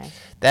one of my.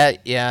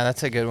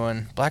 that's a good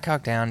one. Black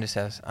Hawk Down just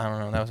has I don't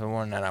know. That was the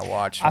one that I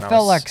watched. I when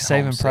felt was like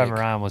Saving Private homesick.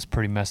 Ryan was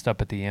pretty messed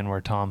up at the end, where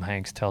Tom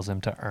Hanks tells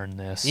him to earn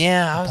this.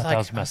 Yeah, I was thought like, that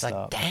was messed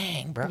up.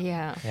 dang, bro.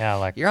 Yeah. Yeah,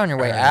 like You're on your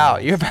way earn out.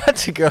 this. You're about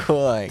to go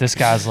like This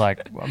guy's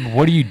like,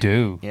 what do you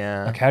do?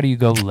 Yeah. Like, how do you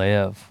go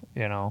live?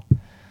 You know,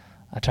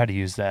 I tried to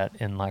use that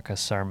in like a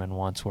sermon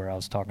once where I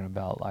was talking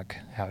about like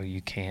how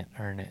you can't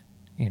earn it.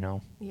 You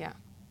know, Yeah.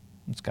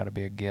 it's got to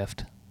be a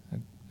gift,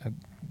 a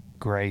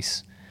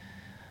grace.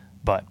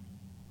 But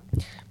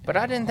But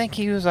I didn't think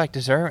he was like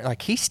deserving.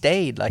 Like he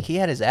stayed. Like he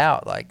had his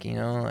out. Like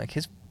like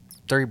his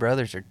 3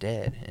 brothers are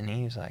dead, and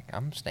he was like,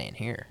 I'm staying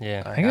here.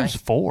 Yeah. I think it was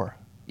 4.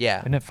 Yeah.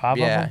 Isn't it 5 of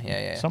yeah, them?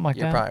 Yeah. Something like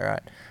You're that. probably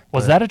right.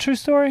 Was But- that a true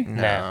story?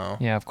 No.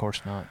 Yeah, of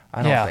course not.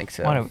 I don't Yeah, think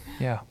so. why don't-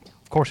 yeah,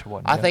 of course it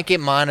wasn't. I yeah. think it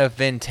might have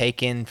been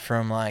taken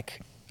from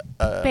like,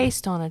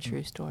 Based on a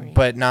true story.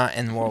 but not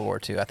in World War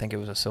II. I think it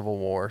was a Civil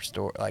War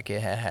story. Like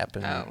it had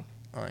happened. Oh.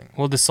 Like,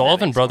 Well, the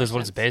Sullivan makes more brothers, what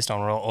it's sense. based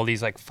on, were all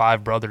these like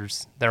 5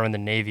 brothers that were in the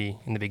Navy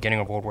in the beginning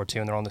of World War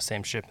II, and they're on the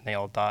same ship, and they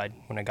all died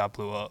when it got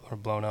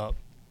blown up.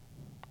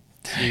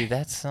 dude,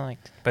 that's like.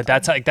 But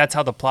that's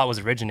how the plot was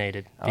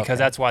originated, because Okay.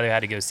 that's why they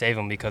had to go save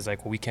them, because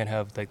like, well, we can't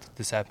have like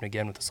this happen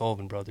again with the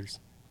Sullivan brothers.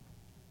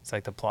 It's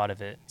like the plot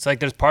of it. It's like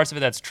there's parts of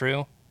it that's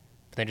true,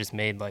 but they just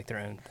made like their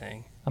own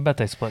thing. I bet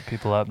they split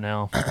people up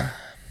now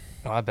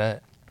Oh, I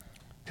bet.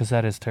 because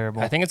that is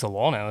terrible. I think it's a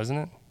law now, isn't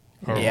it?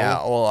 Or a Yeah.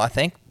 rule? Well, I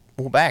think.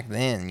 Well, back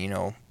then,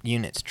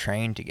 units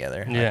trained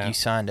together. Like, Yeah. you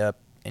signed up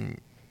and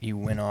you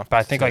went off. But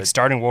I think to- like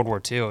starting World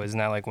War II, isn't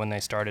that like when they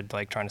started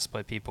like trying to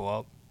split people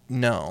up?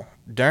 No,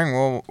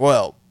 during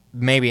well,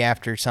 maybe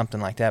after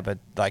something like that, but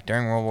like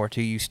during World War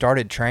II, you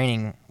started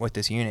training with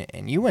this unit,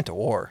 and you went to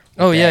war.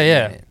 with Oh yeah, that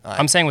yeah. unit. Like,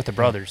 I'm saying with the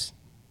brothers.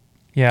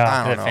 yeah, I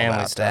don't the know family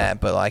about stuff. that,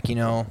 but like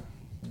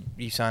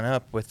you sign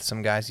up with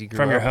some guys you grew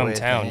From your up with,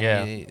 hometown, and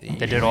yeah. you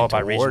They did all went to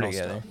by war regional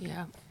together. stuff.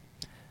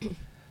 Yeah.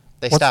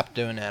 They What's- stopped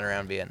doing that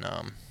around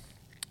Vietnam.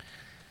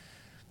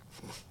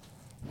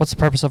 what's the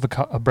purpose of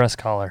a breast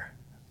collar?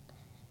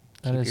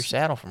 That Keep is- your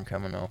saddle from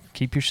coming off.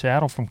 Keep your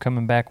saddle from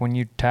coming back when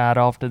you tie it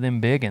off to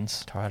them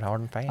biggins. Tie it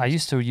hard and fast. I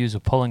used to use a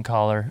pulling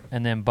collar,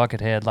 and then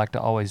Buckethead liked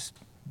to always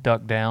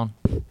duck down,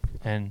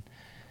 and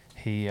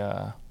he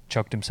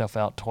choked himself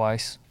out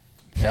twice.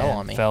 Fell and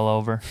on me. Fell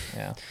over.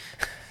 Yeah.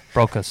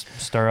 Broke a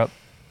stirrup,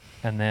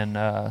 and then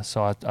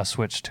so I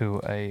switched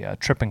to a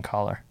tripping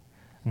collar.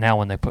 Now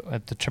when they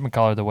put the tripping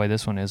collar, the way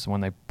this one is,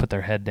 when they put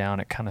their head down,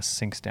 it kind of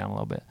sinks down a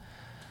little bit.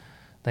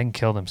 They can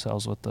kill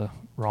themselves with the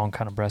wrong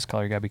kind of breast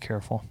collar. You gotta be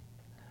careful.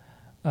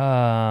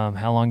 How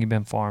long you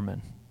been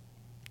farming?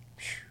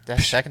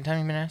 That's the second time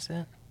you've been asked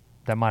that?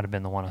 That might have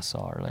been the one I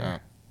saw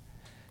earlier. Oh.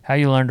 How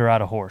you learn to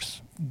ride a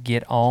horse?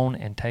 Get on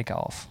and take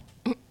off.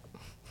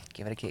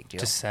 Give it a kick, Joe.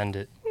 Just send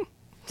it.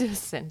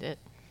 Just send it.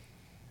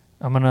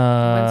 I'm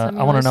gonna. Win some,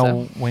 I want to you know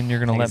lose when you're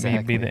gonna let me be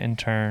Exactly. the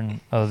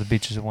intern of the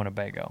beaches of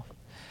Winnebago.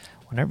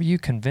 Whenever you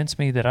convince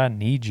me that I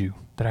need you,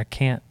 that I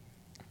can't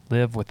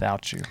live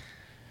without you.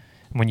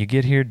 When you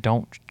get here,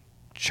 don't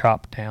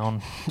chop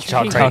down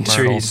Chop Trees. down crepe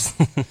trees.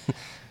 myrtles.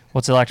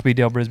 What's it like to be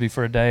Dale Brisby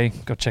for a day?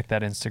 Go check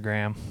that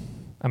Instagram.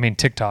 I mean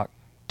TikTok.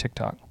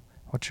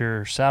 What's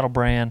your saddle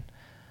brand?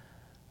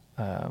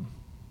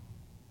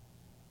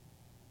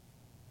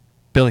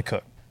 Billy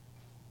Cook.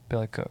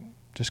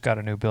 Just got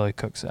a new Billy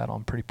Cook saddle.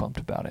 I'm pretty pumped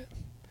about it.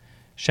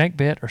 Shank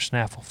bit or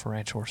snaffle for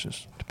ranch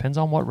horses. Depends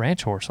on what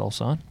ranch horse, old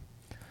son.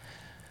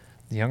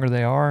 The younger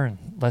they are and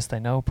less they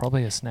know,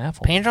 probably a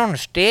snaffle. Pins on the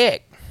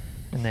stick.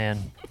 And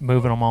then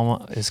moving them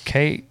on. Is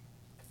Kate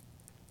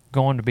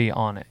going to be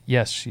on it?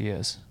 Yes, she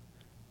is.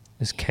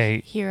 Is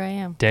Kate Here I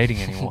am. dating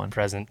anyone?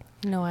 Present.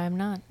 No, I am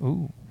not.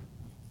 Ooh.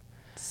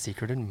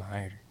 Secret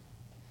admirer.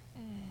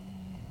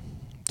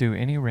 Do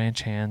any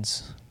ranch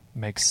hands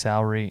make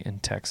salary in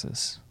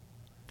Texas?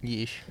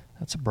 Yeesh.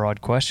 That's a broad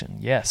question.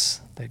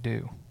 Yes, they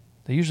do.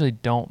 They usually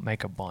don't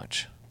make a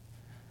bunch.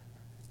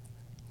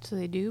 So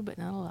they do, but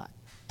not a lot.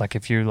 Like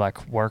if you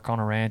like work on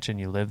a ranch and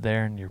you live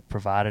there and you're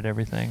provided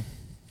everything.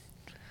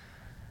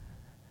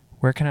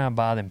 Where can I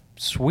buy them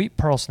sweet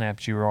pearl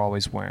snaps you were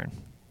always wearing?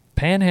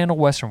 Panhandle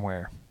Western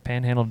Wear.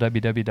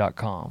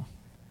 PanhandleWW.com.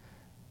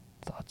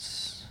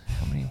 Thoughts?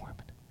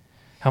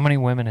 How many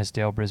women has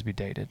Dale Brisby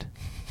dated?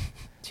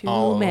 Too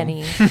All of 'em.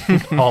 many.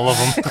 All of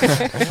them.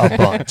 A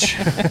bunch.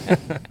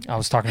 I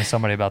was talking to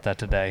somebody about that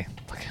today.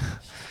 Like,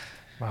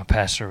 my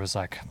pastor was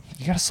like,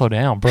 "You gotta slow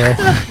down, bro."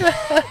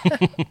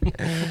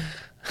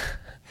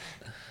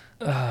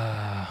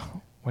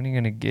 When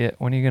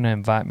are you gonna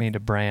invite me to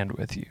brand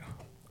with you?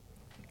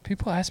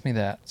 People ask me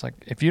that. It's like,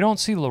 if you don't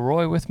see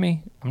Leroy with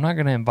me, I'm not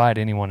gonna invite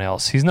anyone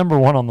else. He's number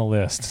one on the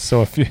list.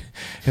 So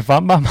if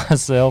I'm by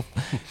myself,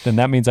 then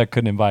that means I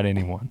couldn't invite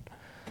anyone.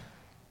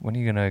 When are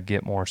you gonna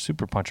get more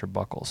Super Puncher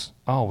buckles?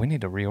 Oh, we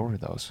need to reorder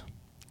those.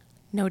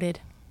 Noted.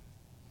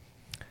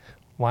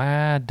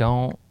 Why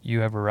don't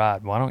you ever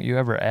ride? Why don't you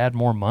ever add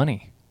more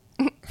money?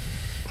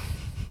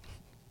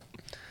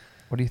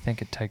 What do you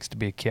think it takes to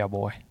be a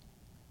cowboy?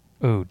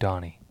 Ooh,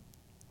 Donnie.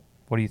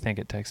 What do you think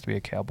it takes to be a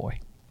cowboy?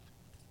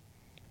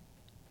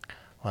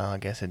 Well, I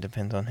guess it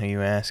depends on who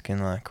you ask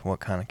and like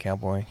what kind of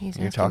cowboy He's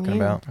you're asking talking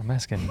you. about. I'm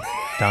asking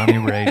Donnie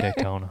Ray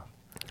Daytona.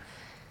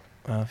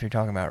 Well, if you're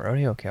talking about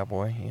rodeo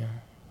cowboy,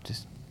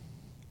 just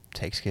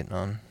takes getting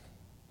on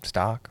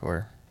stock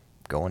or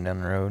going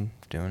down the road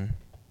doing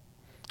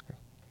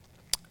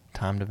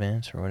timed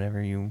events or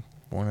whatever you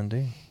want to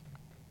do.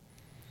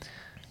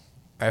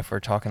 If we're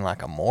talking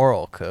like a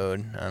moral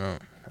code,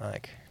 I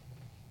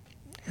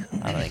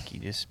think you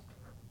just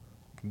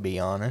be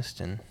honest,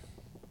 and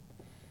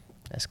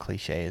as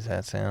cliche as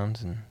that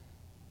sounds, and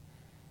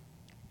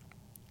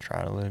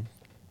try to live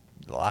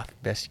life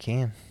best you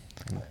can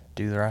and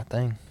do the right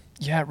thing.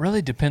 Yeah, it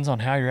really depends on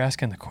how you're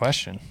asking the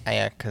question.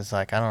 Yeah, because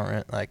like I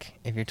don't like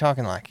if you're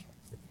talking like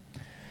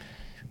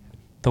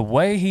The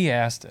way he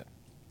asked it,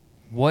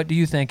 what do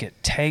you think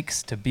it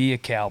takes to be a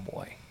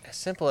cowboy? as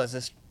simple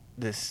as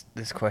this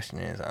question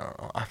is, I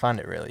don't know. I find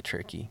it really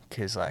tricky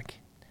because like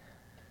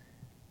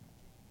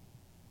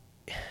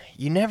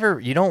you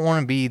don't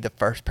want to be the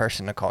first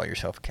person to call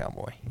yourself a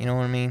cowboy. You know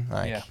what I mean?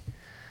 Like Yeah.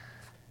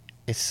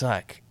 it's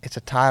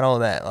a title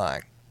that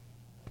like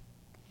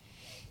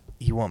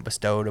you want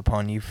bestowed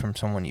upon you from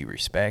someone you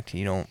respect.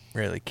 You don't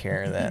really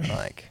care that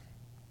like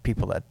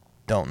people that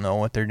don't know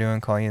what they're doing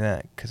call you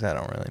that, because that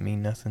don't really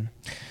mean nothing.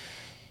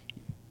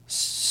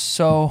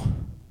 So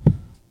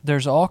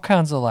there's all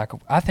kinds of like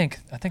I think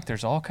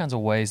there's all kinds of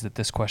ways that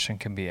this question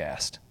can be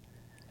asked.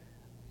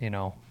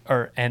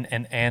 Or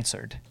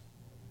answered.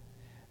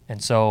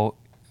 And so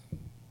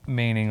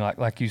meaning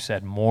like you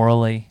said,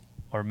 morally,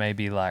 or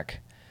maybe like,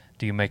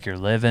 do you make your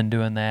living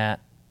doing that?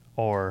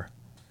 Or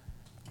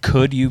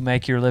could you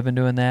make your living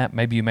doing that?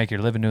 Maybe you make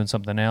your living doing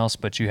something else,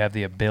 but you have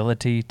the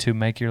ability to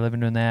make your living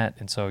doing that.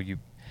 And so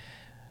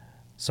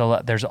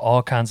there's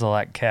all kinds of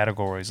like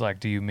categories. Like,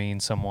 do you mean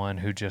someone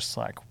who just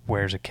like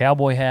wears a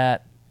cowboy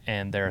hat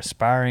and they're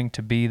aspiring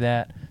to be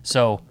that?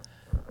 So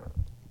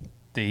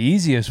the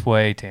easiest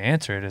way to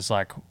answer it is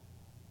like,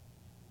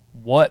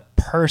 what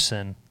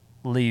person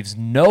leaves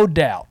no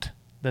doubt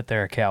that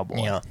they're a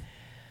cowboy? Yeah.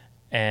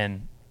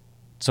 And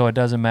So it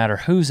doesn't matter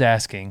who's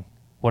asking,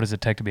 what does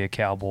it take to be a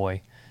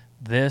cowboy?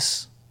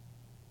 This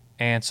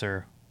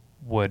answer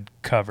would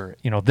cover it.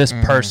 You know, this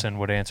person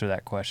would answer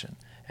that question.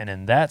 And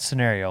in that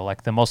scenario,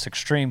 like the most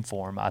extreme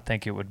form, I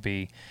think it would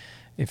be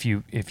if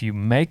you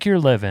make your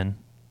living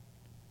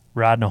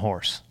riding a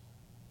horse.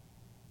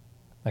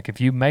 Like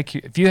if you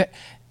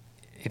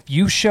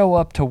show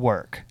up to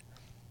work,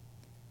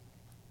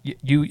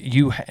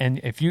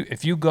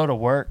 if you go to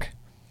work,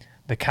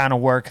 the kind of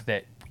work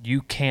that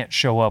you can't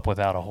show up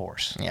without a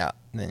horse. Yeah,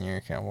 then you're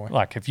a cowboy.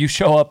 Like if you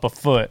show up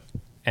afoot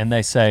and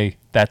they say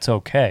that's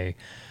okay,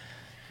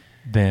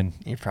 then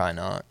You're probably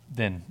not.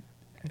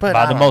 But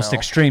by I the don't most know.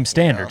 extreme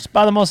standards,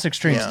 by the most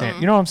extreme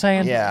standards, you know what I'm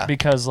saying? Yeah.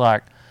 Because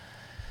like,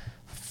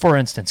 for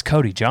instance,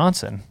 Cody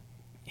Johnson,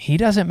 he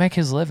doesn't make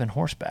his living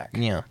horseback.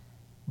 Yeah.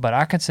 But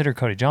I consider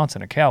Cody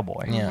Johnson a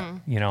cowboy. Yeah.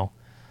 You know,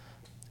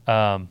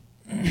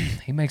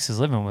 he makes his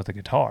living with a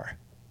guitar.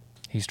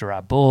 He used to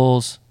ride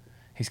bulls.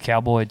 He's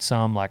cowboyed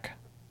some, like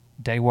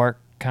day work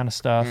kind of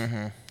stuff.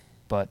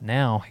 But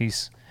now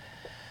he's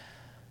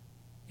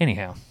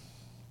anyhow.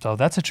 So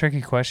that's a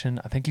tricky question.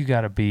 I think you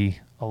got to be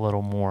a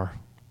little more.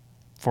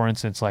 For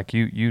instance, like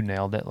you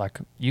nailed it. Like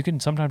you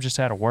can sometimes just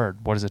add a word.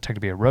 What does it take to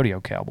be a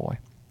rodeo cowboy?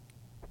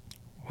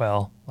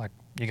 Well, like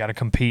you got to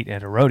compete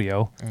at a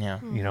rodeo. Yeah.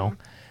 You know,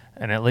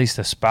 and at least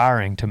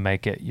aspiring to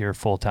make it your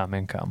full-time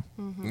income,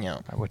 Yeah.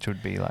 which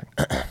would be like,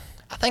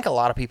 I think a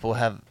lot of people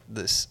have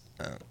this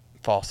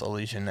false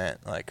illusion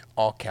that like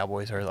all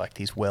cowboys are like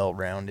these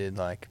well-rounded,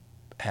 like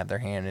have their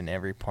hand in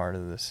every part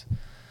of the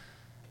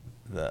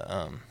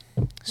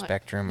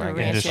spectrum. the I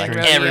guess ranching like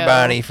rodeo.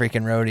 everybody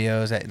freaking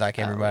rodeos. Like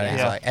everybody's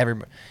yeah. like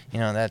everybody. You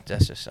know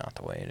that's just not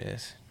the way it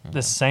is.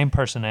 the same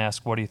person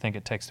asked, what do you think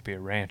it takes to be a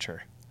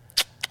rancher?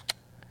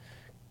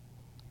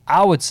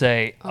 I would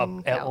say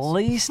at cows.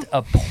 least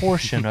a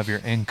portion of your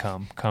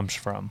income comes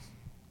from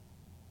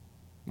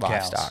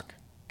Livestock.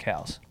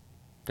 cows.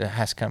 That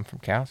has to come from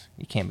cows.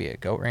 You can't be a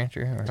goat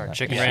rancher or Or like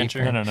chicken a sheep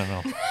rancher. No.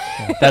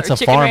 That's Or a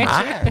chicken farmer.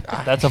 rancher.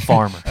 That's a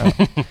farmer.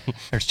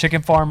 There's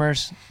chicken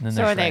farmers, and then So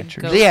there's are they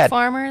ranchers. goat Yeah.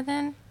 farmer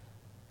then?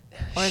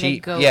 Or are they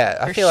Sheep. goat Yeah,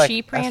 I or feel like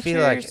sheep I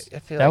feel like ranchers? I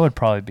feel That like, would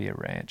probably be a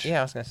ranch. Yeah,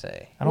 I was gonna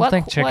say. I don't What-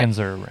 think what- chickens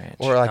are a ranch.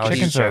 Or like No, if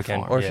chickens you, are a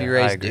chicken. farm. or if Yeah, you I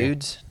raise agree.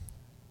 dudes.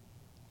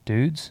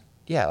 Dudes?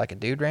 Yeah, like a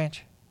dude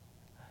ranch.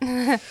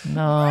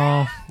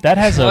 No, that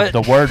has What?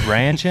 the word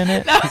ranch in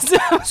it.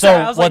 Sorry, So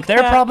I was what like,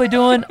 they're probably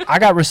doing, I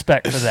got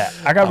respect for that.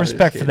 I got was just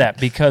respect for kidding. that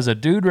because a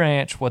dude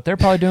ranch, what they're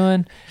probably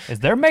doing is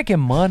they're making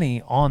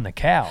money on the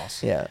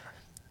cows, Yeah.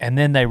 and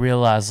then they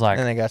realize like,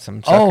 And they got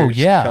some oh suckers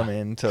yeah, come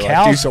in to like, do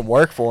cows- some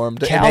work for them,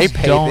 and cows they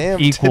pay don't them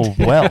equal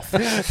to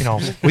wealth. You know,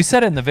 we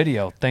said it in the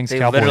video. Things They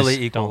cowboys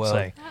literally equal don't wealth.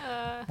 say.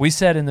 We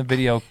said in the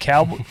video,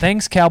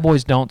 things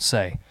cowboys don't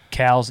say.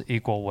 Cows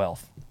equal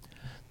wealth.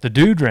 The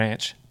dude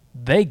ranch,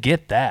 they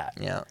get that.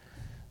 Yeah.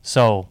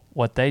 So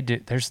what they do,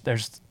 they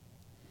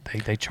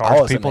I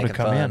charge wasn't people to making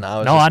come fun. in. I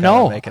was No, just I kinda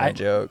know. making a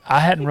joke.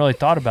 I hadn't really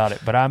thought about it,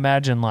 but I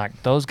imagine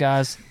like those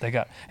guys, they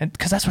got, and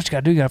because that's what you got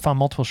to do. You got to find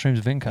multiple streams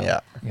of income.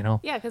 Yeah. You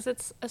know. Yeah, because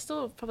it's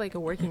still probably like a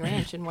working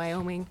ranch in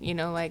Wyoming, you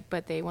know, like,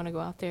 but they want to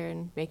go out there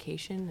and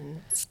vacation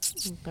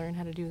and learn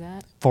how to do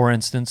that. For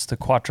instance, the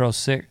Cuatro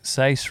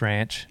Seis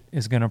Ranch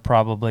is going to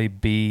probably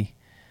be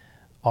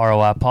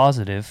ROI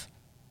positive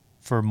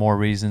for more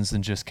reasons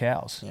than just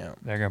cows. Yeah.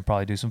 They're going to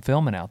probably do some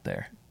filming out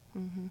there.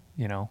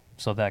 You know,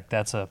 so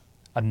that's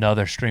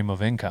another stream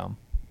of income.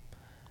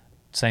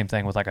 Same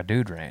thing with like a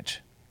dude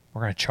ranch.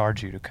 We're going to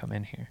charge you to come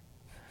in here.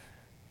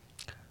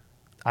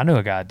 I knew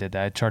a guy that did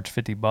that. He charged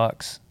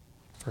 $50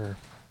 for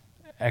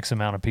X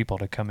amount of people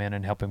to come in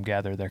and help him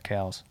gather their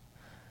cows.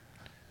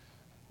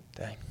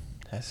 Dang,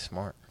 that's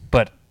smart.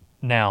 But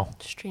now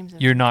Streams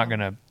of you're not income.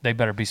 going to, they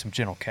better be some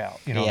gentle cow.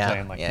 You know yeah, what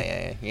I'm saying? Like,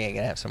 yeah. You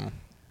gotta have some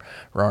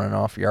running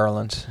off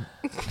yarlings.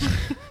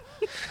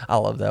 I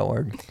love that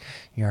word,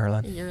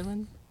 yarlin.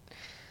 Yearling.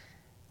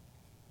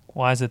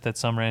 Why is it that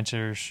some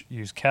ranchers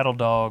use cattle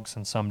dogs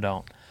and some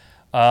don't?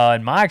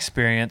 In my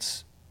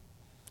experience,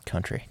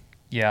 Country.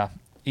 yeah,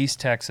 East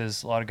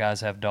Texas, a lot of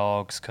guys have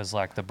dogs because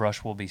like the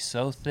brush will be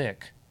so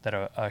thick that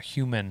a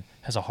human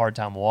has a hard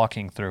time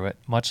walking through it,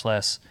 much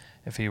less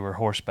if he were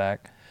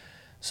horseback.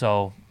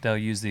 So they'll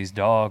use these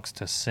dogs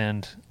to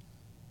send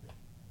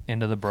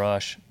into the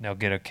brush. They'll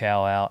get a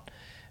cow out,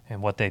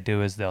 and what they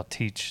do is they'll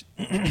teach.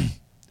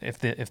 If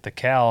the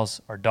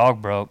cows are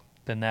dog broke,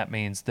 then that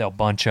means they'll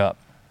bunch up.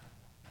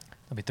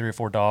 There'll be 3 or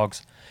 4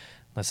 dogs.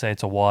 Let's say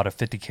it's a wad of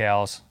 50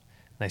 cows.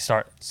 They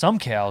start. Some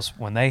cows,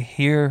 when they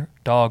hear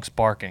dogs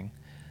barking,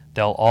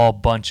 they'll all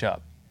bunch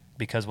up,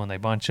 because when they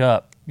bunch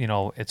up, you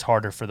know, it's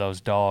harder for those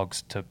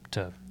dogs to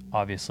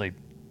obviously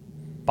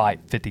bite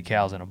 50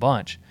 cows in a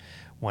bunch.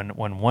 When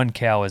one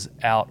cow is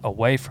out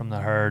away from the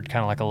herd,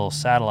 kind of like a little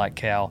satellite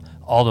cow,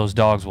 all those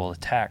dogs will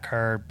attack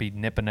her, be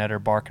nipping at her,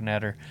 barking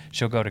at her.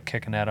 She'll go to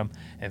kicking at them.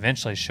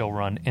 Eventually, she'll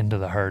run into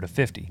the herd of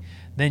 50.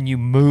 Then you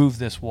move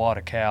this wad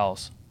of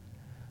cows,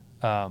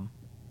 and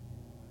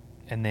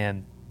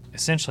then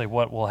essentially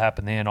what will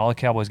happen then, all the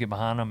cowboys get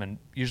behind them, and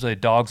usually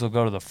the dogs will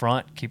go to the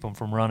front, keep them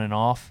from running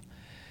off.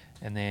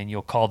 and then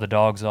you'll call the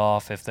dogs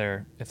off if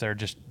they're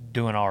just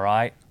doing all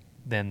right.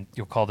 Then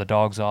you'll call the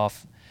dogs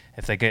off.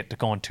 If they get to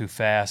going too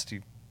fast,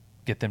 you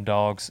get them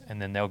dogs,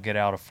 and then they'll get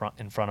out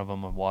in front of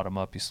them and wad them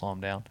up. You slow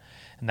them down,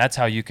 and that's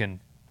how you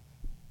can,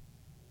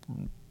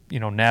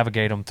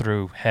 navigate them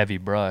through heavy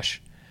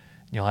brush.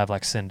 You'll have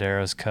like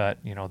senderos cut.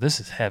 This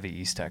is heavy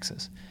East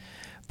Texas,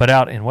 but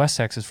out in West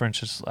Texas, for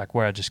instance, like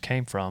where I just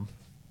came from,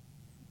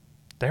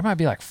 there might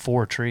be like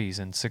 4 trees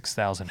in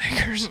 6,000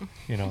 acres.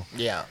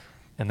 Yeah.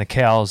 And the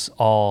cows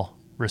all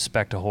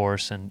respect a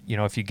horse, and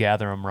if you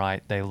gather them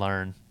right, they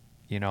learn.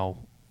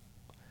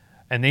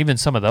 And even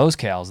some of those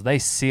cows, they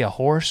see a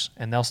horse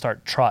and they'll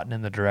start trotting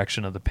in the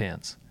direction of the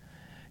pens,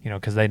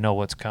 because they know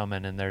what's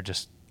coming, and they're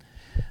just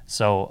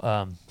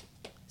so.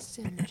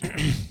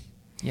 Synergy.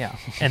 Yeah,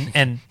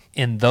 and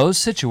in those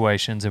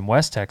situations in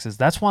West Texas,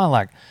 that's why,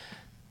 like,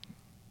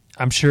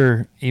 I'm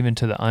sure even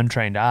to the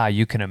untrained eye,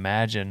 you can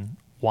imagine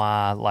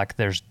why, like,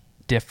 there's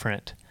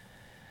different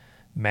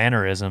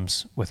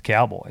mannerisms with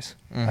cowboys,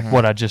 like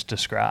what I just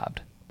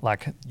described.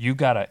 Like, you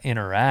got to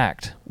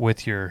interact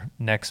with your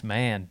next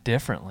man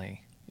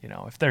differently.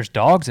 If there's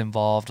dogs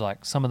involved,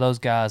 like some of those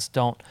guys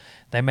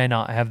they may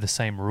not have the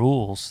same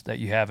rules that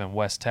you have in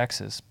West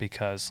Texas,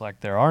 because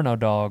like there are no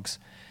dogs.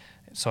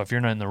 So if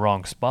you're not in the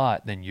wrong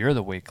spot, then you're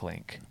the weak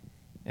link.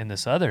 In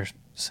this other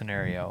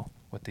scenario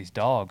with these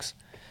dogs,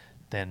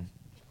 then,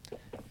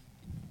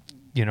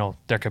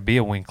 there could be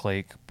a weak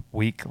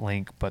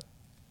link, but,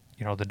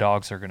 the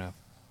dogs are going to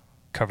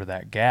cover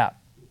that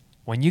gap.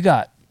 When you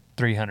got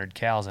 300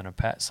 cows in a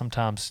pat,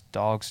 sometimes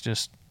dogs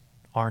just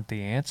aren't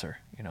the answer.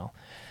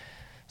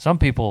 Some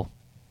people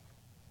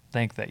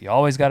think that you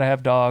always got to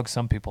have dogs.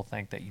 Some people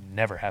think that you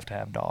never have to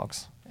have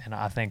dogs. And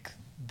I think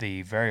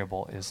the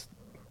variable is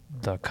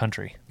the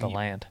country, the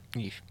land.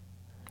 Yeesh.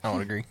 I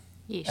would agree.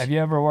 Yeesh. Have you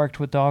ever worked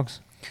with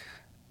dogs?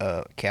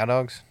 Cow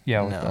dogs?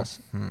 Yeah, with No. us.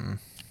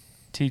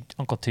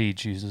 Uncle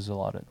Teach uses a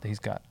lot of. He's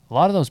got a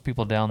lot of those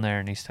people down there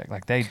in East Texas.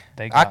 Like they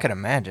I got, could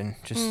imagine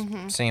just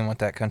seeing what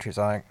that country's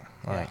like.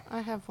 Like,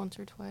 I have once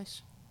or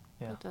twice.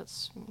 Yeah. But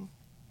that's.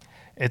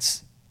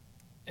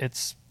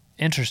 It's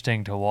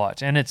interesting to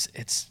watch, and it's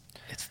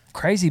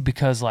crazy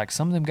because like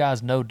some of them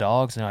guys know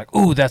dogs and they're like,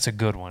 ooh, that's a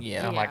good one. Yeah.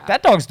 And I'm Yeah. like,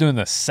 that dog's doing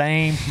the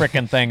same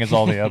freaking thing as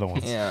all the other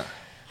ones. yeah.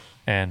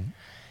 And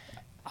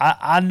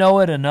I know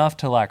it enough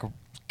to like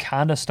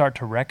kind of start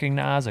to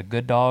recognize a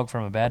good dog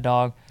from a bad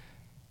dog.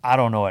 I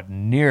don't know it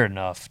near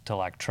enough to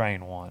like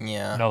train one.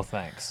 Yeah. No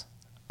thanks.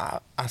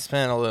 I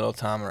spent a little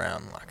time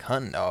around like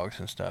hunting dogs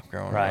and stuff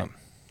growing Right. up.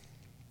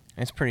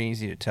 It's pretty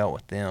easy to tell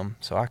with them,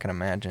 so I can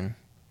imagine.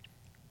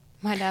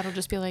 My dad will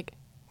just be like,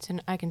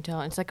 I can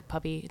tell. It's like a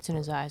puppy. It's in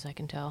his eyes. I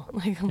can tell.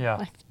 Like, I'm Yeah.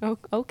 like, oh,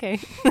 okay.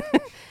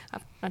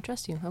 I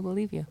trust you. I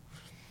believe you.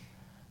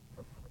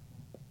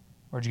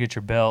 Where'd you get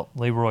your belt?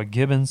 Leroy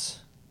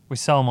Gibbons. We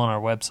sell them on our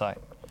website.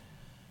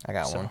 I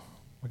got So, one.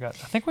 I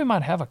think we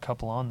might have a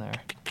couple on there.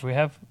 Do we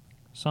have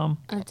some?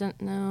 I don't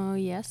know.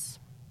 Yes.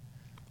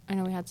 I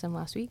know we had some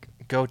last week.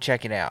 Go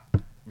check it out.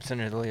 It's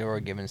under the Leroy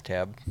Gibbons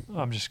tab.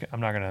 I'm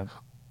not gonna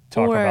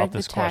talk Or about the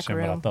this tack question,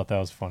 but I room. thought that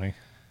was funny.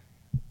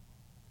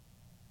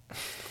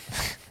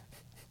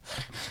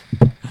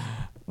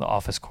 The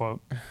office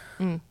quote.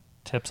 Mm.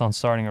 Tips on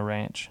starting a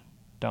ranch.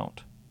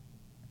 Don't.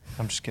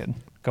 I'm just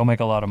kidding. Go make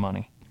a lot of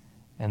money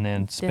and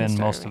then spend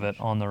start a most of ranch.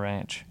 it on the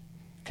ranch.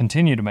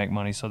 Continue to make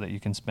money so that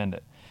you can spend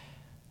it.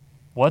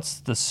 What's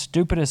the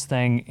stupidest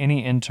thing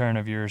any intern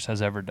of yours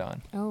has ever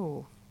done?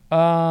 Oh.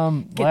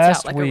 Gets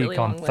Last out like a week really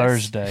on long list.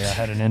 Thursday, I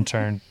had an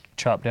intern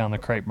chop down the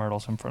crepe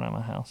myrtles in front of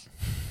my house.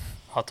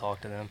 I'll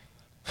talk to them.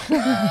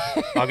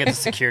 I'll get the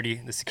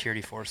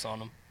security force on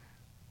them.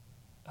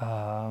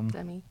 Is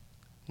that me?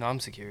 No, I'm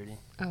security.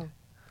 Oh.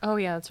 Oh,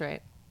 yeah, that's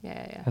right.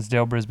 Yeah. Has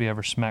Dale Brisby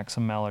ever smacked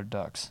some mallard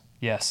ducks?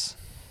 Yes.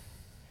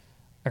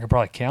 I could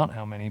probably count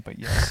how many, but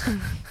yes.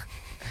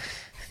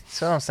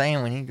 So I'm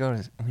saying when you go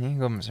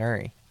to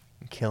Missouri,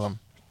 kill them.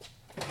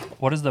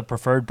 What is the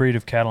preferred breed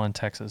of cattle in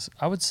Texas?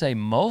 I would say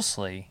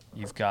mostly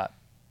you've got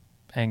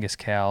Angus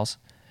cows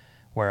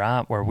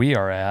where we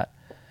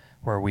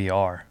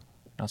are.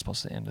 Not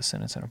supposed to end a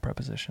sentence in a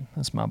preposition.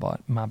 That's my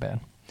bad.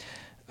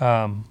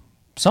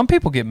 Some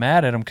people get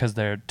mad at them because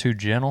they're too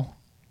gentle.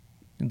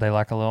 They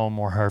like a little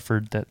more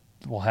Hereford that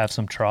will have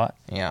some trot.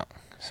 Yeah.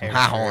 Some Hair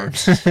high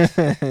horns.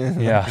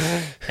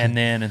 Yeah. And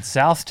then in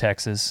South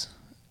Texas,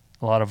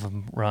 a lot of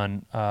them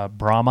run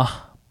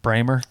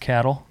Bramer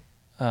cattle,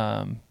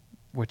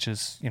 which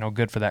is,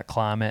 good for that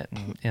climate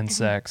and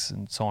insects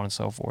and so on and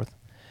so forth.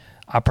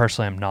 I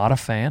personally am not a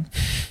fan,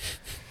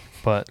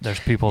 but there's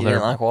people You that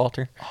didn't are like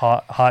Walter?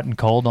 hot and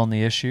cold on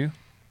the issue,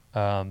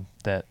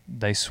 that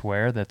they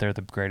swear that they're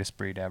the greatest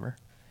breed ever.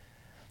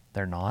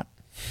 They're not.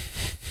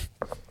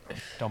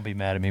 Don't be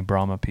mad at me,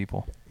 Brahma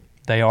people.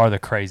 They are the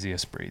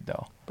craziest breed,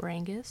 though.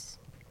 Brangus.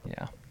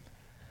 Yeah.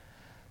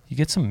 You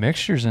get some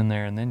mixtures in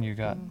there, and then you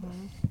got...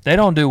 They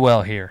don't do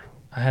well here.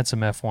 I had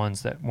some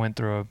F1s that went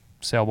through a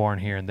sale barn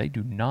here, and they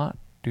do not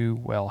do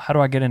well. How do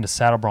I get into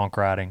saddle bronc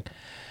riding?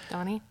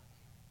 Donnie.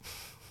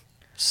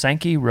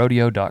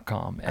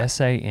 SankeyRodeo.com.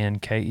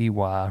 SANKEY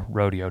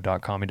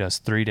rodeo.com. He does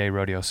 3-day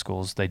rodeo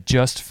schools. They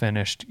just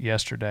finished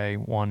yesterday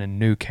one in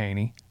New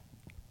Caney.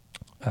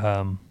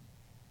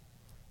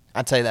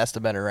 I'd say that's the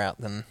better route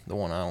than the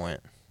one I went.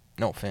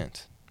 No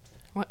offense.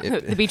 What,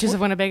 the beaches of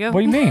Winnebago?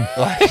 What do you mean?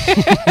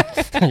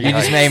 You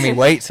just made me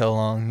wait so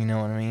long. You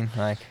know what I mean?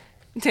 Like,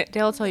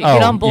 Dale will tell you, Oh,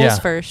 get on bulls yeah.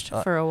 first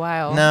for a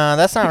while. no,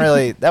 that's not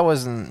really. That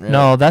wasn't. Really,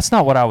 No, that's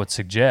not what I would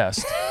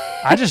suggest.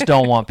 I just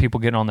don't want people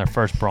getting on their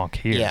first bronc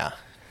here. Yeah.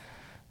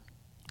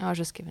 I was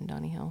just giving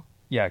Donnie Hill.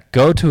 Yeah,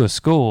 go to a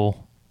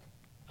school.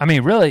 I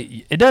mean,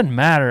 really, it doesn't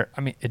matter.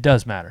 I mean, it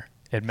does matter.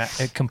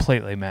 It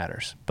completely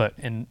matters. But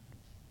in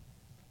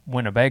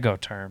Winnebago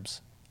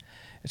terms,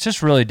 it's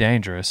just really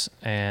dangerous,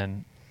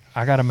 and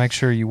I got to make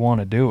sure you want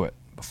to do it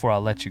before I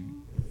let you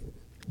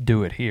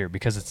do it here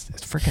because it's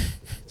freaking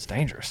it's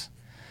dangerous.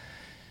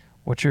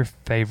 What's your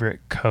favorite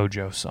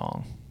Kojo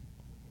song?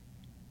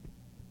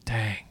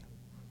 Dang.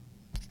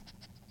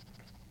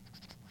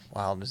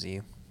 Wild as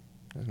you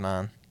is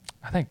mine.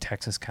 I think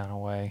Texas Kind of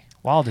Way.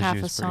 Wild as Half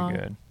You a is pretty song.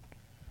 good.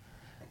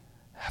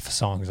 Half a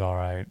song's all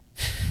right.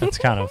 That's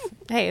kind of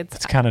Hey, it's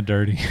it's kind of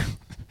dirty.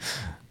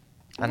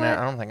 I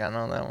don't think I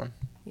know that one.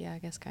 yeah, I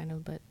guess kind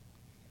of, but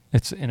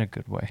It's in a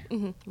good way.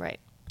 right.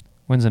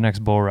 When's the next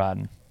bull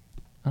riding?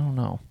 I don't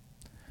know.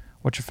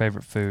 What's your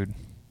favorite food?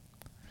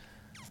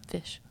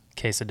 Fish.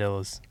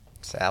 Quesadillas.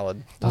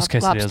 Salad. Those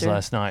quesadillas Lobster.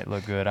 last night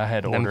look good. I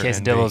had Them ordered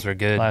quesadillas were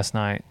good. last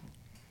night.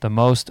 The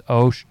most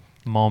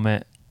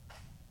moment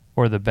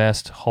or the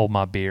best hold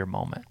my beer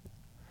moment?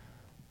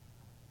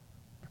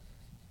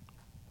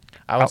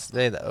 I would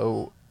say the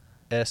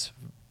OS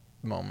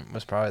moment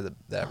was probably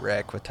that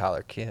wreck with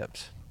Tyler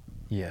Kipps.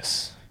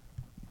 Yes.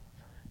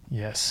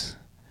 Yes.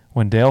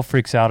 When Dale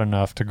freaks out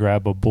enough to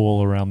grab a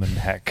bull around the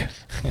neck.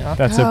 Yeah.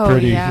 That's Oh, a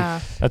pretty yeah.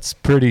 that's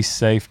pretty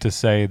safe to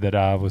say that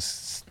I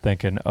was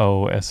thinking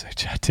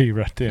OSHIT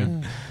right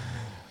then.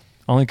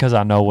 Only because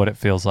I know what it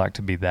feels like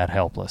to be that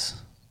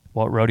helpless.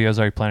 What rodeos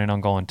are you planning on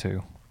going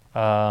to?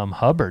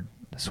 Hubbard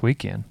this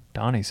weekend.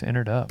 Donnie's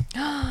entered up.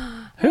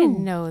 I didn't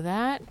know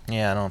that.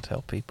 Yeah, I don't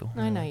tell people.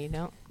 I know you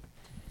don't.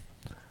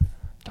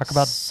 Talk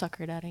about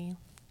Suckered out of you.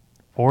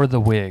 or the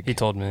wig. He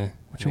told me.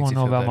 What you want to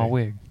know about my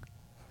wig?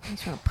 I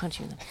just want to punch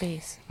you in the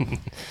face.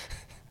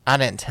 I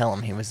didn't tell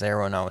him he was there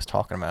when I was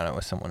talking about it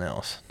with someone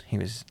else. He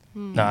was.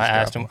 No, I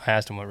asked him. I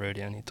asked him what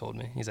rodeo, and he told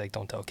me. He's like,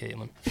 "Don't tell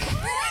Caitlin."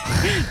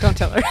 Don't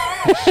tell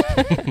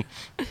her.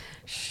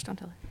 Shh, don't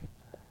tell her.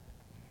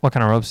 What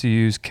kind of ropes do you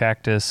use?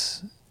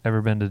 Cactus.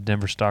 Ever been to the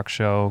Denver Stock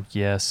Show?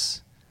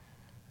 Yes.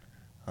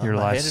 Your I'm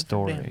life headed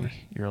for Denver. story.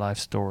 Your life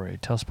story.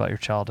 Tell us about your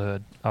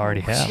childhood. I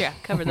already have. Yeah,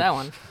 covered that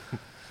one.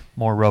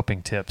 More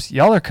roping tips.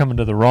 Y'all are coming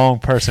to the wrong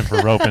person for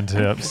roping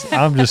tips.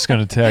 I'm just going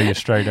to tell you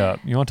straight up.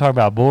 You want to talk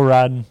about bull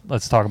riding?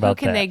 Let's talk Who about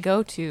can they that.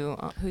 go to?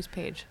 Whose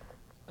page?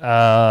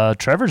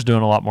 Trevor's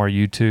doing a lot more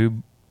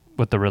YouTube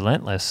with the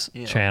Relentless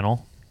Yeah.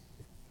 channel.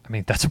 I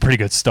mean, that's a pretty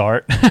good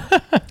start.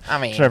 I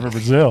mean, Trevor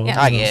Brazil.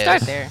 Yeah, I guess.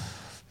 start there.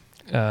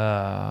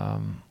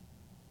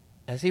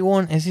 Has he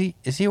won? Is he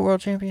a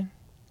world champion?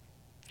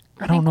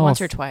 I think don't know once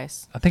if- or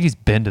twice. I think he's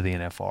been to the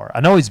NFR. I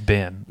know he's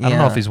been. I don't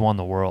know Yeah. if he's won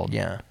the world.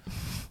 Yeah.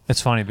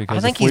 It's funny because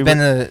I think if he's we been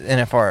were- to the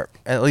NFR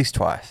at least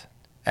twice.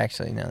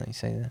 Actually, now that you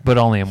say that. but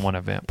only in one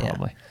event Yeah.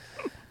 probably.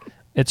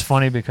 It's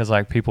funny because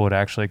like people would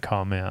actually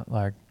comment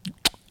like,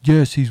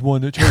 "Yes, he's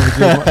won the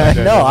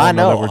championship." No, I that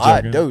know. we're I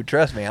joking. do.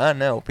 Trust me. I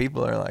know.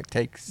 People are like,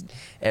 takes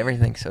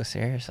everything so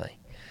seriously.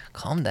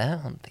 Calm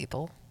down,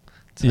 people.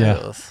 It's Yeah.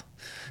 us.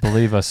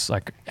 Believe us,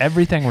 like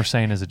everything we're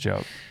saying is a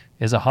joke.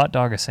 Is a hot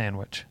dog a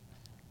sandwich?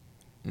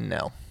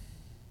 No.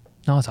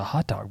 No, it's a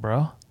hot dog,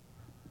 bro.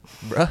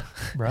 Bruh.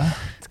 Bruh.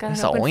 It's got That's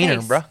an a open wiener,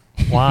 face. bruh.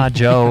 Why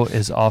Joe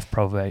is off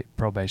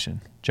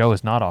probation. Joe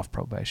is not off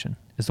probation.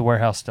 Is the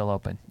warehouse still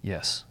open?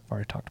 Yes. I've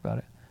already talked about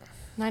it.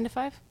 9 to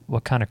 5?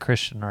 What kind of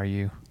Christian are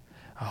you?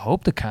 I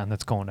hope the kind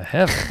that's going to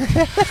heaven.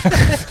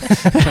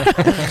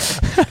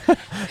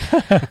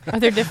 Are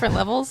there different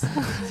levels?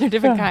 Are there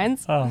different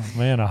kinds? Oh,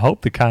 man, I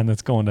hope the kind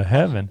that's going to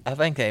heaven. I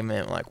think they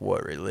meant like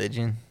what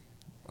religion?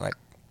 Like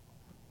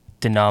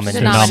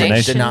Denomination.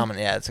 Denomination.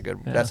 Yeah, that's a good.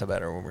 Yeah. That's a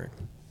better word.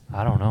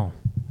 I don't know.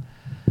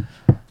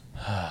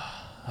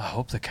 I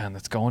hope the kind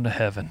that's going to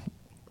heaven.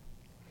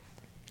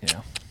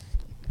 Yeah.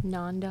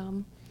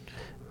 Non-dumb.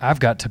 I've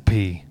got to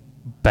pee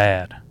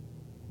bad.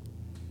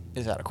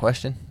 Is that a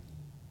question?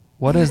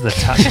 What is the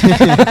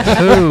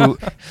time?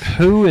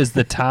 who is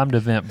the timed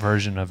event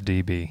version of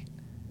DB?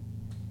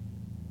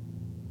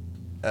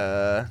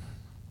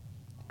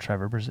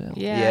 Trevor Brazil.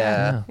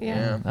 Yeah.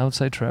 Yeah. I would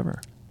say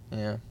Trevor.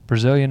 Yeah.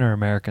 Brazilian or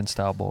American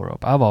style bull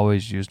rope? I've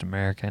always used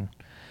American.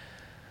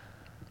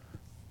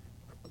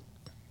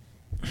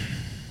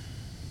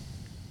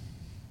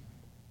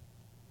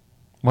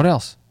 What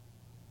else?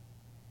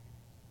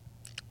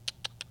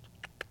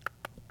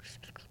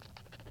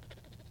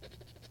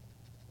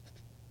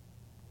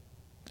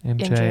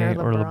 MJ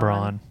or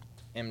LeBron?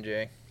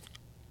 MJ.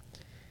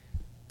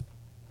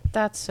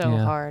 That's so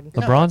Yeah. hard.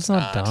 LeBron's it's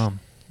not not. dumb.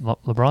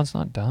 LeBron's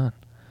not done.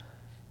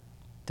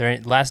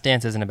 Last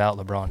Dance isn't about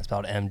LeBron. It's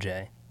about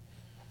MJ.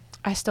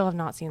 I still have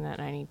not seen that,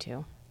 and I need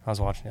to. I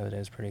was watching the other day.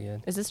 It's pretty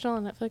good. Is it still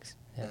on Netflix?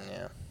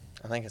 Yeah.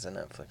 I think it's a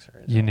Netflix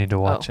original. You need to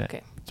watch Oh, it.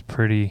 okay. It's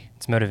pretty.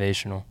 It's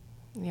motivational.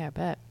 Yeah, I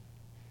bet.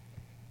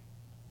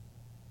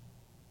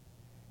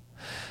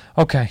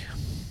 Okay.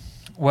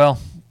 Well,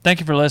 thank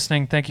you for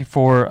listening. Thank you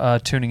for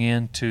tuning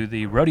in to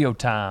the Rodeo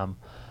Time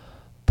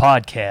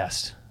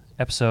podcast,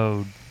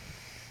 episode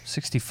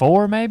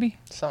 64, maybe?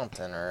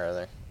 Something or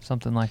other.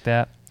 Something like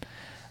that.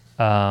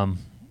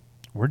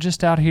 We're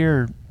just out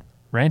here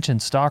ranching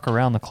stock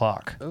around the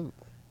clock. Ooh.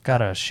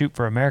 Got a shoot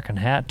for American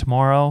Hat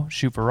tomorrow,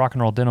 shoot for Rock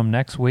and Roll Denim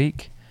next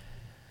week.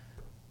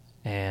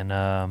 And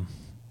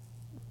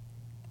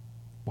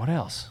what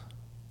else?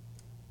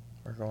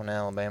 We're going to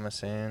Alabama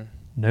soon.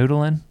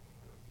 Noodling.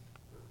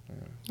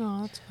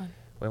 Oh, that's fun.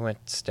 We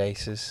went to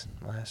Stasis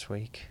last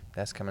week.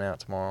 That's coming out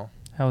tomorrow.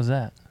 How was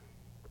that?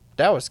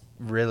 That was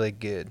really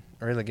good.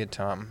 A really good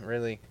time.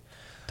 Really,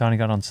 Donnie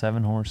got on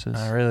 7 horses.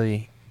 I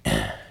really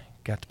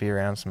got to be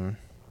around some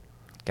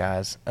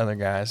guys, other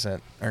guys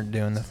that are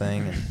doing the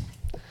thing, and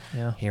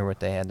Yeah. hear what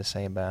they had to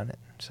say about it.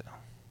 So,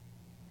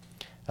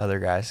 other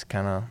guys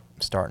kind of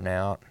starting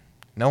out.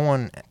 No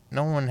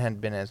one had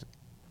been as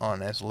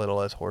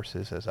little as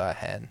horses as I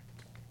had.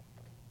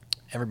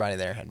 Everybody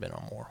there had been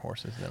on more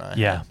horses than I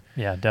Yeah. had.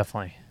 Yeah,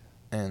 definitely.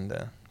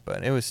 And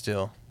but it was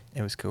cool.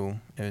 It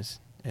was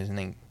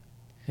neat.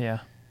 Yeah.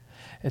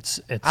 It's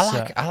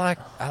I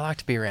like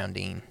to be around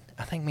Dean.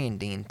 I think me and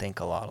Dean think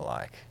a lot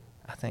alike.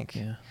 I think.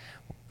 yeah.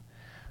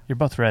 You're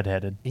both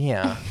redheaded.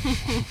 Yeah.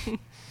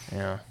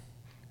 Yeah.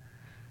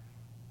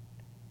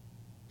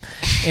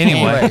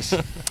 Anyways.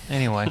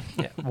 Anyway,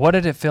 yeah. What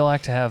did it feel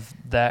like to have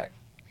that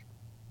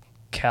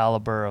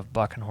caliber of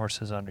bucking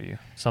horses under you?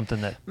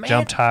 Something that Man.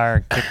 jumped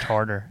higher, kicked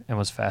harder, and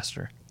was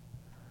faster.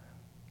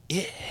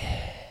 It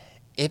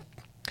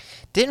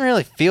didn't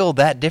really feel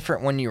that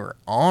different when you were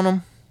on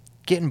them.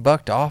 Getting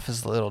bucked off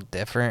is a little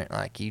different.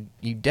 Like you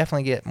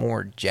definitely get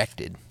more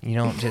ejected. You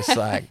don't just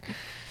like.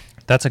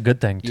 That's a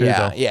good thing too,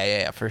 though.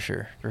 Yeah, for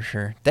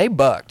sure. They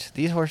bucked.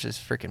 These horses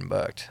freaking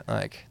bucked.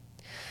 Like,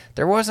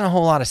 there wasn't a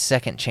whole lot of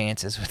second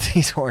chances with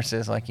these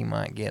horses like you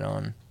might get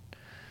on,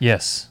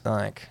 Yes.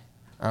 like,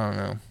 I don't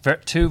know.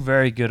 Two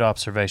very good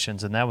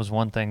observations, and that was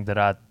one thing that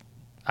I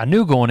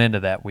knew going into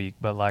that week,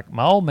 but like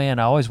my old man,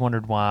 I always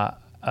wondered why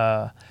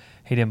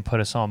he didn't put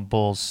us on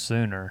bulls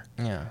sooner.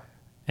 Yeah.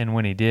 And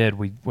when he did,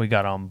 we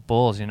got on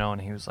bulls,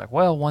 and he was like,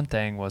 well, one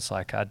thing was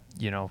like,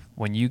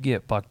 when you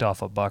get bucked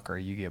off a bucker,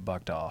 you get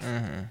bucked off.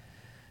 Mm-hmm.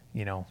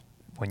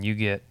 When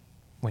you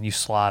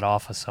slide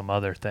off of some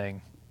other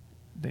thing,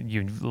 then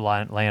you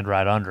land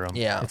right under them.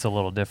 Yeah. It's a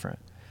little different.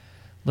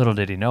 Little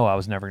did he know I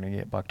was never going to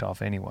get bucked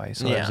off anyway,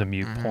 so that was Yeah. a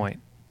moot point.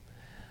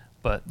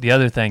 But the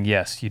other thing,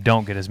 yes, you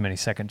don't get as many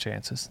second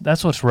chances.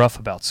 That's what's rough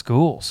about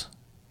schools.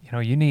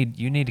 You need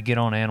to get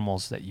on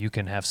animals that you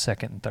can have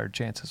second and third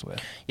chances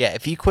with. Yeah,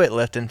 if you quit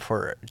lifting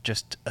for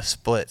just a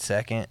split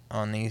second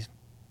on these,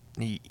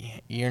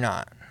 you're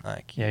not.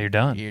 Like, Yeah, you're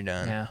done. You're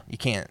done. Yeah. You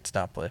can't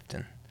stop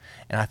lifting.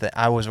 And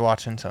I was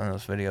watching some of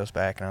those videos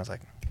back, and I was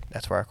like,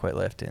 that's where I quit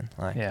lifting.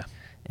 Like, Yeah.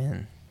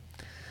 And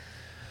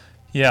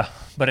Yeah,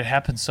 but it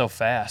happens so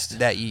fast.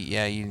 that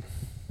you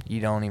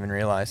don't even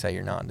realize that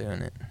you're not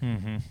doing it.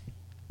 Mm-hmm.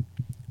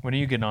 When are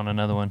you getting on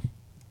another one?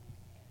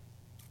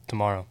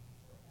 Tomorrow.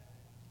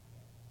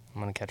 I'm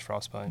gonna catch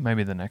frostbite.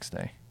 Maybe the next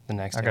day. The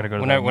next. I day. gotta go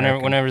to the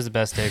Whenever's the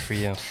best day for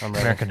you. I'm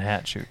ready. American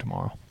Hat shoot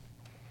tomorrow.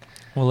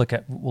 We'll look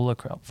out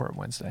for it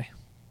Wednesday.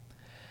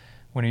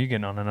 When are you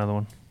getting on another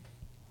one?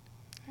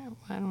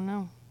 I don't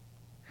know.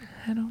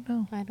 I don't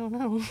know. I don't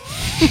know.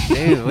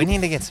 Dude, we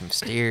need to get some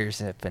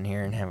steers up in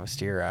here and have a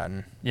steer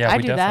riding. Yeah, I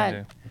we do definitely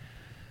that. do.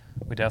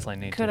 We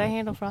definitely need to. Could I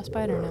handle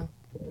frostbite or no?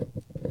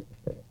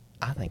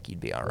 I think you'd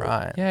be all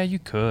right. Yeah, you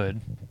could.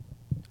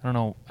 I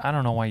don't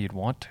know why you'd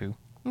want to.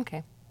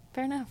 Okay,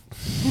 fair enough.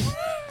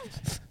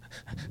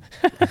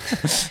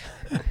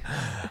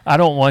 I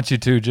don't want you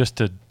to just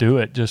to do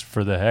it just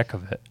for the heck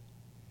of it.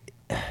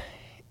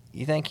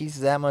 You think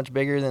he's that much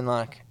bigger than,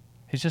 like...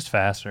 He's just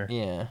faster.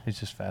 Yeah. He's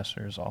just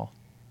faster is all.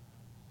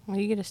 Well,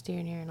 you get a steer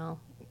in here and I'll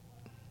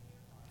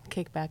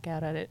kick back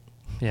out at it.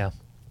 Yeah.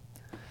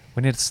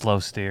 We need a slow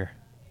steer.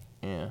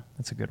 Yeah.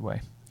 That's a good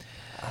way.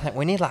 I think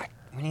we need like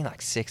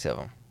 6 of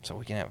them so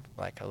we can have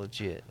like a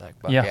legit like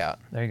buck Yeah. out.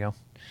 There you go.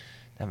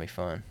 That'd be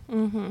fun.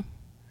 Mm-hmm.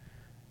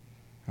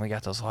 We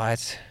got those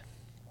lights.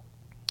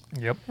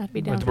 I'd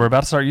be down. We're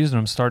about to start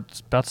using them.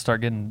 About to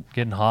start getting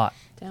hot.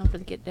 Down for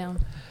the get down.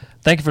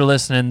 Thank you for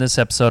listening to this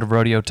episode of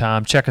Rodeo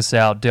Time. Check us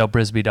out,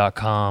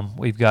 dalebrisby.com.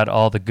 We've got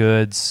all the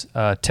goods.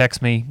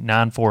 Text me,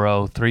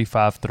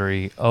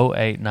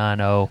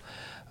 940-353-0890,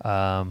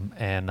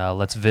 and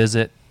let's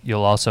visit.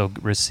 You'll also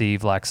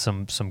receive like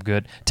some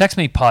good... Text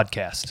me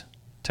podcast.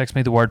 Text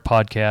me the word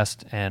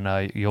podcast,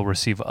 and you'll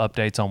receive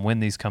updates on when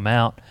these come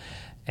out.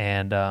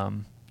 And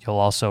you'll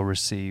also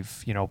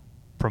receive,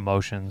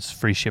 promotions,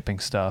 free shipping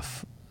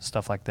stuff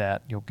like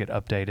that. You'll get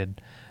updated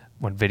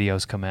when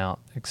videos come out,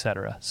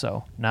 etc.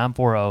 So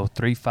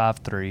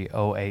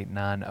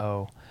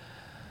 940-353-0890.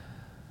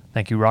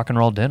 Thank you, Rock and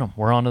Roll Denim.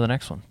 We're on to the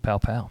next one. Pow,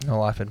 pow. No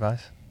life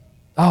advice.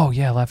 Oh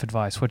yeah, life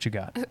advice. What you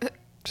got?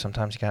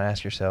 Sometimes you gotta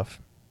ask yourself,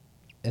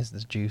 is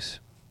this juice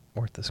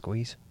worth the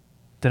squeeze?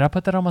 Did I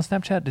put that on my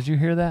Snapchat? Did you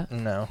hear that?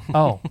 No.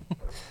 Oh,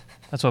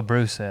 that's what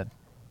Bruce said.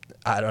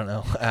 I don't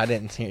know. I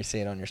didn't see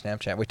it on your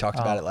Snapchat. We talked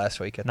about Oh, it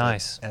last week.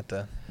 nice. At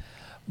the.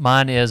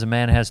 Mine is a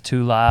man has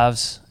 2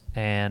 lives,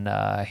 and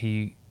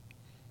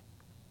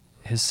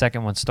his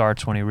second one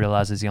starts when he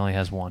realizes he only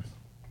has one.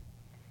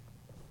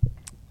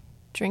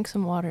 Drink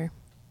some water.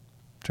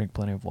 Drink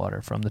plenty of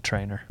water from the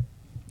trainer.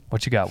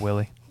 What you got,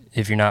 Willie?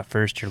 If you're not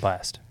first, you're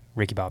last.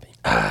 Ricky Bobby.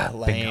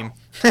 Lame.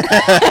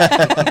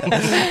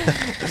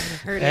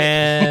 Heard it.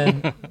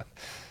 And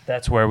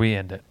that's where we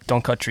end it.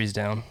 Don't cut trees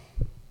down.